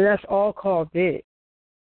 And that's all Carl did.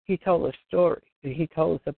 He told a story. And he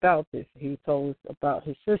told us about this. He told us about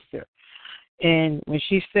his sister. And when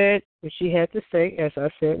she said what she had to say, as I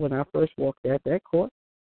said when I first walked out that court,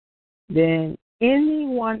 then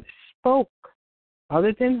anyone spoke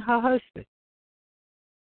other than her husband.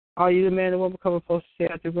 Are you the man or woman coming forth to say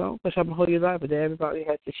I do wrong? Because I'm going to hold you liable. But everybody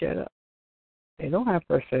has to shut up. They don't have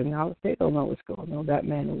first-hand knowledge. They don't know what's going on, that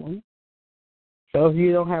man or woman. So if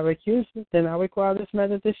you don't have an accuser, then I require this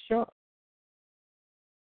matter discharged.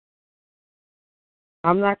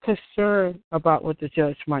 I'm not concerned about what the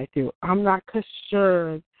judge might do. I'm not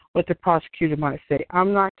concerned what the prosecutor might say.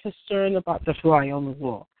 I'm not concerned about the fly on the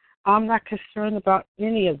wall. I'm not concerned about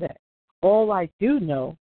any of that. All I do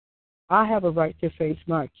know, I have a right to face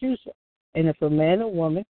my accuser. And if a man or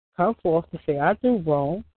woman come forth to say I do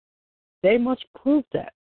wrong, they must prove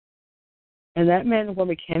that. And that man or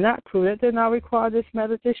woman cannot prove it, then I require this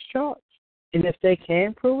matter discharged. And if they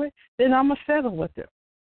can prove it, then I'm going to settle with them.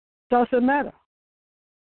 Doesn't matter.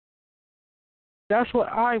 That's what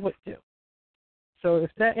I would do. So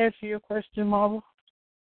if that answers your question, Marvel?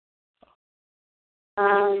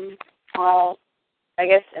 Well, I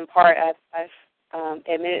guess in part I've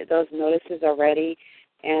admitted those notices already.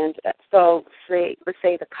 And so let's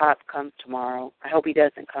say the cop comes tomorrow. I hope he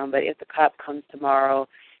doesn't come, but if the cop comes tomorrow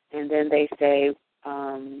and then they say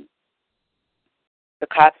the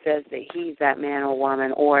cop says that he's that man or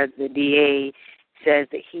woman, or the DA says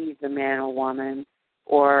that he's the man or woman,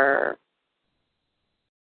 or...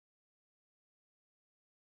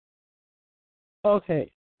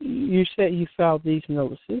 Okay. You said you filed these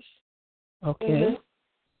notices. Okay.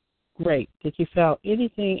 Mm-hmm. Great. Did you file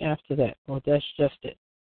anything after that, or that's just it?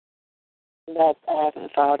 That I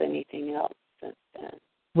haven't filed anything else since then.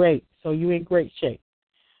 Great. So you're in great shape.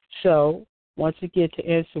 So once again, to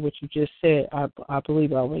answer what you just said, I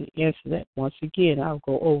believe I already answered that. Once again, I'll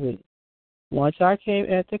go over it. Once I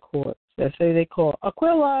came at the court, let's say they call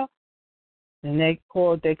Aquila, and they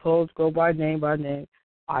go by name,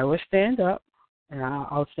 I will stand up, and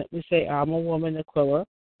I'll simply say, I'm a woman, Aquila.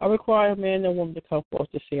 I require a man and a woman to come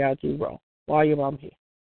forth to say I do wrong. Why am I here?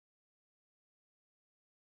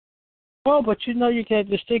 Oh, but you get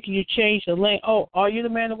the sticker, you change the lane. Oh, are you the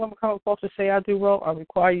man or woman coming forth to say I do wrong? I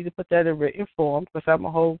require you to put that in written form because I'm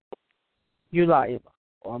going to hold you liable.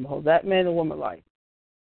 Or I'm going to hold that man or woman liable.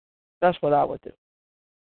 That's what I would do.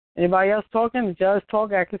 Anybody else talking? The judge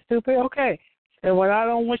talking, acting stupid? Okay. And when I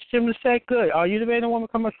don't wish him to say, good, are you the man or woman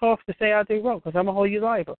coming forth to say I do wrong? Because I'm going to hold you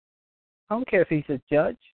liable. I don't care if he's a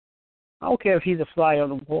judge. I don't care if he's a fly on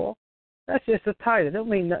the wall. That's just a title. It don't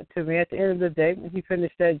mean nothing to me. At the end of the day, when he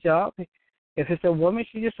finished that job, if it's a woman,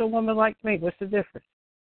 she's just a woman like me. What's the difference?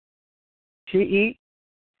 She eat,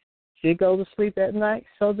 she go to sleep at night,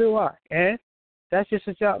 so do I. And that's just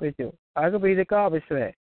a job we do. I could be the garbage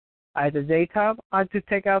man. At the daytime, I do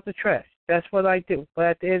take out the trash. That's what I do. But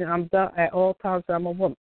at the end, I'm done. At all times, I'm a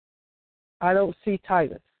woman. I don't see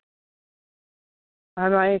titles.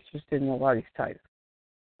 I'm not interested in nobody's title.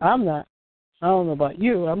 I'm not. I don't know about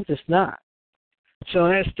you. I'm just not. So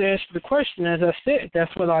that's to answer the question. As I said,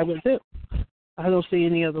 that's what I would do. I don't see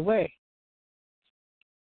any other way.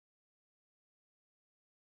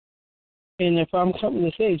 And if I'm coming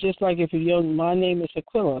to say, just like if my name is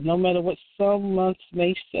Aquila, no matter what some months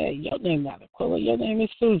may say, your name not Aquila, your name is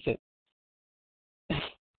Susan.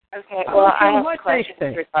 Okay, well, I have a question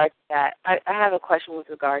with regard to that. I have a question with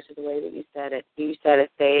regard to the way that you said it. You said if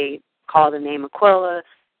they call the name Aquila,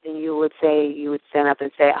 then you would stand up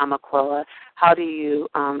and say, I'm Aquila. How do you,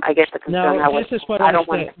 I guess the concern no, this is what I don't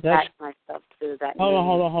want to attach myself to that name.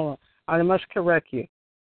 Hold on. I must correct you.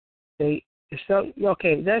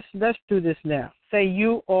 Okay, let's do this now. Say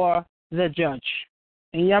you are the judge.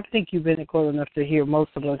 And I think you've been Aquila enough to hear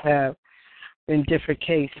most of us have in different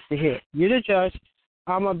cases to hear. You're the judge.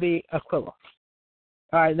 I'm going to be Aquila. All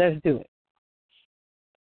right, let's do it.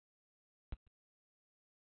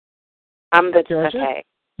 I'm the judge. Okay.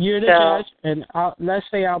 You're the judge, and let's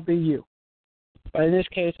say I'll be you. But in this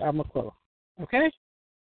case, I'm Aquila. Okay?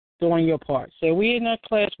 Doing your part. So we in that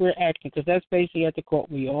class, we're acting, because that's basically at the court.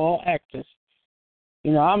 We all actors.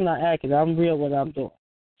 I'm not acting. I'm real what I'm doing.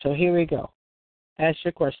 So here we go. Ask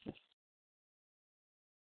your questions.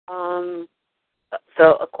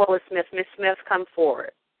 So Aquila Smith, Miss Smith, come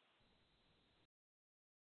forward.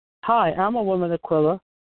 Hi, I'm a woman, Aquila.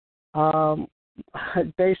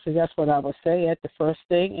 Basically, that's what I would say at the first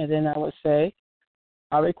thing, and then I would say,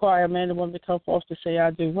 I require a man and woman to come forth to say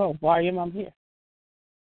I do wrong. Why am I here?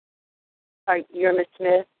 You're Miss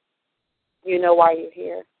Smith. You know why you're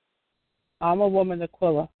here. I'm a woman,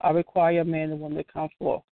 Aquila. I require a man and woman to come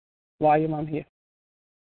forth. Why am I here?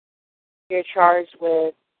 You're charged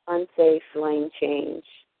with unsafe lane change.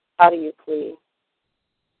 How do you plead?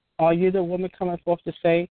 Are you the woman coming forth to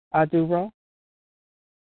say I do wrong?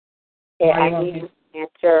 Okay, I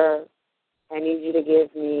need you to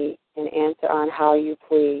give me an answer on how you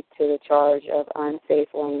plead to the charge of unsafe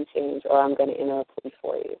lane change, or I'm going to enter a plea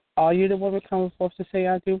for you. Are you the woman coming forth to say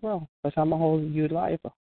I do wrong? Because I'm going to hold you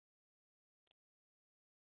liable.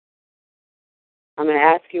 I'm going to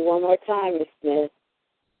ask you one more time, Ms. Smith.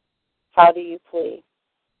 How do you plead?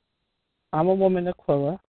 I'm a woman,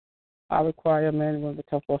 Aquila. I require a man and woman to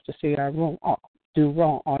come forth to say I do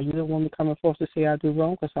wrong. Are you the woman coming forth to say I do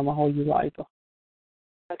wrong? Because I'm going to hold you liable.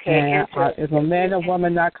 Okay. And if a man or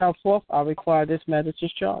woman not come forth, I require this matter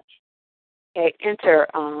discharged. Okay. Enter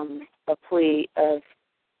a plea of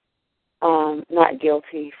not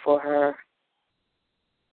guilty for her.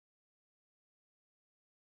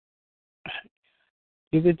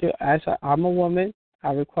 You could do. I'm a woman.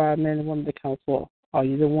 I require a man and woman to come forth. Are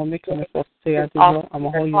you the woman coming forth to say I do wrong? I'm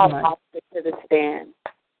going to hold you liable. To the stand.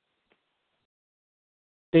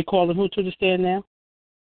 They calling who to the stand now?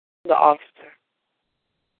 The officer.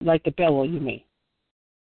 Like the bellow, you mean?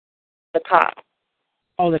 The cop.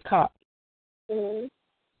 Oh, the cop. Mm-hmm.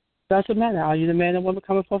 Doesn't matter. Are you the man or woman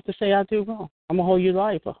coming forth to say I do wrong? I'm going to hold you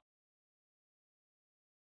liable.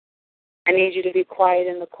 I need you to be quiet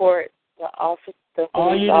in the court.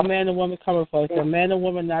 Are you the man or woman coming forth? If the man or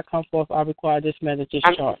woman not come forth, I require this matter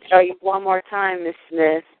discharged. I'm going to tell you one more time, Ms.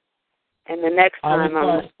 Smith, and the next time I'm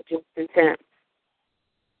going to put you in contempt.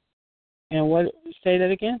 And what? Say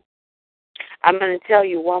that again? I'm going to tell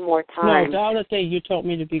you one more time. No, the other thing you told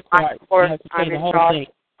me to be quiet. You have to say the whole thing.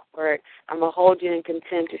 I'm going to hold you in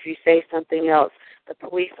contempt if you say something else. The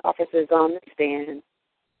police officer's on the stand.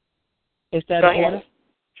 Is that an order?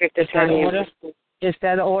 Is that an order? Is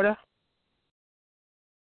that an order?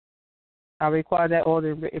 I require that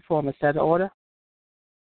order in written form. Is that an order?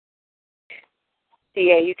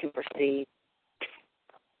 Yeah, you can proceed.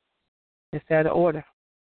 Is that an order?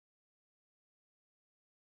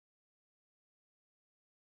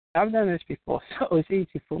 I've done this before, so it's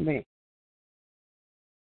easy for me.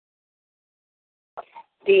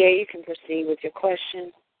 DA, you can proceed with your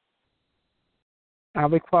question. I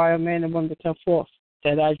require a man and woman to come forth.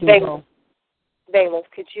 That I do wrong. Bailiff,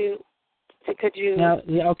 could you? Now,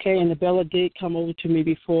 okay, and the Bella did come over to me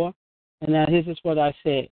before, and now this is what I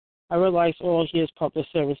said. I realize all here is public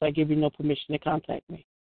service. I give you no permission to contact me.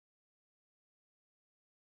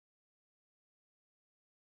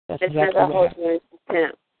 That's exactly what happened.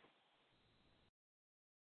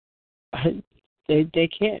 They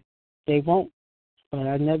can't. They won't.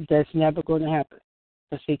 But that's never going to happen.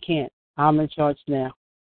 Because they can't. I'm in charge now.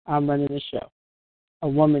 I'm running the show. A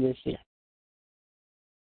woman is here.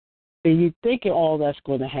 And you think all that's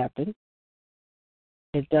going to happen.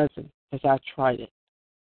 It doesn't, because I tried it.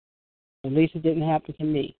 At least it didn't happen to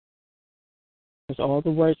me. Because all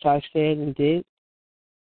the words I said and did,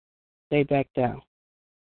 they backed down.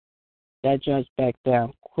 That judge backed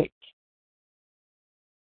down quick.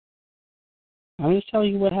 I'm just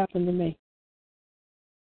telling you what happened to me.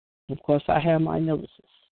 Of course, I have my notices.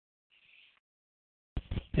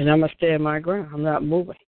 And I'm going to stand my ground. I'm not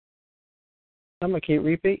moving. I'm going to keep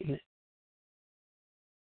repeating it.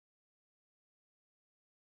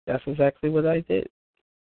 That's exactly what I did.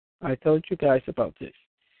 I told you guys about this.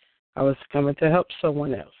 I was coming to help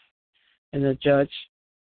someone else. And the judge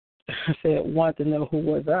said, want to know who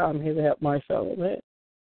was I. I'm here to help my fellow man.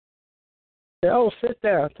 He said, oh, sit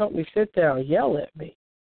down. Told me sit down. Yell at me.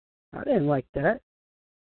 I didn't like that.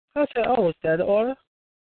 I said, oh, is that an order?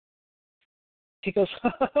 He goes,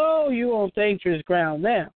 oh, you on dangerous ground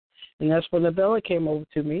now. And that's when the Bella came over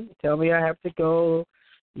to me, tell me I have to go.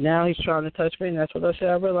 Now he's trying to touch me, and that's what I said.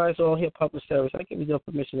 I realized all here public service. I give you no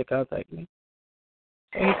permission to contact me.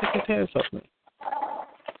 And he took his hands off me.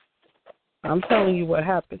 I'm telling you what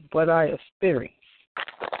happened, what I experienced.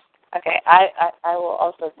 Okay, I will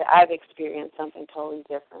also say I've experienced something totally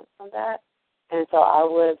different from that. And so I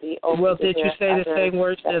would be open Well, to did you say the same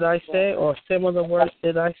words that I say or similar words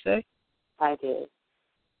did I say? I did.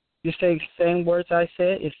 You say the same words I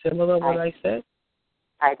said? Is similar what I said?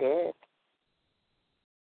 I did.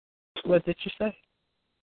 What did you say?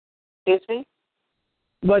 Excuse me?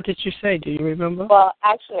 What did you say? Do you remember? Well,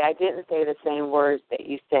 actually, I didn't say the same words that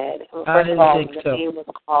you said. I didn't think so. When the name was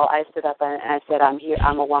called, I stood up and I said, I'm here.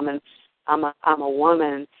 I'm a woman. I'm a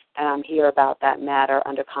woman, and I'm here about that matter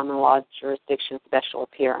under common law jurisdiction special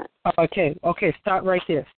appearance. Okay. Stop right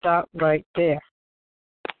there. Stop right there.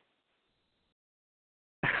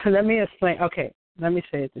 Let me explain. Okay, let me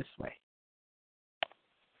say it this way.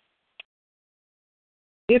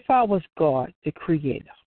 If I was God, the creator,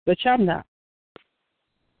 which I'm not,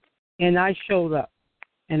 and I showed up,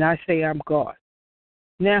 and I say I'm God,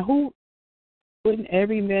 now wouldn't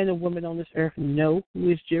every man and woman on this earth know who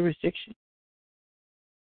is jurisdiction?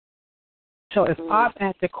 So if I'm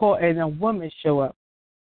at the court and a woman show up,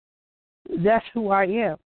 that's who I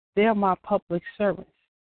am. They're my public servants.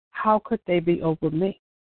 How could they be over me?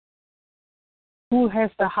 Who has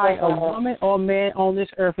the highest, a woman or man on this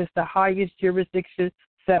earth is the highest jurisdiction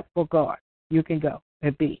set for God? You can go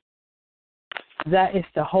and be. That is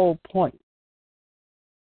the whole point.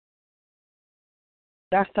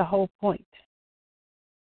 That's the whole point.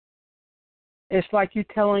 It's like you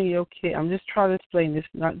telling your kid, I'm just trying to explain this,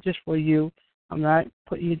 not just for you. I'm not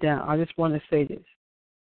putting you down. I just want to say this.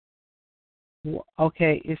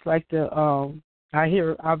 Okay, it's like I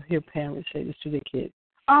hear parents say this to their kids.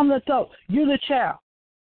 I'm the adult. You're the child.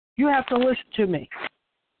 You have to listen to me.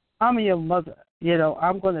 I'm your mother.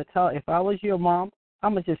 I'm going to tell. If I was your mom,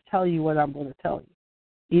 I'm going to just tell you what I'm going to tell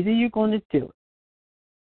you. Either you're going to do it,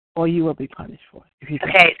 or you will be punished for it.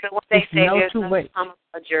 Okay, so when they say there's no way.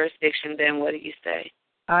 A jurisdiction, then what do you say?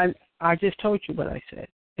 I just told you what I said,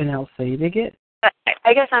 and I'll say it again.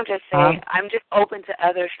 I guess I'm just saying I'm just open to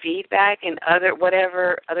other feedback and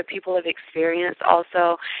whatever other people have experienced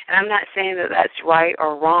also. And I'm not saying that that's right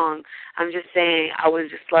or wrong. I'm just saying I would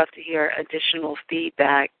just love to hear additional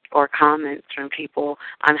feedback or comments from people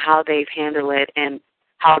on how they've handled it and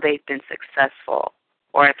how they've been successful,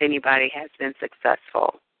 or if anybody has been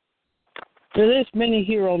successful. There's many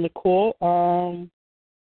here on the call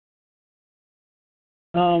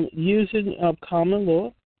using common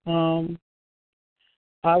law.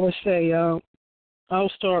 I would say I'll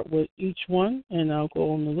start with each one, and I'll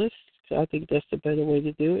go on the list. So I think that's the better way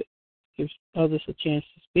to do it. Gives others a chance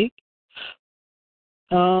to speak.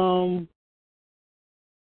 I'm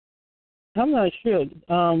not sure.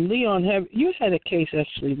 Leon, you had a case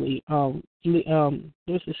actually, Lee.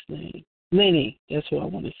 What's his name? Lenny. That's what I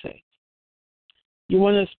want to say. You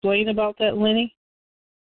want to explain about that, Lenny?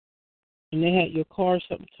 And they had your car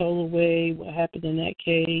something towed away. What happened in that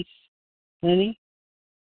case, Lenny?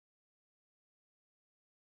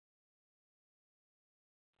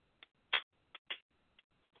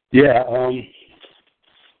 Yeah,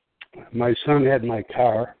 my son had my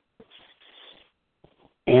car,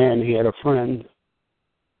 and he had a friend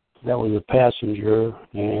that was a passenger,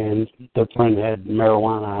 and the friend had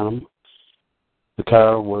marijuana on him. The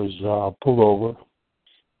car was pulled over,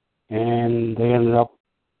 and they ended up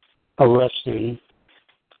arresting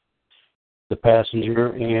the passenger,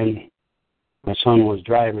 and my son was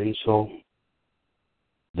driving, so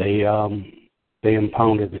they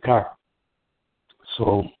impounded the car.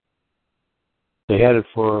 So they had it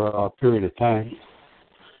for a period of time,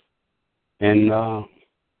 and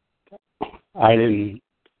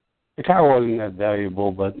the car wasn't that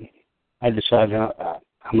valuable, but I decided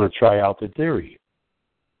I'm going to try out the theory.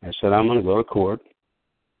 I said, I'm going to go to court,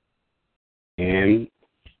 and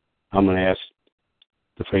I'm going to ask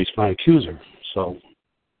to face my accuser. So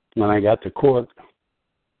when I got to court,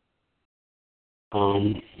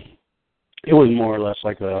 it was more or less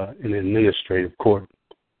like an administrative court.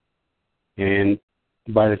 And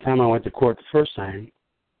by the time I went to court the first time,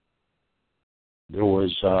 there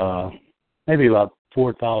was maybe about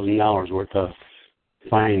 $4,000 worth of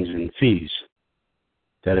fines and fees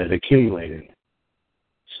that had accumulated.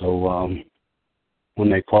 So when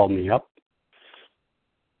they called me up,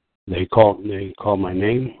 they called my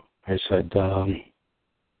name. I said, do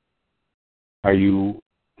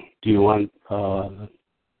you want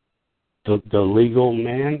the legal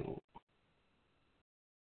man?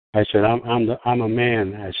 I said, I'm a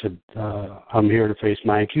man. I said, I'm here to face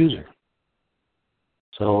my accuser.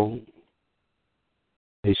 So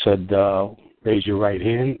they said, raise your right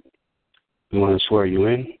hand. We want to swear you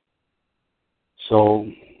in. So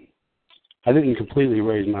I didn't completely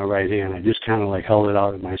raise my right hand. I just kind of like held it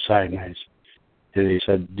out at my side, and they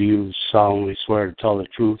said, do you solemnly swear to tell the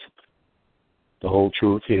truth, the whole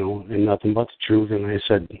truth, and nothing but the truth? And I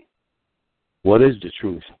said, what is the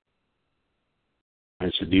truth? I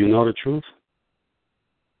said, do you know the truth?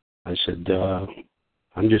 I said,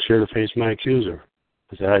 I'm just here to face my accuser.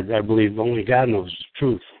 I said, I believe only God knows the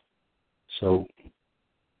truth. So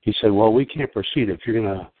he said, well, we can't proceed if you're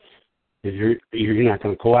not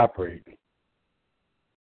going to cooperate.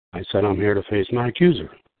 I said, I'm here to face my accuser.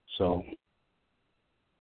 So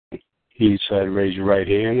he said, raise your right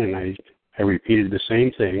hand, and I repeated the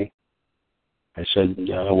same thing. I said,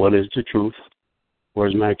 what is the truth?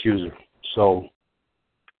 Where's my accuser? So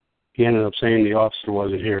he ended up saying the officer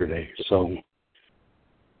wasn't here today. So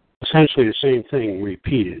essentially the same thing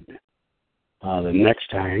repeated the next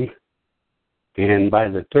time. And by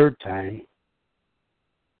the third time,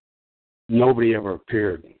 nobody ever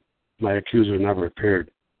appeared. My accuser never appeared.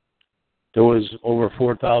 There was over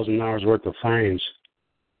 $4,000 worth of fines,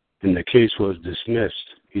 and the case was dismissed.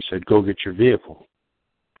 He said, go get your vehicle.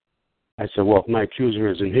 I said, well, if my accuser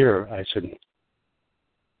isn't here, I said,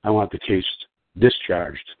 I want the case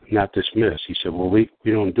discharged, not dismissed. He said, well, we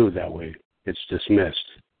don't do it that way. It's dismissed.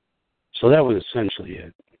 So that was essentially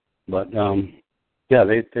it. But, yeah,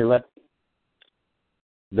 they let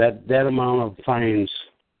that amount of fines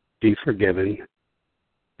be forgiven,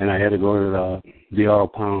 and I had to go to the auto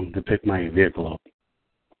pound to pick my vehicle up.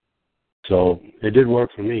 So it did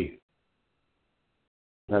work for me.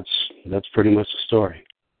 That's pretty much the story.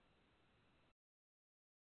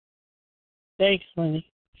 Thanks, Lenny.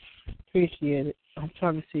 Appreciate it. I'm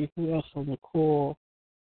trying to see who else on the call.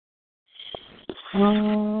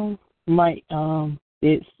 Mike,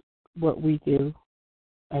 it's what we do,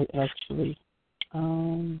 actually.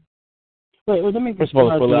 Wait, let me. First of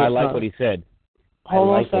all, I like what he said. Hold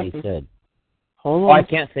I on like what he said. Hold on. Oh, I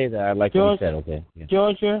can't say that. I like what he said. Okay. Yeah.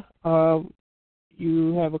 Georgia,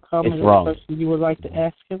 you have a comment it's or wrong. question you would like to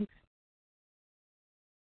ask him?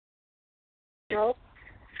 No.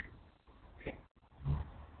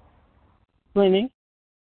 Lenny,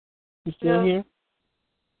 you still here?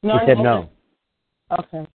 No. He said okay. no.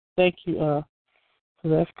 Okay. Thank you. So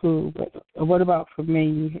that's cool. But what about for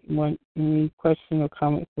me? You want any question or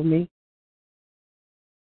comment for me?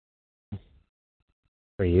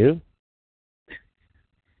 For you?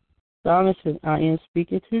 Jonathan, I am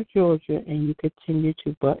speaking to Georgia, and you continue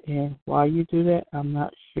to butt in. Why you do that, I'm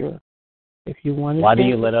not sure. If you want to. Why do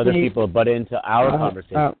you let other people butt into our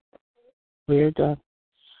conversation? We're done.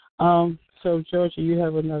 So Georgia, you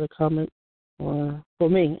have another comment for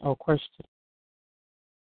me or question?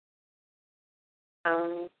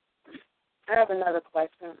 I have another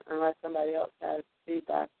question, unless somebody else has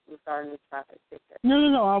feedback regarding the traffic ticket.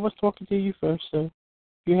 No. I was talking to you first, so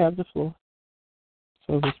you have the floor,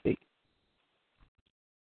 so to speak.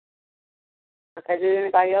 Okay, did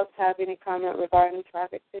anybody else have any comment regarding the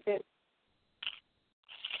traffic ticket?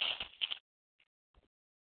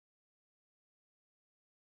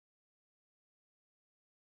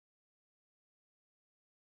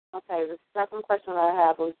 Okay, the second question I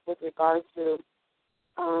have was with regard to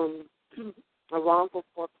a wrongful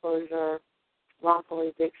foreclosure, wrongful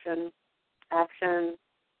eviction action,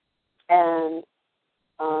 and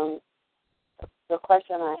the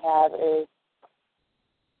question I have is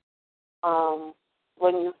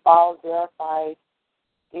when you file verified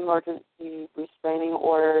emergency restraining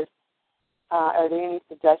orders are there any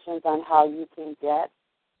suggestions on how you can get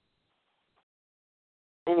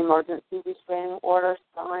an emergency restraining order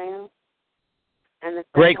signed? And the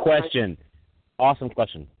Great question. Awesome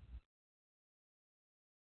question.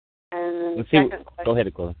 And Let's the see. second question, Go ahead,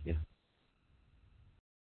 Aquila. Yeah.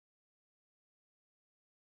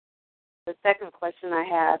 the second question I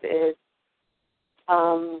have is,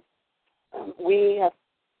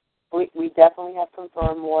 we definitely have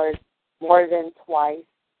confirmed more than twice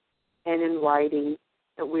and in writing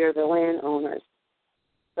that we are the landowners.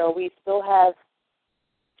 So we still have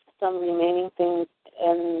some remaining things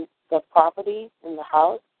in the property, in the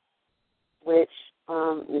house, which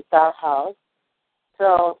is our house.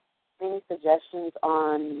 So any suggestions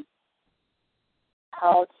on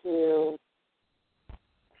how to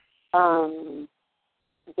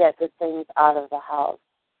get the things out of the house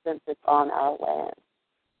since it's on our land?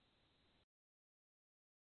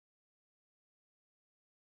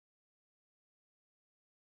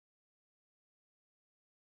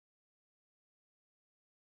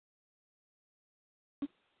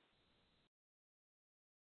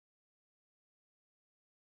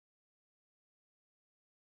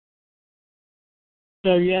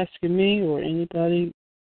 So are you asking me or anybody?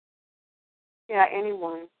 Yeah,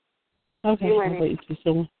 anyone. Okay, You I'll wait for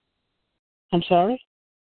someone. I'm sorry?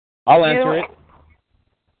 I'll answer it.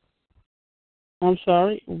 I'm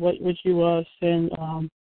sorry. What would you send,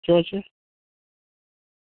 Georgia?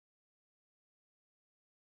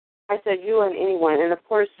 I said you and anyone. And, of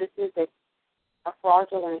course, this is a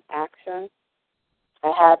fraudulent action.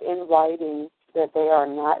 I have in writing that they are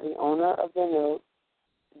not the owner of the note.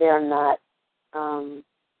 They are not, and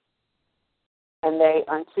they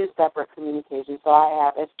on two separate communications.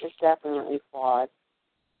 So it's definitely fraud.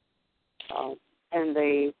 And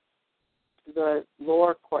the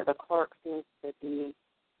lower court, the clerk seems to be,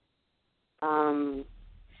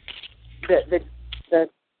 the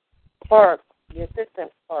clerk, the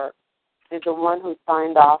assistant clerk, is the one who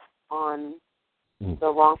signed off on the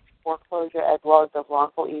wrongful foreclosure as well as the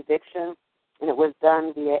wrongful eviction, and it was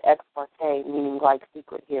done via ex parte, meaning like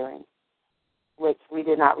secret hearing, which we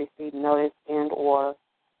did not receive notice and or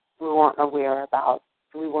we weren't aware about.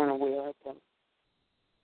 We weren't aware of them.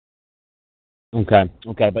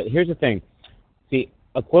 Okay, but here's the thing. See,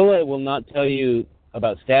 Aquila will not tell you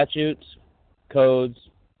about statutes, codes,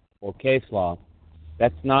 or case law.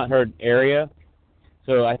 That's not her area.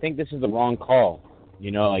 So I think this is the wrong call.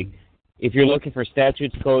 Like if you're looking for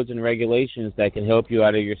statutes, codes, and regulations that can help you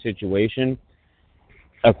out of your situation,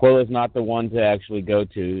 Aquila's not the one to actually go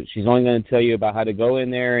to. She's only going to tell you about how to go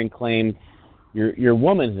in there and claim your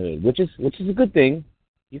womanhood, which is a good thing.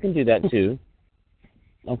 You can do that too.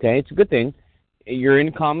 Okay, it's a good thing. You're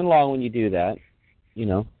in common law when you do that,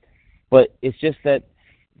 But it's just that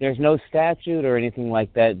there's no statute or anything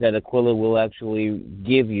like that Aquila will actually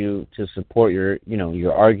give you to support your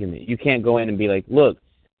argument. You can't go in and be like, look,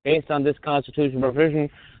 based on this constitutional provision,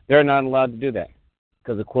 they're not allowed to do that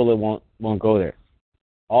because Aquila won't go there.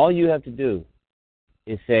 All you have to do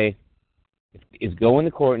is go in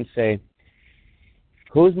the court and say,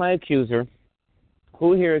 who's my accuser?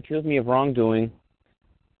 Who here accused me of wrongdoing?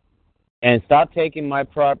 And stop taking my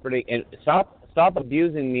property and stop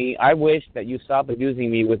abusing me. I wish that you stop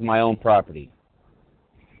abusing me with my own property.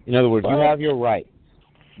 In other words, you have your rights.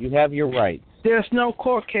 You have your rights. There's no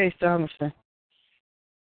court case, Donaldson.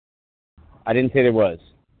 I didn't say there was.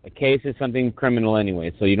 A case is something criminal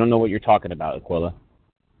anyway, so you don't know what you're talking about, Aquila.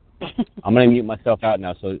 I'm going to mute myself out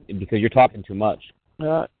now because you're talking too much.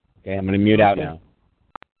 Okay, I'm going to mute out now.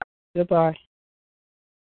 Goodbye.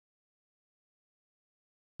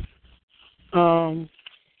 Well,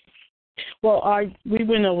 we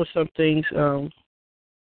went over some things,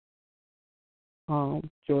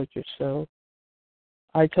 Georgia, so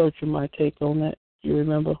I told you my take on that. You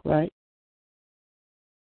remember, right?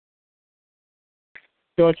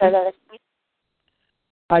 Georgia?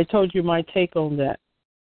 I told you my take on that.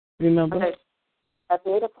 Remember? Okay. I've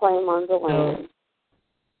made a claim on the land.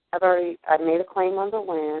 I've made a claim on the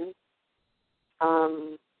land.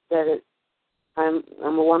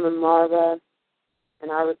 I'm a woman, Marva,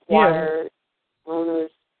 and I require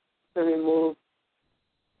owners to remove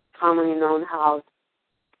commonly known house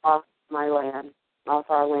off my land, off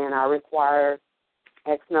our land. I require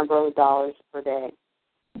X number of dollars per day,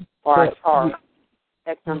 or I charge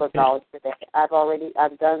X number of dollars per day. I've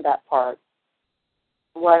done that part.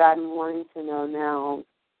 What I'm wanting to know now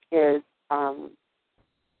is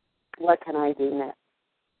what can I do next?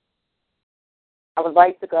 I would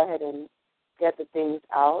like to go ahead and get the things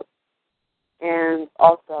out, and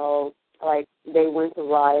also, like, they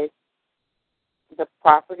winterize the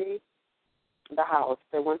property, the house.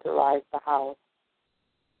 They winterized the house.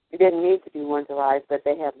 It didn't need to be winterized, but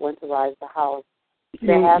they have winterized the house.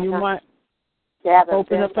 You might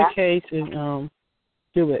open up a case and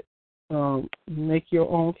do it. Make your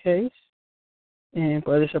own case,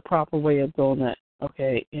 but it's a proper way of doing that.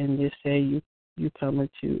 Okay, and just say you coming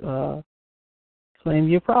to claim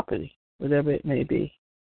your property, whatever it may be.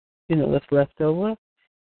 That's left over.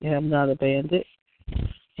 You have not abandoned,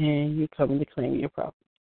 and you're coming to claim your property.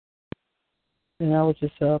 And I would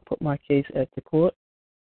just put my case at the court,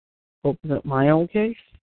 open up my own case,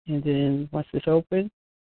 and then once it's open,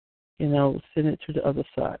 send it to the other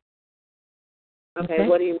side. Okay.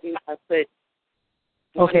 What do you mean by put?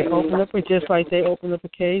 Okay, open up it just like they open up a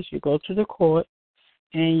case. You go to the court,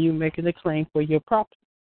 and you making a claim for your property.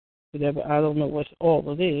 Whatever, I don't know what all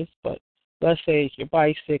it is, but let's say it's your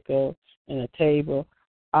bicycle and a table.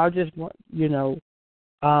 I'll just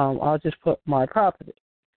I'll just put my property,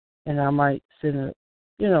 and I might send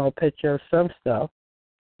a picture of some stuff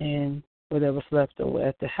and whatever's left over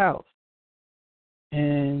at the house,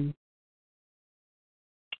 and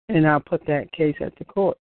I'll put that case at the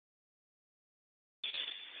court.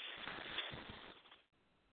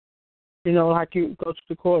 Like you go to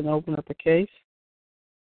the court and open up a case.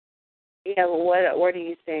 Yeah, well, what are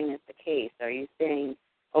you saying is the case? Are you saying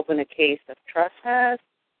open a case of trespass,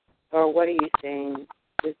 or what are you saying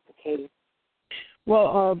is the case?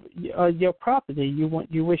 Well, your property. You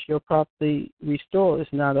wish your property restored is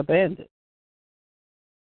not abandoned.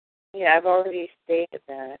 Yeah, I've already stated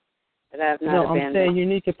that I have not abandoned. No, I'm saying you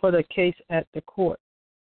need to put a case at the court.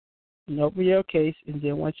 You open your case, and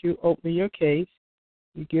then once you open your case,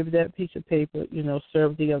 you give that piece of paper.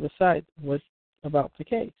 Serve the other side what's about the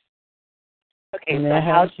case. Okay, and so I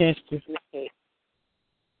have a chance to.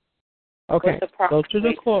 Okay, go to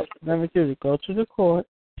the court. Let me do it. Go to the court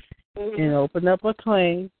and open up a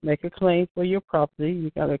claim. Make a claim for your property.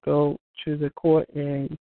 You got to go to the court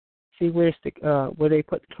and see where they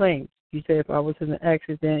put claims. You say if I was in an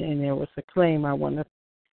accident and there was a claim I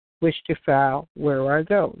wish to file, where do I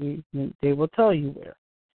go? They will tell you where.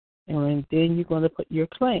 And then you're going to put your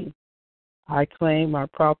claim. I claim my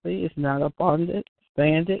property is not abandoned,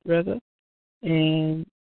 and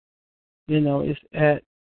it's at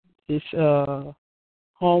this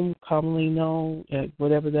home commonly known at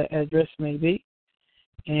whatever that address may be,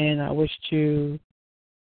 and I wish to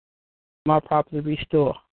my property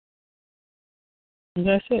restore. And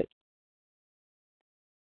that's it.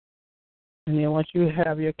 And then once you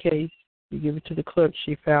have your case, you give it to the clerk.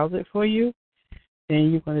 She files it for you.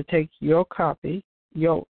 Then you're going to take your copy,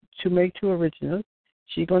 to make two originals.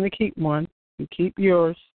 She's going to keep one. You keep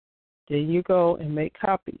yours. Then you go and make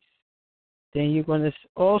copies. Then you're going to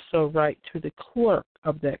also write to the clerk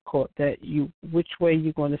of that court which way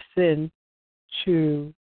you're going to send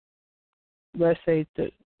to, let's say,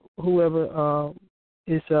 whoever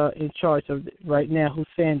is in charge of right now, who's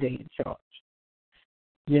Sandy in charge.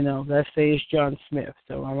 Let's say it's John Smith.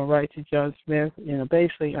 So I'm going to write to John Smith.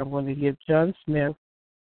 Basically I'm going to give John Smith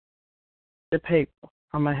the paper.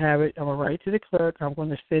 I'm going to have it. I'm going to write to the clerk. I'm going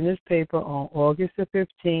to send this paper on August the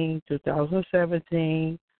 15th,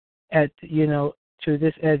 2017, to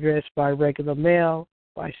this address by regular mail,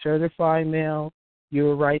 by certified mail. You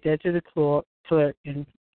will write that to the clerk and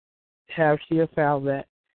have she file that,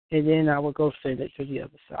 and then I will go send it to the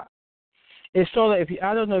other side. It's sort of,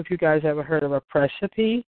 I don't know if you guys ever heard of a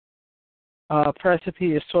precipice.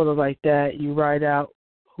 Precipice is sort of like that. You write out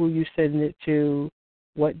who you send it to,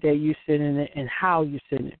 what day you send it, and how you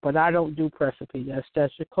send it. But I don't do precipice.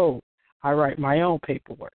 That's your code. I write my own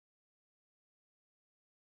paperwork.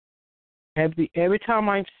 Every time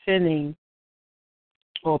I'm sending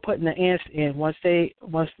or putting the answer in, once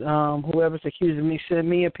whoever's accusing me send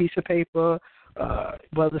me a piece of paper,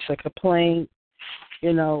 whether it's a complaint,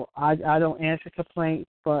 I don't answer complaints,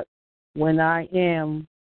 but when I am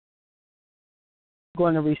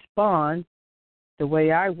going to respond the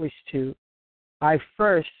way I wish to, I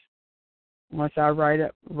first, once I write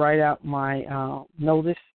out my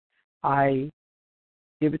notice, I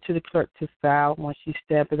give it to the clerk to file. Once she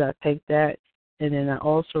stamp it, I take that, and then I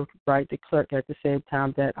also write the clerk at the same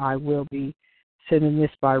time that I will be sending this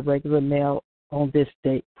by regular mail on this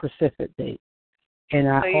date, specific date. And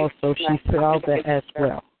she filed that as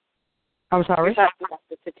well. I'm sorry? You're talking about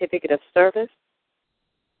the certificate of service?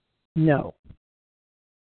 No.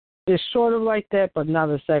 It's sort of like that, but not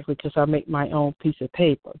exactly, because I make my own piece of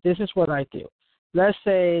paper. This is what I do. Let's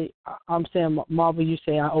say I'm saying, Marvel, you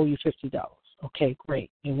say I owe you $50. Okay,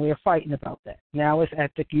 great, and we're fighting about that. Now it's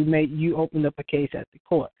at you opened up a case at the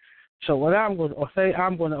court. So what I'm going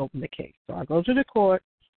to open the case. So I go to the court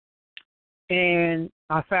and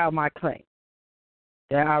I file my claim.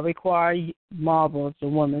 that I require Marvel, the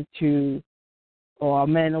woman, or a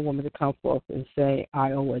man or woman to come forth and say,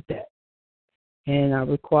 I owe a debt. And I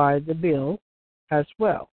require the bill as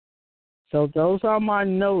well. So those are my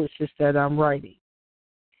notices that I'm writing.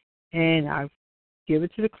 And I give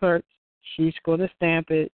it to the clerk. She's going to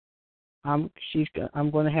stamp it. I'm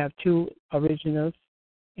going to have 2 originals,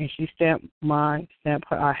 and she stamped mine, stamp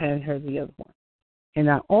her. I hand her the other one. And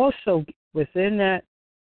I also, within that,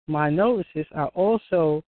 my notices, I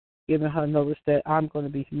also given her notice that I'm going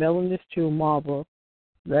to be mailing this to Marlboro,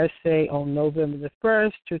 let's say on November the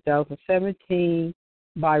 1st, 2017,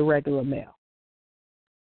 by regular mail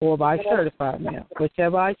or by certified mail,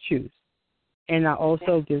 whichever I choose. And I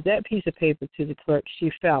also give that piece of paper to the clerk.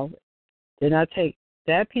 She filed it. Then I take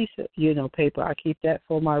that piece of, paper. I keep that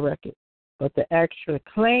for my record. But the extra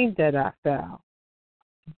claim that I filed,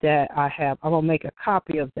 that I have, I'm going to make a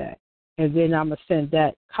copy of that. And then I'm going to send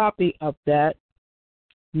that copy of that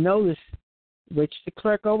notice, which the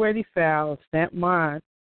clerk already filed, stamp mine.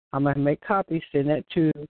 I'm going to make copies, send that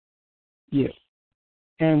to you.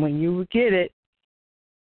 And when you get it,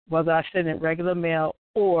 whether I send it regular mail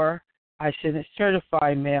or I send it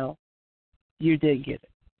certified mail, you did get it.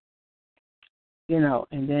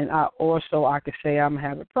 And then I could say I'm going to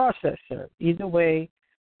have it processed, sir. Either way,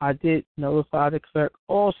 I did notify the clerk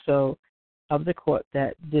also of the court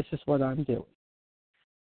that this is what I'm doing.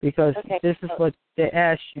 Because this is what they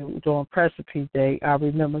asked you during Precipice Day. I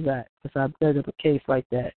remember that because I've been in a case like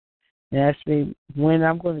that. They asked me when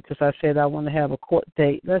I'm going to, because I said I want to have a court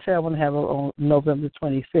date. Let's say I want to have it on November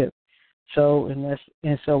 25th. So,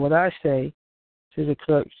 so what I say to the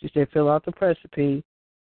clerk, she said, fill out the Precipice,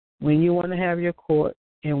 when you want to have your court,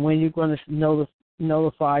 and when you're going to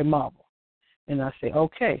notify Marvel. And I say,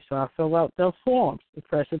 okay. So I fill out the forms, the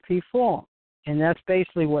Precipice form. And that's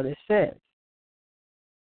basically what it says.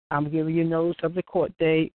 I'm giving you notice of the court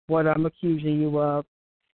date, what I'm accusing you of,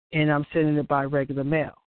 and I'm sending it by regular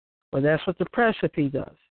mail. Well, that's what the Precipice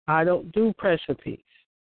does. I don't do Precipice.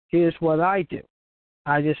 Here's what I do.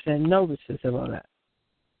 I just send notices of all that.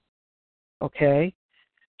 Okay?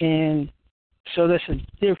 And so there's a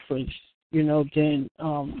difference, than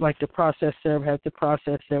like the process server has to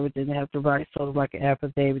process everything. They have to write sort of like an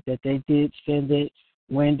affidavit that they did send it,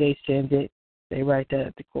 when they send it. They write that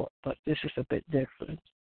at the court. But this is a bit different.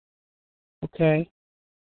 Okay?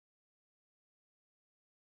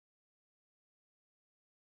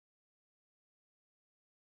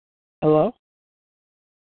 Hello?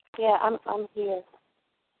 Yeah, I'm here.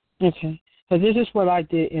 Okay. So this is what I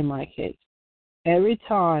did in my case. Every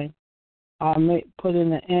time I put in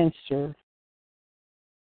the answer,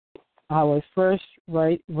 I would first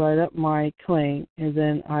write up my claim, and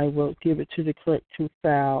then I will give it to the clerk to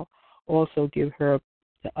file. Also give her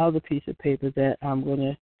the other piece of paper that I'm going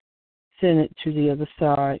to send it to the other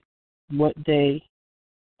side, what day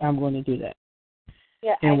I'm going to do that.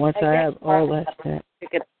 Yeah, and once I have all that set.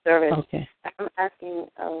 Service. Okay. I'm asking,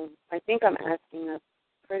 I think I'm asking a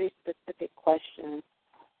pretty specific question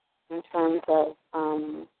in terms of,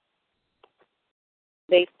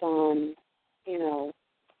 based on,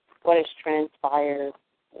 what has transpired,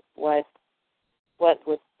 what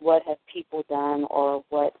have people done, or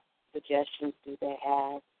what suggestions do they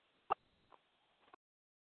have?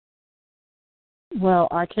 Well,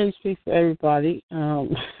 I can't speak for everybody,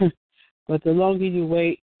 but the longer you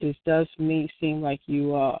wait, it does seem like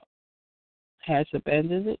you has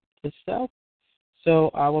abandoned it itself. So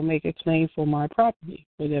I will make a claim for my property,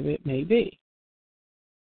 whatever it may be.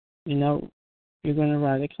 You're going to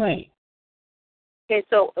write a claim. Okay,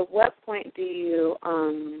 so at what point do you,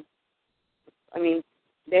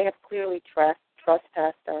 they have clearly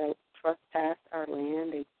trespassed our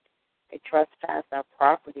land, they trespassed our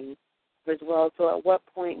property as well. So at what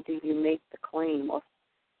point do you make the claim or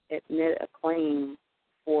admit a claim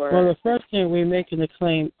for? Well, the first thing we're making a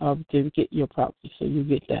claim of to get your property, so you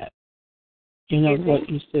get that. What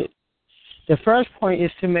you said. The first point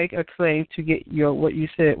is to make a claim to get what you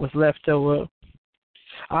said was leftover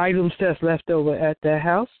items that's left over at that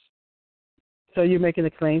house. So you're making a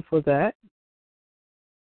claim for that.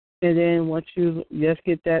 And then once you just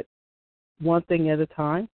get that one thing at a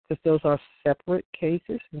time, because those are separate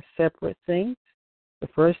cases and separate things. The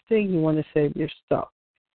first thing you want to save your stuff.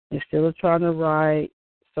 Instead of trying to write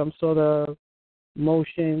some sort of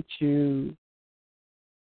motion to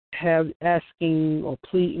have asking or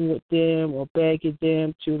pleading with them or begging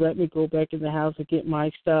them to let me go back in the house and get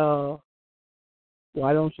my stuff,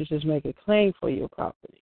 why don't you just make a claim for your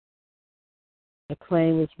property? A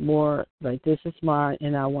claim is more like, this is mine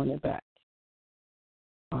and I want it back.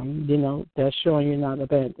 That's showing you're not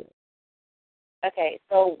abandoned. Okay,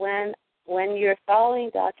 so when when you're filing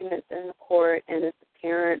documents in the court and it's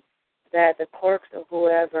apparent that the clerks or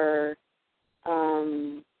whoever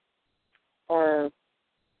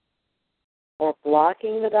are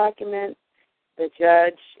blocking the documents, the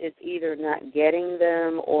judge is either not getting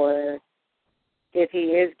them, or if he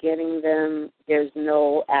is getting them, there's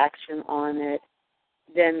no action on it.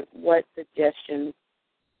 Then what suggestions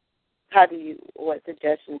are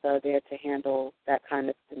there to handle that kind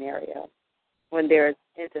of scenario when there's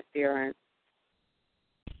interference?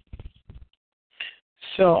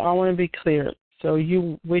 So I want to be clear. So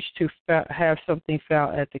you wish to have something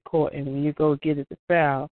filed at the court, and when you go get it to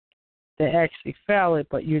file, they actually file it,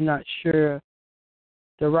 but you're not sure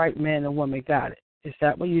the right man or woman got it. Is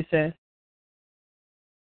that what you said?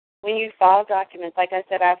 When you file documents, like I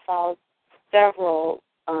said, I filed several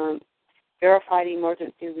verified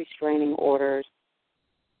emergency restraining orders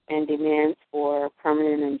and demands for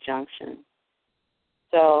permanent injunction.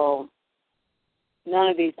 So none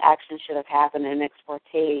of these actions should have happened, and ex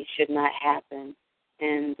parte should not happen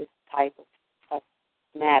in this type of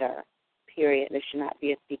matter, period. There should not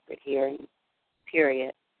be a secret hearing,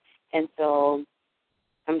 period. And so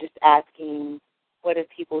I'm just asking, what have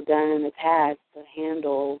people done in the past to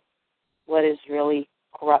handle what is really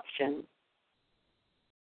corruption?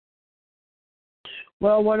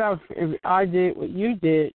 Well, what I did, what you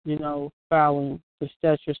did, filing the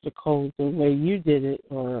statutes, the code, the way you did it,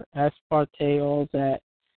 or ex parte, all that,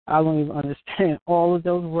 I don't even understand all of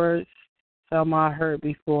those words. Some I heard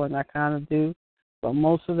before, and I kind of do, but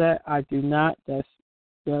most of that I do not. That's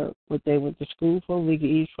what they went to school for, legal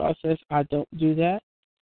ease process. I don't do that,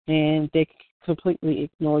 and they completely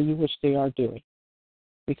ignore you, which they are doing,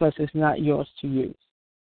 because it's not yours to use.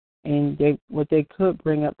 And they could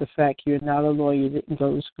bring up the fact you're not a lawyer, you didn't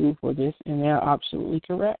go to school for this, and they're absolutely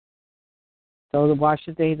correct. So why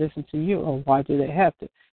should they listen to you, or why do they have to?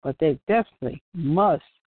 But they definitely must,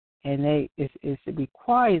 and it's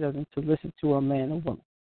required of them to listen to a man or woman.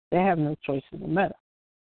 They have no choice in the matter.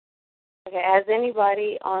 Okay, has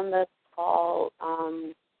anybody on the call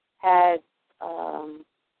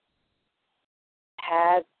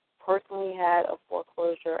personally had a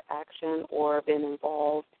foreclosure action or been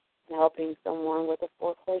involved in helping someone with a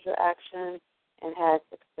foreclosure action and had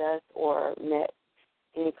success or met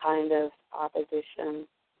any kind of opposition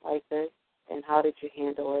like this, and how did you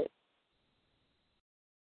handle it?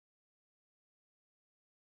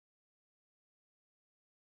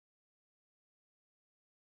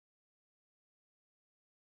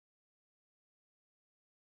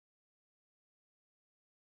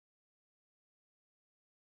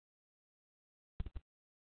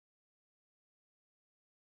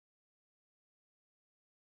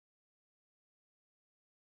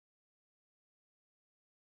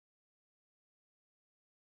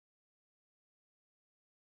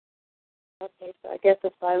 Okay, so I guess the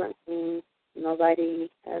silence means nobody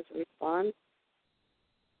has a response.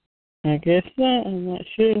 I guess not. I'm not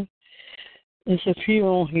sure. There's a few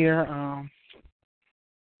on here.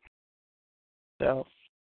 So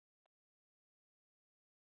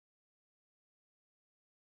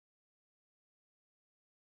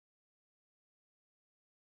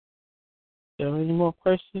any more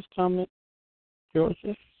questions, comments,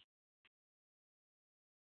 Georgia?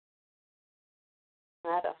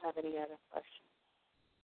 I don't have any other questions.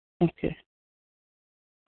 Okay.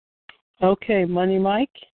 Okay, Money Mike.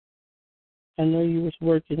 I know you was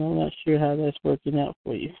working. I'm not sure how that's working out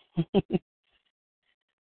for you.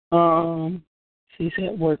 He's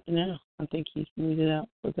at work now. I think he's muted out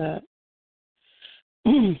for that.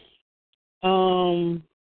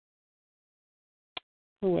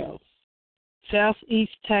 Who else?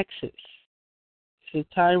 Southeast Texas. Is it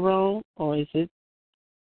Tyrone or is it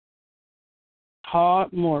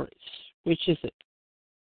Todd Morris? Which is it?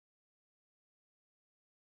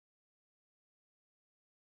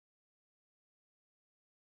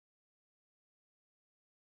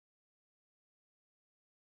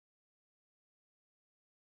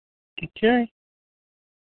 Okay.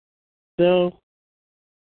 So,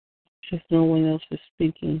 just no one else is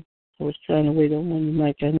speaking. I was trying to wait on one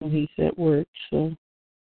mic. I know he's at work, so.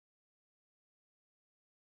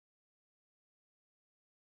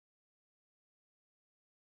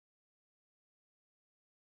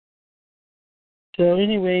 So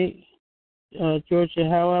anyway,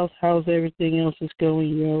 Georgia, how's everything else is going?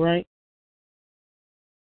 You all right?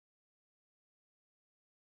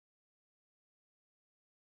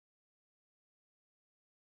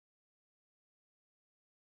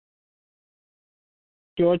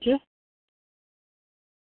 Georgia?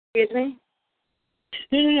 Excuse me?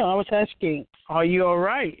 No. I was asking, are you all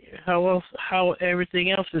right? How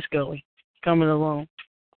everything else is going, coming along?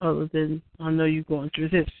 other than I know you're going through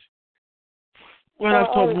this? Well, I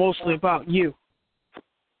talk mostly about you.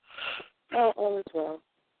 Oh, all is well.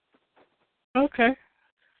 Okay.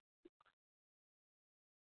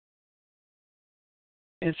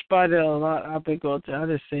 In spite of a lot I've been going through, I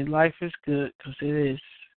just say life is good because it is.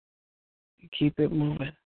 You keep it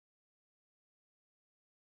moving.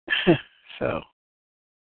 So.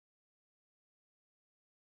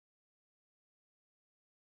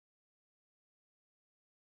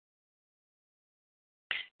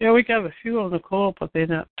 Yeah, we got a few on the call, but they're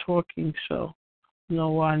not talking, so no,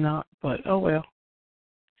 why not? But oh well.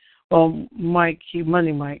 Well,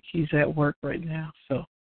 Money Mike, he's at work right now, so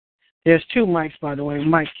there's two Mikes, by the way.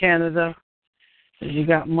 Mike Canada, and you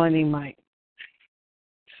got Money Mike.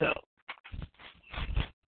 So.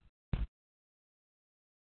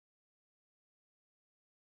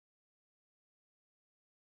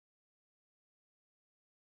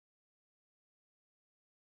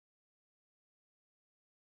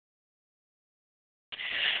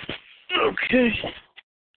 Okay.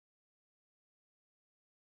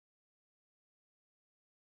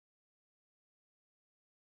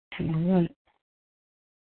 All right.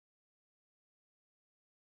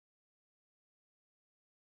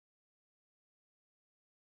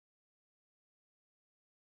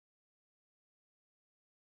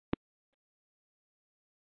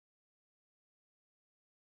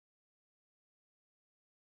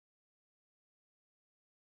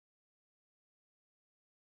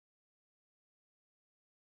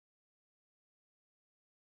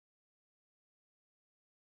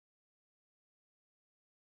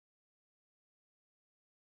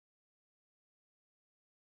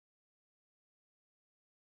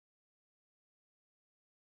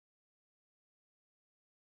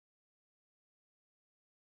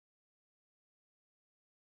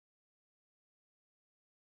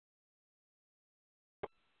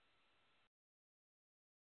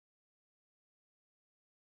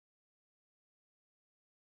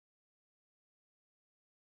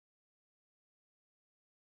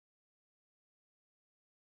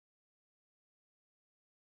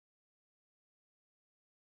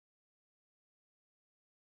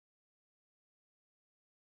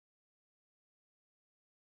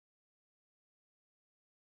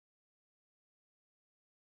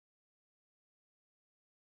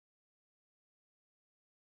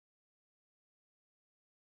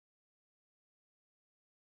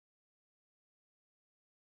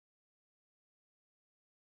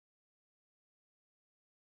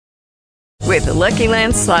 With the Lucky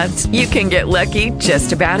Land Slots, you can get lucky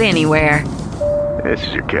just about anywhere. This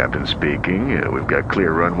is your captain speaking. We've got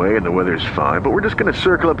clear runway and the weather's fine, but we're just going to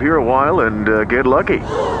circle up here a while and get lucky.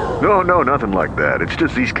 No, nothing like that. It's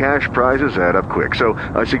just these cash prizes add up quick. So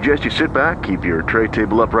I suggest you sit back, keep your tray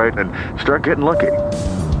table upright, and start getting lucky.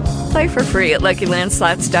 Play for free at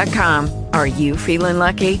LuckyLandSlots.com. Are you feeling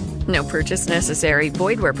lucky? No purchase necessary.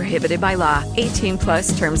 Void where prohibited by law.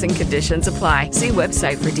 18+ terms and conditions apply. See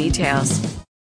website for details.